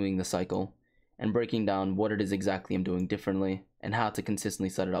 continuing the cycle, and breaking down what it is exactly I'm doing differently and how to consistently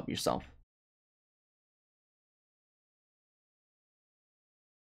set it up yourself.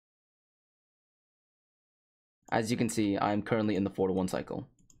 As you can see, I am currently in the 4-1 cycle.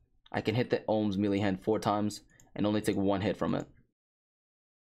 I can hit the Olm's melee hand 4 times and only take 1 hit from it.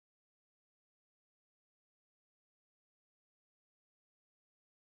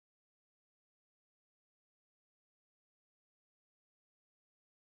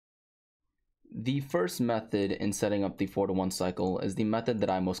 The first method in setting up the 4-1 cycle is the method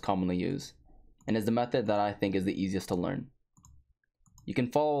that I most commonly use, and is the method that I think is the easiest to learn. You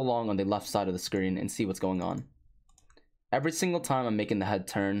can follow along on the left side of the screen and see what's going on. Every single time I'm making the head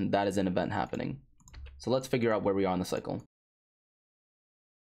turn, that is an event happening. So let's figure out where we are in the cycle.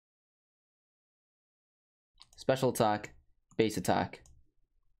 Special attack, base attack,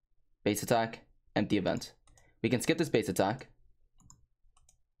 empty event. We can skip this base attack.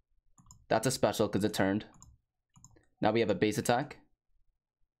 That's a special because it turned. Now we have a base attack,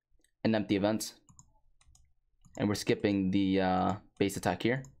 an empty event, and we're skipping the base attack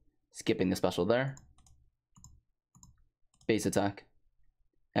here, skipping the special there, base attack,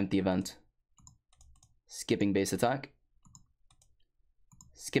 empty event, skipping base attack,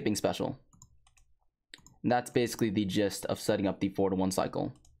 skipping special. And that's basically the gist of setting up the 4-1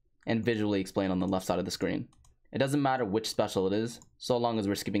 cycle, and visually explained on the left side of the screen. It doesn't matter which special it is, so long as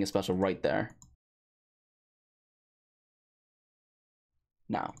we're skipping a special right there.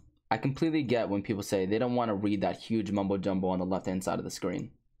 Now, I completely get when people say they don't want to read that huge mumbo jumbo on the left hand side of the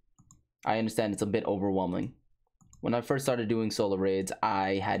screen. I understand it's a bit overwhelming. When I first started doing solo raids,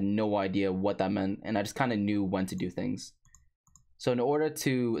 I had no idea what that meant, and I just kind of knew when to do things. So in order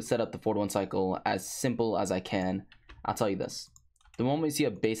to set up the 4-1 cycle as simple as I can, I'll tell you this. The moment you see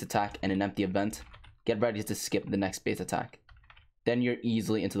a base attack and an empty event, get ready to skip the next base attack. Then you're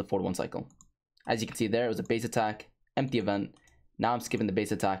easily into the 4-1 cycle. As you can see there, it was a base attack, empty event. Now I'm skipping the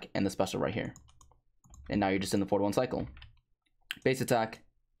base attack and the special right here. And now you're just in the 4-1 cycle. Base attack,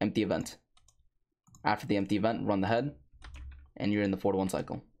 empty event. After the empty event, run the head, and you're in the 4-1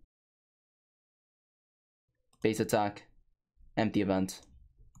 cycle. Base attack, empty event,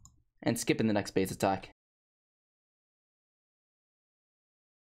 and skipping the next base attack.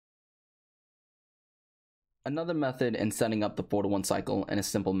 Another method in setting up the 4-1 cycle in a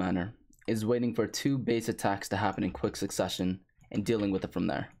simple manner is waiting for 2 base attacks to happen in quick succession and dealing with it from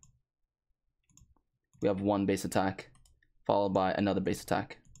there. We have 1 base attack, followed by another base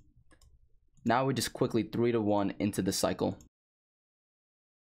attack. Now we just quickly 3-1 into the cycle.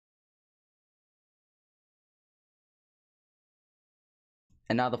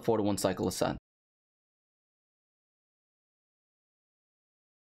 And now the 4-1 cycle is set.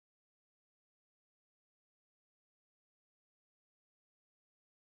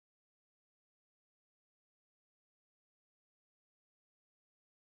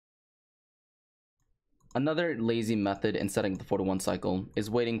 Another lazy method in setting the 4-1 cycle is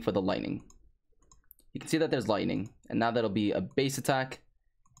waiting for the lightning. You can see that there's lightning, and now that'll be a base attack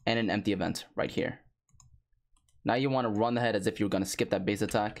and an empty event right here. Now you want to run the head as if you're going to skip that base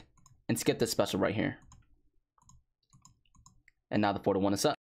attack and skip this special right here. And now the 4-1 is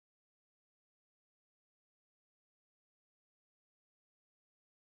set.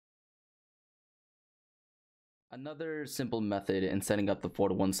 Another simple method in setting up the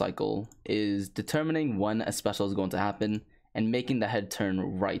 4-1 cycle is determining when a special is going to happen and making the head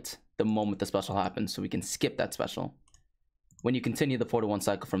turn right the moment the special happens so we can skip that special. When you continue the 4-1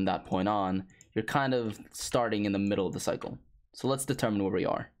 cycle from that point on, you're kind of starting in the middle of the cycle. So let's determine where we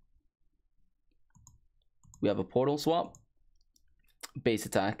are. We have a portal swap, base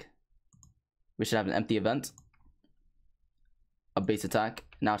attack. We should have an empty event, a base attack.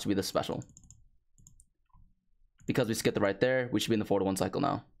 Now it should be the special. Because we skipped it right there, we should be in the 4-1 cycle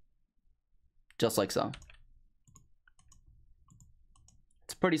now. Just like so.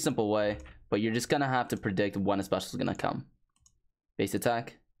 It's a pretty simple way, but you're just going to have to predict when a special is going to come. Base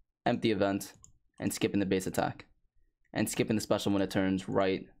attack, empty event, and skipping the base attack. And skipping the special when it turns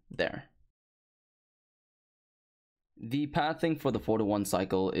right there. The pathing for the 4-1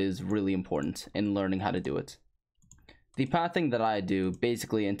 cycle is really important in learning how to do it. The pathing that I do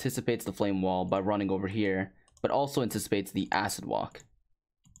basically anticipates the flame wall by running over here, but also anticipates the acid walk.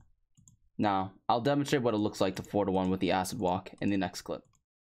 Now, I'll demonstrate what it looks like to 4-1 with the acid walk in the next clip.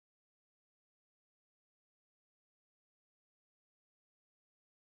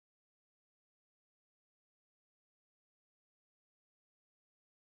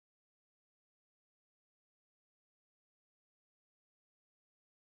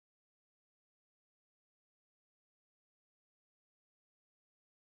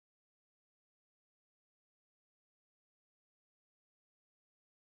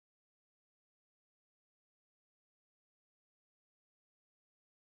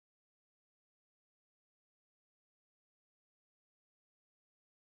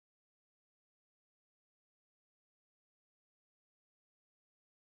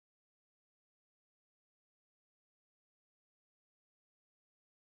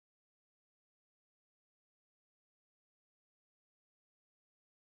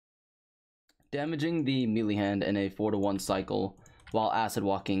 Damaging the melee hand in a 4-to-1 cycle while acid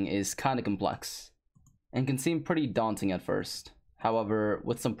walking is kinda complex, and can seem pretty daunting at first. However,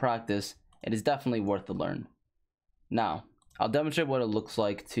 with some practice, it is definitely worth the learn. Now, I'll demonstrate what it looks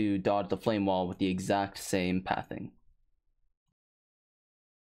like to dodge the flame wall with the exact same pathing.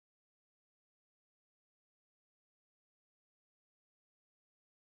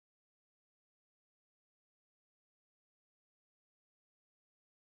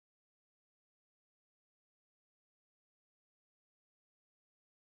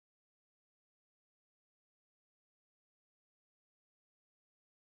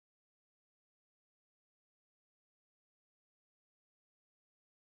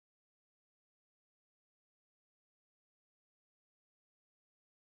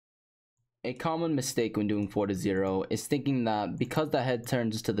 A common mistake when doing 4-to-0 is thinking that because the head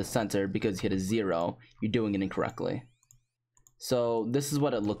turns to the center because you hit a 0, you're doing it incorrectly. So this is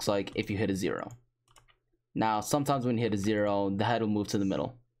what it looks like if you hit a 0. Now sometimes when you hit a 0, the head will move to the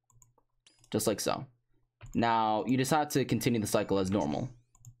middle, just like so. Now you decide to continue the cycle as normal.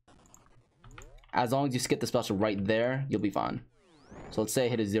 As long as you skip the special right there, you'll be fine. So let's say I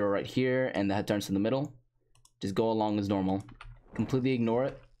hit a 0 right here and the head turns to the middle. Just go along as normal, completely ignore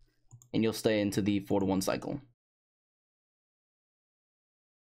it, and you'll stay into the 4-to-1 cycle.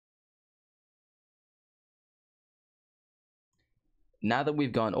 Now that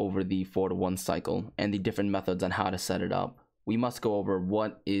we've gone over the 4-to-1 cycle and the different methods on how to set it up, we must go over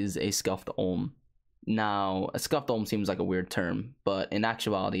what is a Scuffed Olm. Now, a Scuffed Olm seems like a weird term, but in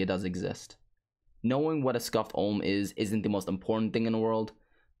actuality it does exist. Knowing what a Scuffed Olm is isn't the most important thing in the world,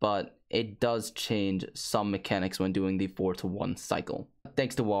 but it does change some mechanics when doing the 4-to-1 cycle.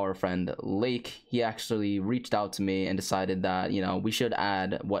 Thanks to our friend Lake, he actually reached out to me and decided that, we should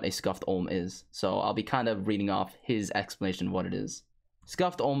add what a Scuffed Olm is. So I'll be kind of reading off his explanation of what it is.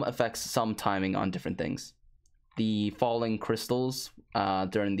 Scuffed Olm affects some timing on different things. The falling crystals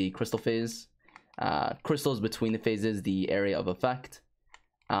during the crystal phase, crystals between the phases, the area of effect.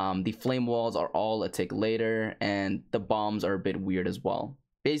 The flame walls are all a tick later, and the bombs are a bit weird as well.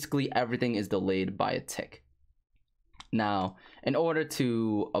 Basically, everything is delayed by a tick. Now, in order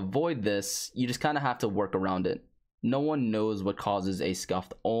to avoid this, you just kind of have to work around it. No one knows what causes a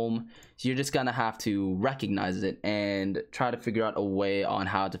Scuffed Olm, so you're just gonna have to recognize it and try to figure out a way on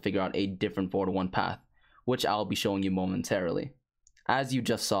how to figure out a different 4-to-1 path, which I'll be showing you momentarily. As you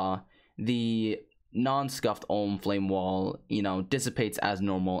just saw, the non-Scuffed Olm flame wall, dissipates as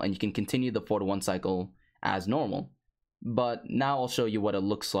normal, and you can continue the 4-to-1 cycle as normal. But now I'll show you what it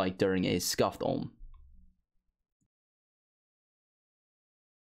looks like during a Scuffed Olm.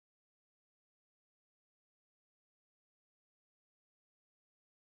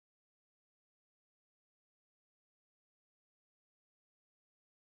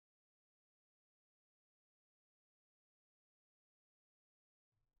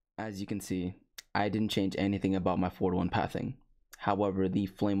 As you can see, I didn't change anything about my 4-to-1 pathing. However, the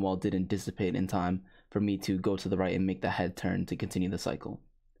flame wall didn't dissipate in time for me to go to the right and make the head turn to continue the cycle.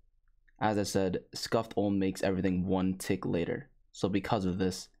 As I said, Scuffed Olm makes everything one tick later, so because of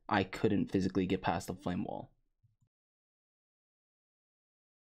this, I couldn't physically get past the flame wall.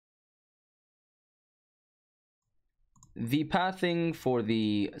 The pathing for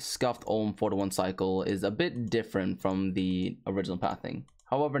the Scuffed Olm 4-to-1 cycle is a bit different from the original pathing,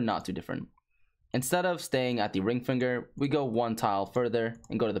 however not too different. Instead of staying at the ring finger, we go one tile further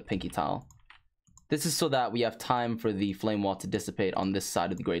and go to the pinky tile. This is so that we have time for the flame wall to dissipate on this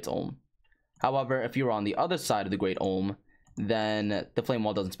side of the Great Olm. However, if you're on the other side of the Great Olm, then the flame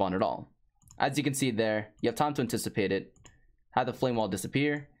wall doesn't spawn at all. As you can see there, you have time to anticipate it, have the flame wall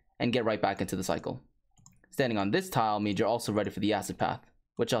disappear, and get right back into the cycle. Standing on this tile means you're also ready for the acid path,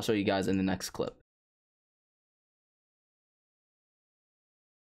 which I'll show you guys in the next clip.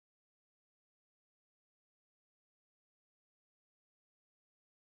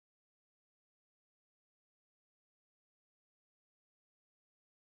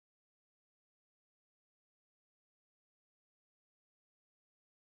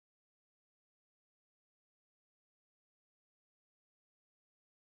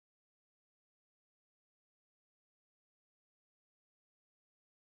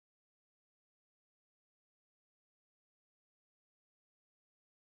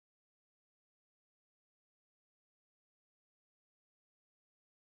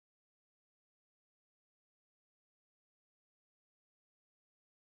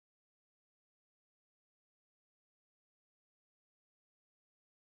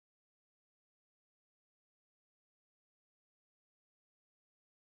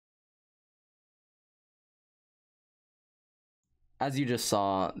 As you just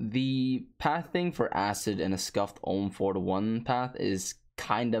saw, the pathing for Acid in a Scuffed Olm 4-1 path is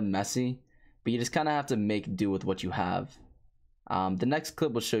kind of messy, but you just kind of have to make do with what you have. The next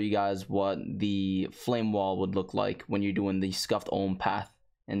clip will show you guys what the Flame Wall would look like when you're doing the Scuffed Olm path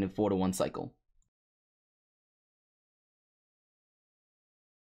in the 4-1 cycle.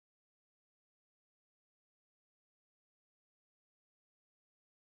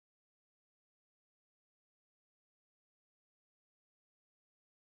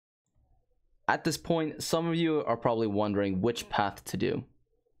 At this point, some of you are probably wondering which path to do.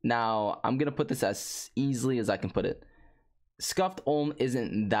 Now, I'm going to put this as easily as I can put it. Scuffed Olm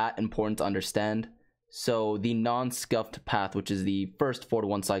isn't that important to understand, so the non-scuffed path, which is the first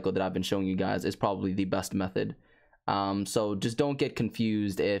 4-1 cycle that I've been showing you guys, is probably the best method. So just don't get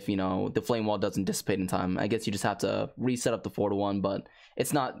confused if, you know, the flame wall doesn't dissipate in time. I guess you just have to reset up the 4-1, but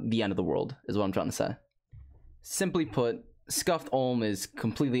it's not the end of the world, is what I'm trying to say. Simply put, Scuffed Olm is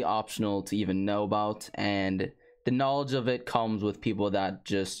completely optional to even know about, and the knowledge of it comes with people that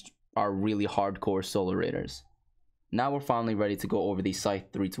just are really hardcore solo raiders. Now we're finally ready to go over the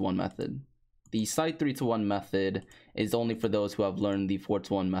Scythe 3-1 method. The Scythe 3-1 method is only for those who have learned the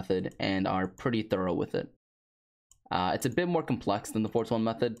 4-1 method and are pretty thorough with it. It's a bit more complex than the 4-1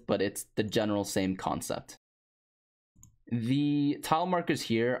 method, but it's the general same concept. The tile markers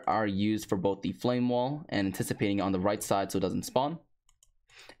here are used for both the flame wall and anticipating on the right side so it doesn't spawn,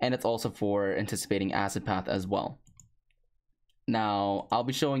 and it's also for anticipating acid path as well. Now, I'll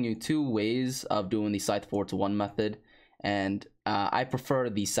be showing you two ways of doing the Scythe 4-1 method, and I prefer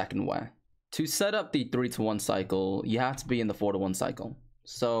the second way. To set up the 3-1 cycle, you have to be in the 4-1 cycle.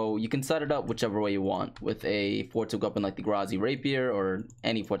 So you can set it up whichever way you want, with a 4-2 weapon like the Grazi Rapier, or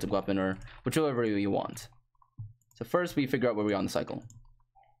any 4-2 weapon, or whichever way you want. So first we figure out where we are on the cycle.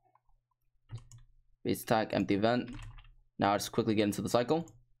 Base attack, empty event. Now I just quickly get into the cycle.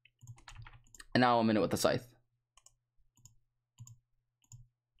 And now I'm in it with the Scythe.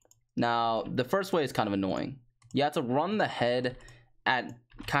 Now, the first way is kind of annoying. You have to run the head at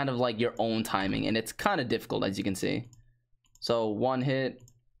kind of like your own timing, and it's kind of difficult, as you can see. So 1 hit,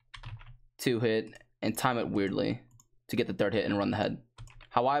 2 hit, and time it weirdly to get the 3rd hit and run the head.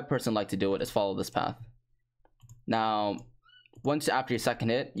 How I personally like to do it is follow this path. Now, once after your 2nd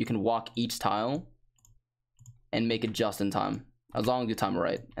hit, you can walk each tile and make it just in time, as long as you time it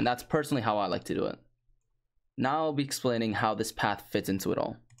right. And that's personally how I like to do it. Now I'll be explaining how this path fits into it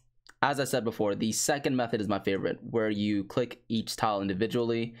all. As I said before, the second method is my favorite, where you click each tile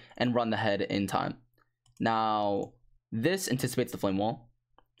individually and run the head in time. Now, this anticipates the flame wall,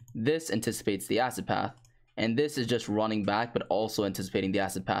 this anticipates the acid path, and this is just running back but also anticipating the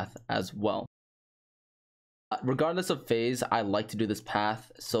acid path as well. Regardless of phase, I like to do this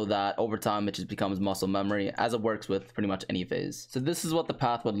path so that over time it just becomes muscle memory, as it works with pretty much any phase. So this is what the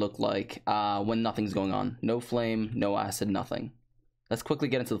path would look like when nothing's going on. No flame, no acid, nothing. Let's quickly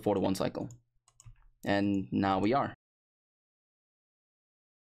get into the 4-1 cycle. And now we are.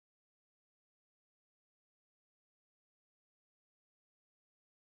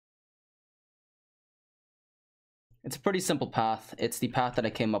 It's a pretty simple path. It's the path that I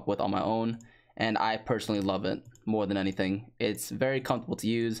came up with on my own, and I personally love it more than anything. It's very comfortable to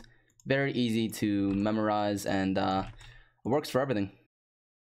use, very easy to memorize, and it works for everything.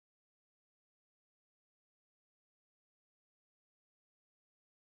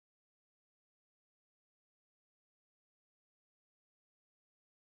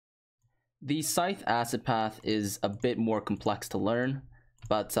 The Scythe acid path is a bit more complex to learn,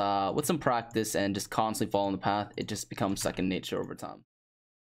 but with some practice and just constantly following the path, it just becomes second nature over time.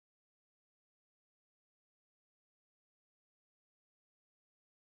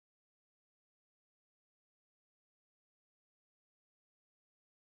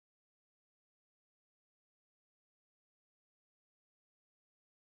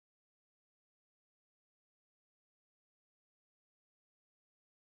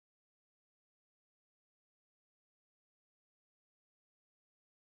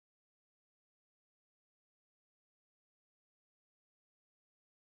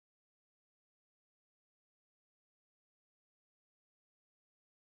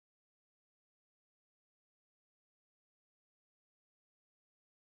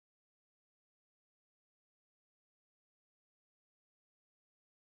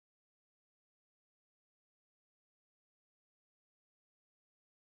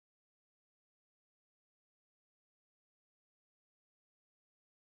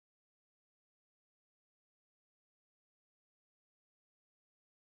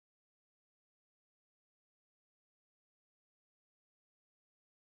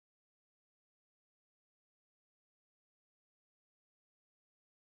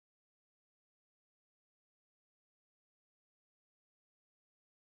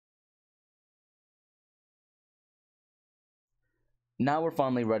 Now we're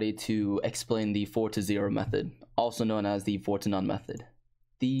finally ready to explain the 4 to 0 method, also known as the 4 to none method.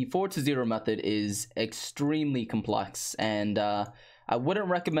 The 4 to 0 method is extremely complex, and I wouldn't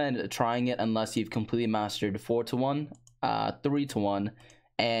recommend trying it unless you've completely mastered 4 to 1, 3 to 1,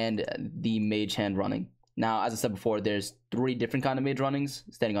 and the mage hand running. Now, as I said before, there's 3 different kind of mage runnings,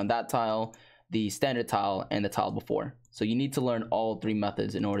 standing on that tile, the standard tile, and the tile before. So you need to learn all 3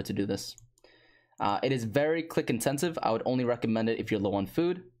 methods in order to do this. It is very click intensive. I would only recommend it if you're low on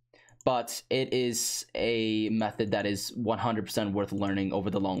food, but it is a method that is 100% worth learning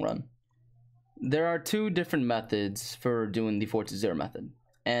over the long run. There are 2 different methods for doing the 4 to 0 method,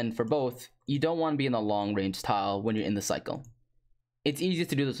 and for both, you don't want to be in the long range tile when you're in the cycle. It's easy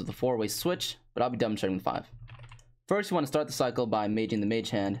to do this with a 4-way switch, but I'll be demonstrating with 5. First, you want to start the cycle by maging the mage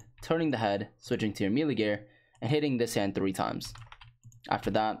hand, turning the head, switching to your melee gear, and hitting this hand 3 times.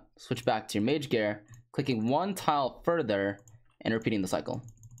 After that, switch back to your mage gear, clicking 1 tile further, and repeating the cycle.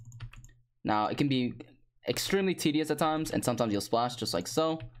 Now, it can be extremely tedious at times, and sometimes you'll splash just like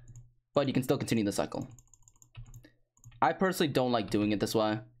so, but you can still continue the cycle. I personally don't like doing it this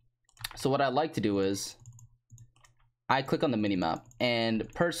way, so what I like to do is, I click on the minimap, and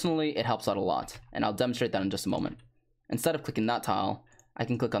personally, it helps out a lot, and I'll demonstrate that in just a moment. Instead of clicking that tile, I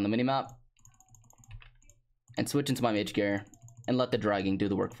can click on the minimap, and switch into my mage gear, and let the dragging do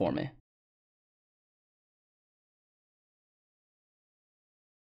the work for me.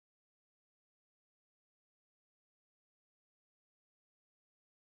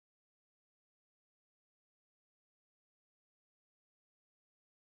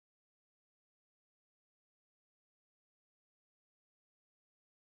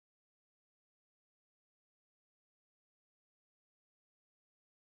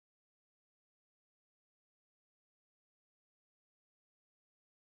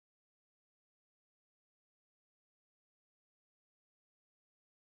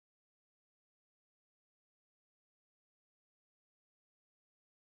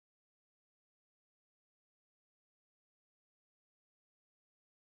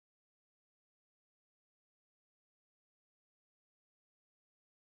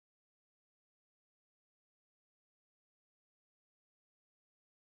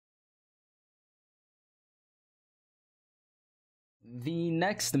 The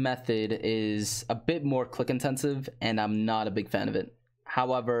next method is a bit more click intensive, and I'm not a big fan of it.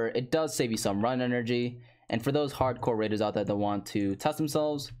 However, it does save you some run energy, and for those hardcore raiders out there that want to test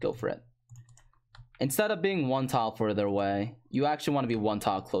themselves, go for it. Instead of being 1 tile further away, you actually want to be 1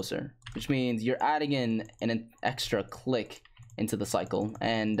 tile closer, which means you're adding in an extra click into the cycle,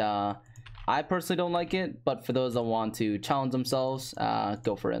 and I personally don't like it, but for those that want to challenge themselves,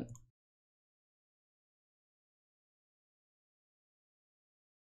 go for it.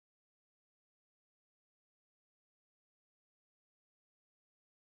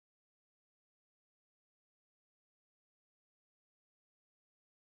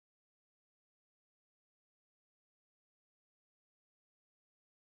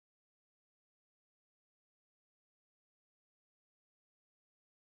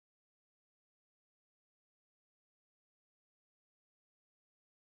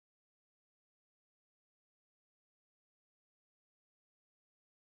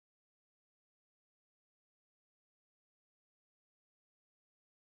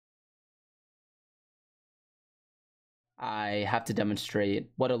 I have to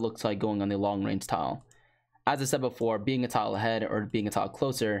demonstrate what it looks like going on the long range tile. As I said before, being a tile ahead or being a tile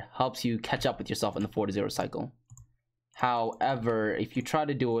closer helps you catch up with yourself in the 4 to 0 cycle. However, if you try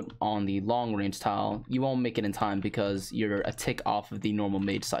to do it on the long range tile, you won't make it in time because you're a tick off of the normal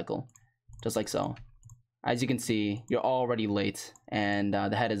mage cycle, just like so. As you can see, you're already late and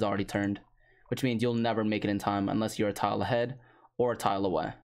the head is already turned, which means you'll never make it in time unless you're a tile ahead or a tile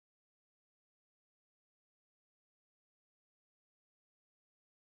away.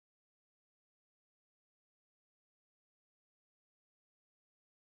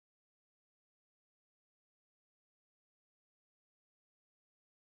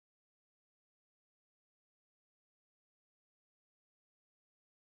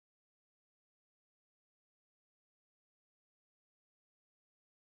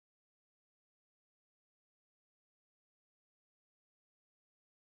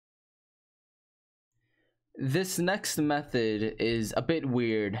 This next method is a bit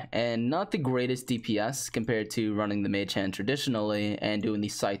weird and not the greatest DPS compared to running the mage hand traditionally and doing the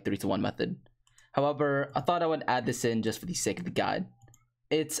Scythe 3 to 1 method. However, I thought I would add this in just for the sake of the guide.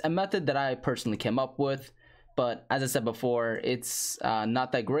 It's a method that I personally came up with, but as I said before, it's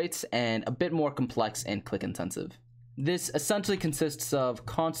not that great and a bit more complex and click intensive. This essentially consists of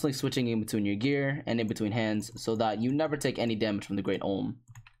constantly switching in between your gear and in between hands so that you never take any damage from the Great Olm.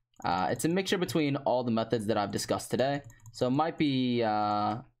 It's a mixture between all the methods that I've discussed today, so it might be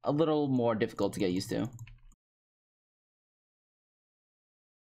a little more difficult to get used to.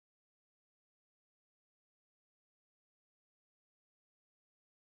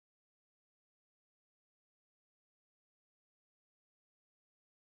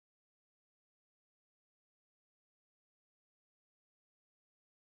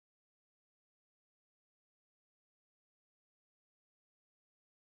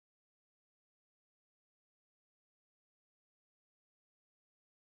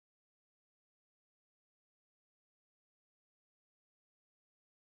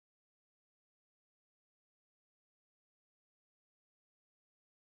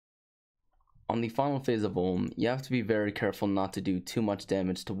 On the final phase of Olm, you have to be very careful not to do too much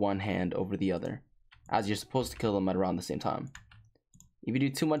damage to one hand over the other, as you're supposed to kill them at around the same time. If you do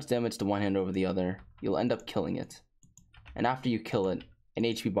too much damage to one hand over the other, you'll end up killing it. And after you kill it, an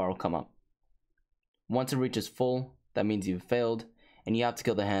HP bar will come up. Once it reaches full, that means you've failed, and you have to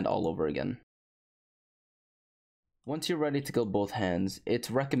kill the hand all over again. Once you're ready to kill both hands,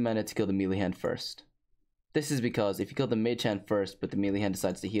 it's recommended to kill the melee hand first. This is because if you kill the mage hand first but the melee hand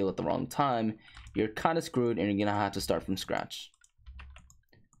decides to heal at the wrong time, you're kinda screwed and you're gonna have to start from scratch.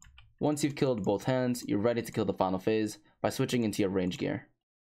 Once you've killed both hands, you're ready to kill the final phase by switching into your range gear.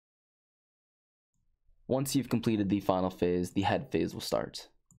 Once you've completed the final phase, the head phase will start.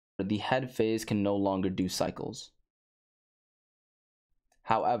 The head phase can no longer do cycles.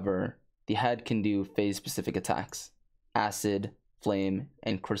 However, the head can do phase-specific attacks, acid, flame,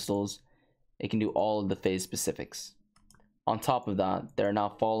 and crystals. It can do all of the phase specifics. On top of that, there are now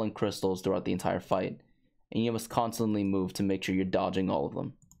falling crystals throughout the entire fight, and you must constantly move to make sure you're dodging all of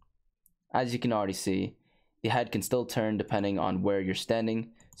them. As you can already see, the head can still turn depending on where you're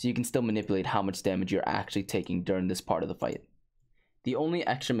standing, so you can still manipulate how much damage you're actually taking during this part of the fight. The only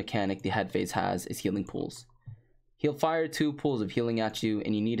extra mechanic the head phase has is healing pools. He'll fire 2 pools of healing at you,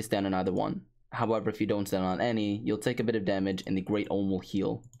 and you need to stand on either one. However, if you don't stand on any, you'll take a bit of damage and the Great Olm will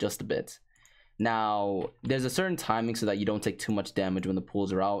heal just a bit. Now, there's a certain timing so that you don't take too much damage when the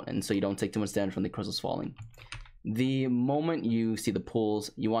pools are out, and so you don't take too much damage from the crystals falling. The moment you see the pools,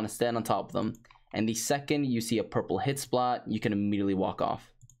 you want to stand on top of them, and the second you see a purple hit splat, you can immediately walk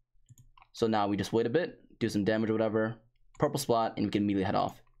off. So now we just wait a bit, do some damage or whatever, purple splat, and you can immediately head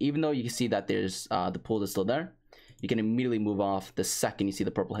off. Even though you can see that there's the pool is still there, you can immediately move off the second you see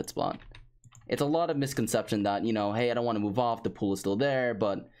the purple hit splat. It's a lot of misconception that, you know, hey, I don't want to move off, the pool is still there,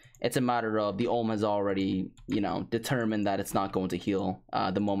 but it's a matter of the Olm has already, you know, determined that it's not going to heal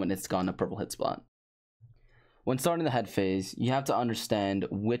the moment it's gone a purple hit spot. When starting the head phase, you have to understand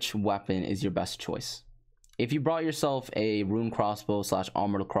which weapon is your best choice. If you brought yourself a rune crossbow /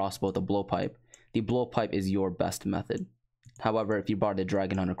 armored crossbow with a blowpipe, the blowpipe is your best method. However, if you brought a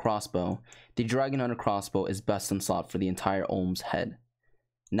dragon hunter crossbow, the dragon hunter crossbow is best in slot for the entire Olm's head.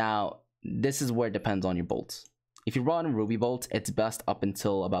 Now, this is where it depends on your bolts. If you brought in ruby bolts, it's best up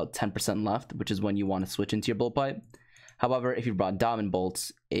until about 10% left, which is when you want to switch into your blowpipe. However, if you brought diamond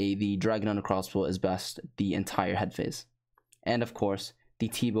bolts, the dragon hunter crossbow is best the entire head phase. And of course, the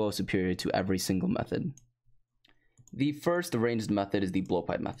T-bow is superior to every single method. The first ranged method is the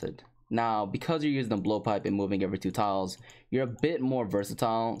blowpipe method. Now, because you're using the blowpipe and moving every 2 tiles, you're a bit more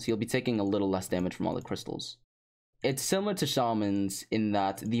versatile, so you'll be taking a little less damage from all the crystals. It's similar to Shamans in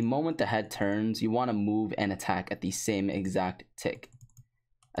that the moment the head turns, you want to move and attack at the same exact tick.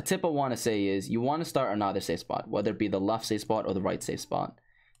 A tip I want to say is you want to start on either safe spot, whether it be the left safe spot or the right safe spot.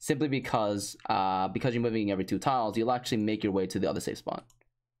 Simply because you're moving every 2 tiles, you'll actually make your way to the other safe spot.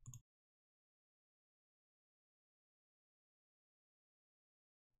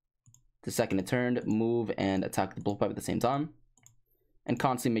 The second it turned, move and attack the blowpipe at the same time, and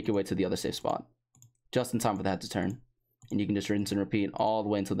constantly make your way to the other safe spot, just in time for the head to turn, and you can just rinse and repeat all the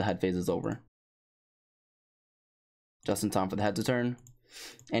way until the head phase is over. Just in time for the head to turn,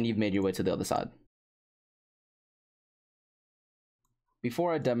 and you've made your way to the other side.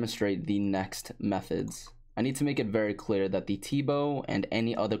 Before I demonstrate the next methods, I need to make it very clear that the T-bow and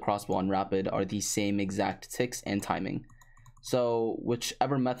any other crossbow on rapid are the same exact ticks and timing. So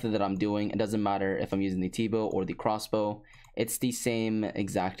whichever method that I'm doing, it doesn't matter if I'm using the T-bow or the crossbow, it's the same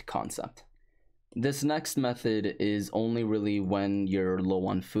exact concept. This next method is only really when you're low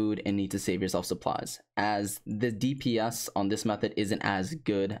on food and need to save yourself supplies, as the DPS on this method isn't as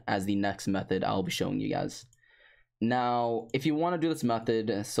good as the next method I'll be showing you guys. Now, if you want to do this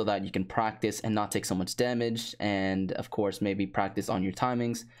method so that you can practice and not take so much damage, and of course maybe practice on your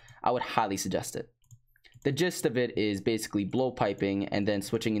timings, I would highly suggest it. The gist of it is basically blowpiping and then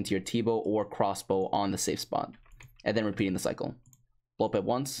switching into your T-bow or crossbow on the safe spot, and then repeating the cycle. Blowpipe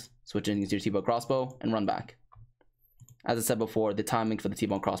once, switching into your T-bow crossbow, and run back. As I said before, the timing for the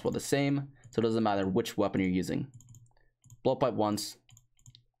T-bow and crossbow are the same, so it doesn't matter which weapon you're using. Blowpipe once,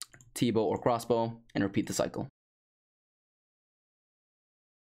 T-bow or crossbow, and repeat the cycle.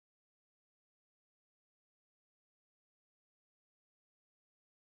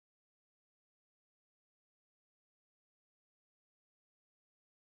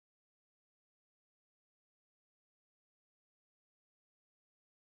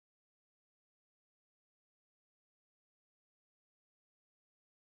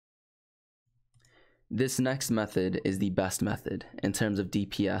 This next method is the best method in terms of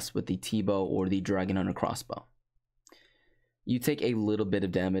DPS with the T-bow or the Dragon Hunter crossbow. You take a little bit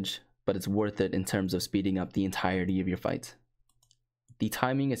of damage, but it's worth it in terms of speeding up the entirety of your fight. The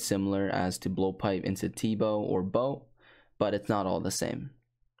timing is similar as to blowpipe into T-bow or bow, but it's not all the same.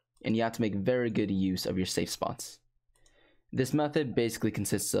 And you have to make very good use of your safe spots. This method basically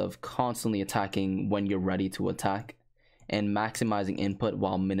consists of constantly attacking when you're ready to attack, and maximizing input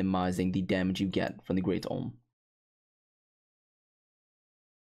while minimizing the damage you get from the Great Olm.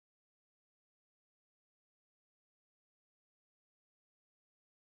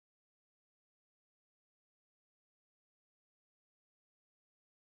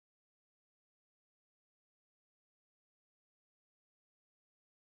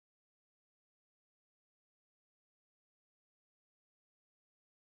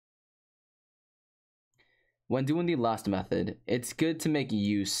 When doing the last method, it's good to make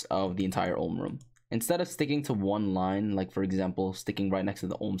use of the entire Olm room. Instead of sticking to one line, like for example sticking right next to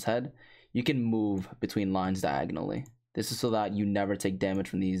the Olm's head, you can move between lines diagonally. This is so that you never take damage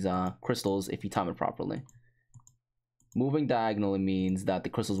from these crystals if you time it properly. Moving diagonally means that the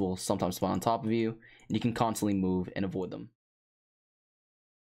crystals will sometimes spawn on top of you, and you can constantly move and avoid them.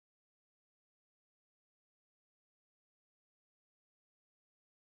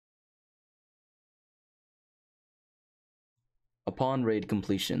 Upon raid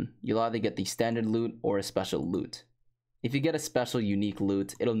completion, you'll either get the standard loot or a special loot. If you get a special unique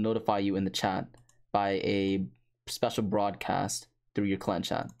loot, it'll notify you in the chat by a special broadcast through your clan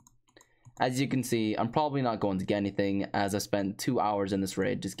chat. As you can see, I'm probably not going to get anything as I spent 2 hours in this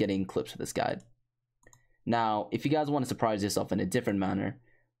raid just getting clips for this guide. Now, if you guys want to surprise yourself in a different manner,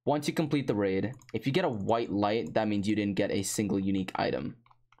 once you complete the raid, if you get a white light, that means you didn't get a single unique item.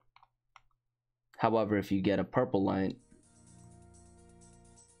 However, if you get a purple light,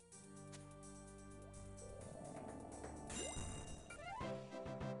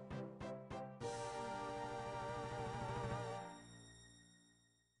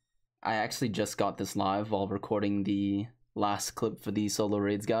 I actually just got this live while recording the last clip for the solo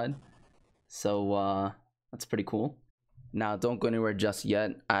raids guide, so that's pretty cool. Now don't go anywhere just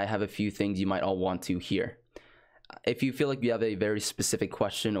yet, I have a few things you might all want to hear. If you feel like you have a very specific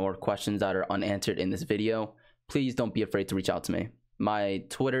question or questions that are unanswered in this video, please don't be afraid to reach out to me. My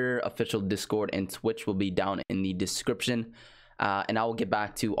Twitter, official Discord, and Twitch will be down in the description, and I will get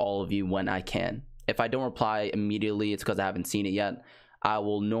back to all of you when I can. If I don't reply immediately, it's because I haven't seen it yet. I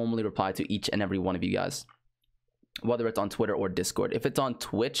will normally reply to each and every one of you guys, whether it's on Twitter or Discord. If it's on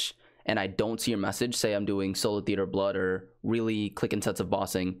Twitch and I don't see your message, say I'm doing solo theater blood or really click intensive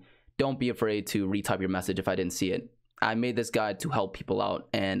bossing, don't be afraid to retype your message if I didn't see it. I made this guide to help people out,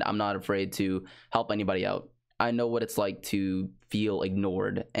 and I'm not afraid to help anybody out. I know what it's like to feel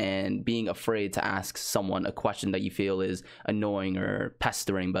ignored and being afraid to ask someone a question that you feel is annoying or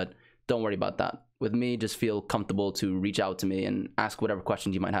pestering, but don't worry about that. With me, just feel comfortable to reach out to me and ask whatever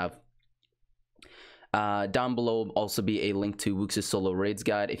questions you might have. Down below will also be a link to Woox's solo raids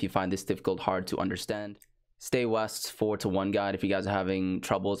guide if you find this difficult, hard to understand. Stay West's 4-to-1 guide if you guys are having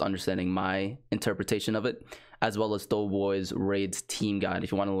troubles understanding my interpretation of it, as well as Doughboy's raids team guide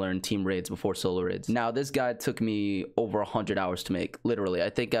if you want to learn team raids before solo raids. Now this guide took me over 100 hours to make, literally. I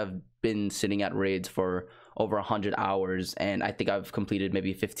think I've been sitting at raids for over 100 hours, and I think I've completed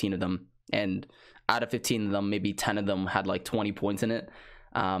maybe 15 of them, and out of 15 of them, maybe 10 of them had like 20 points in it.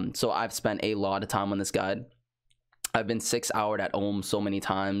 So I've spent a lot of time on this guide. I've been 6-houred at Olm so many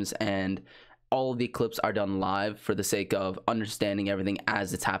times, and all of the clips are done live for the sake of understanding everything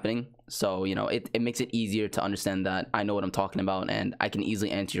as it's happening. So, you know, it makes it easier to understand that I know what I'm talking about, and I can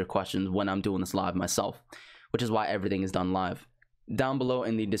easily answer your questions when I'm doing this live myself, which is why everything is done live. Down below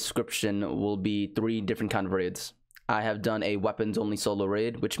in the description will be 3 different kind of raids. I have done a weapons only solo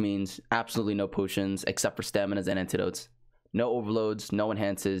raid, which means absolutely no potions except for staminas and antidotes. No overloads, no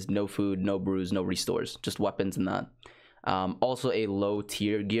enhances, no food, no brews, no restores, just weapons and that. Also a low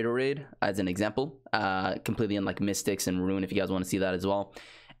tier gear raid as an example, completely in like Mystics and Rune if you guys want to see that as well.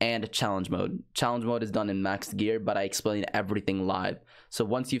 And challenge mode. Challenge mode is done in maxed gear, but I explain everything live. So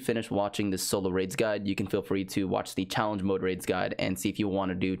once you finish watching this solo raids guide, you can feel free to watch the challenge mode raids guide and see if you want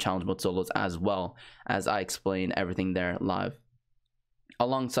to do challenge mode solos as well, as I explain everything there live.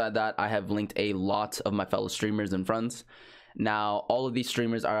 Alongside that, I have linked a lot of my fellow streamers and friends. Now, all of these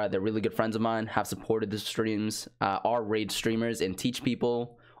streamers are either really good friends of mine, have supported the streams, are raid streamers and teach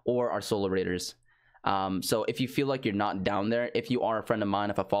people, or are solo raiders. So if you feel like you're not down there, if you are a friend of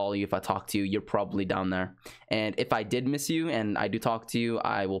mine, if I follow you, if I talk to you, you're probably down there. And if I did miss you and I do talk to you,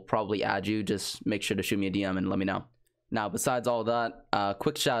 I will probably add you. Just make sure to shoot me a DM and let me know. Now, besides all that,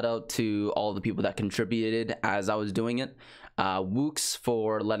 quick shout out to all the people that contributed as I was doing it. Woox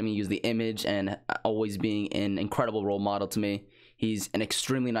for letting me use the image and always being an incredible role model to me. He's an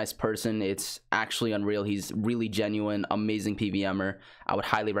extremely nice person. It's actually unreal. He's really genuine, amazing PVMer. I would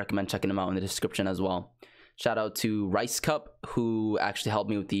highly recommend checking him out in the description as well. Shout out to Rice Cup, who actually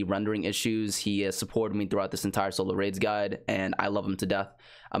helped me with the rendering issues. He has supported me throughout this entire solo raids guide, and I love him to death.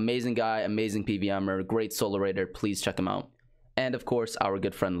 Amazing guy, amazing PVMer, great solo raider. Please check him out. And of course, our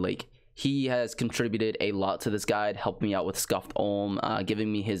good friend Lake. He has contributed a lot to this guide, helped me out with Scuffed Olm,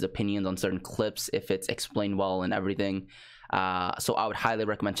 giving me his opinions on certain clips if it's explained well and everything. So I would highly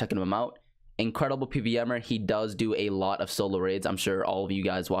recommend checking him out. Incredible PVMer. He does do a lot of solo raids. I'm sure all of you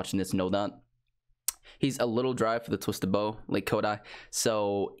guys watching this know that. He's a little dry for the Twisted Bow, like Kodai,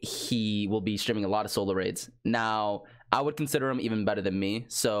 so he will be streaming a lot of solo raids. Now, I would consider him even better than me,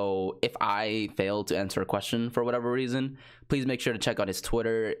 so if I fail to answer a question for whatever reason, please make sure to check out his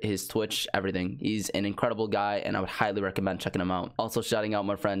Twitter, his Twitch, everything. He's an incredible guy, and I would highly recommend checking him out. Also, shouting out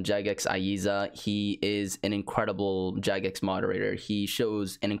my friend Jagex Aiza. He is an incredible Jagex moderator. He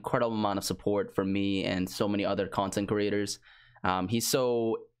shows an incredible amount of support for me and so many other content creators. He's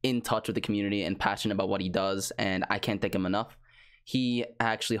so in touch with the community and passionate about what he does, and I can't thank him enough. He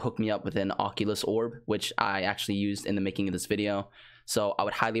actually hooked me up with an Oculus Orb, which I actually used in the making of this video. So I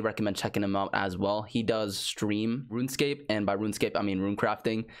would highly recommend checking him out as well. He does stream RuneScape, and by RuneScape, I mean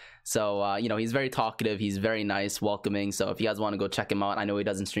runecrafting. So, you know, he's very talkative. He's very nice, welcoming. So if you guys want to go check him out, I know he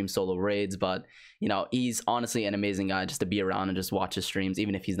doesn't stream solo raids, but, you know, he's honestly an amazing guy just to be around and just watch his streams,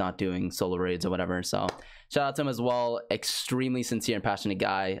 even if he's not doing solo raids or whatever. So shout out to him as well. Extremely sincere and passionate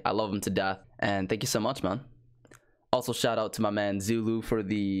guy. I love him to death. And thank you so much, man. Also, shout out to my man Zulu for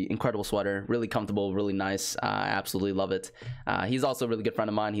the incredible sweater. Really comfortable, really nice. I absolutely love it. He's also a really good friend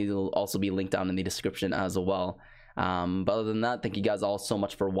of mine. He'll also be linked down in the description as well. But other than that, thank you guys all so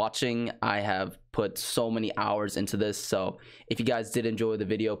much for watching. I have put so many hours into this. So if you guys did enjoy the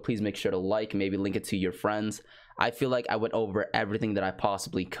video, please make sure to like, maybe link it to your friends. I feel like I went over everything that I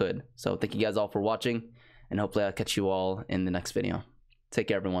possibly could. So thank you guys all for watching, and hopefully I'll catch you all in the next video. Take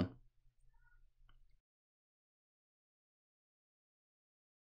care, everyone.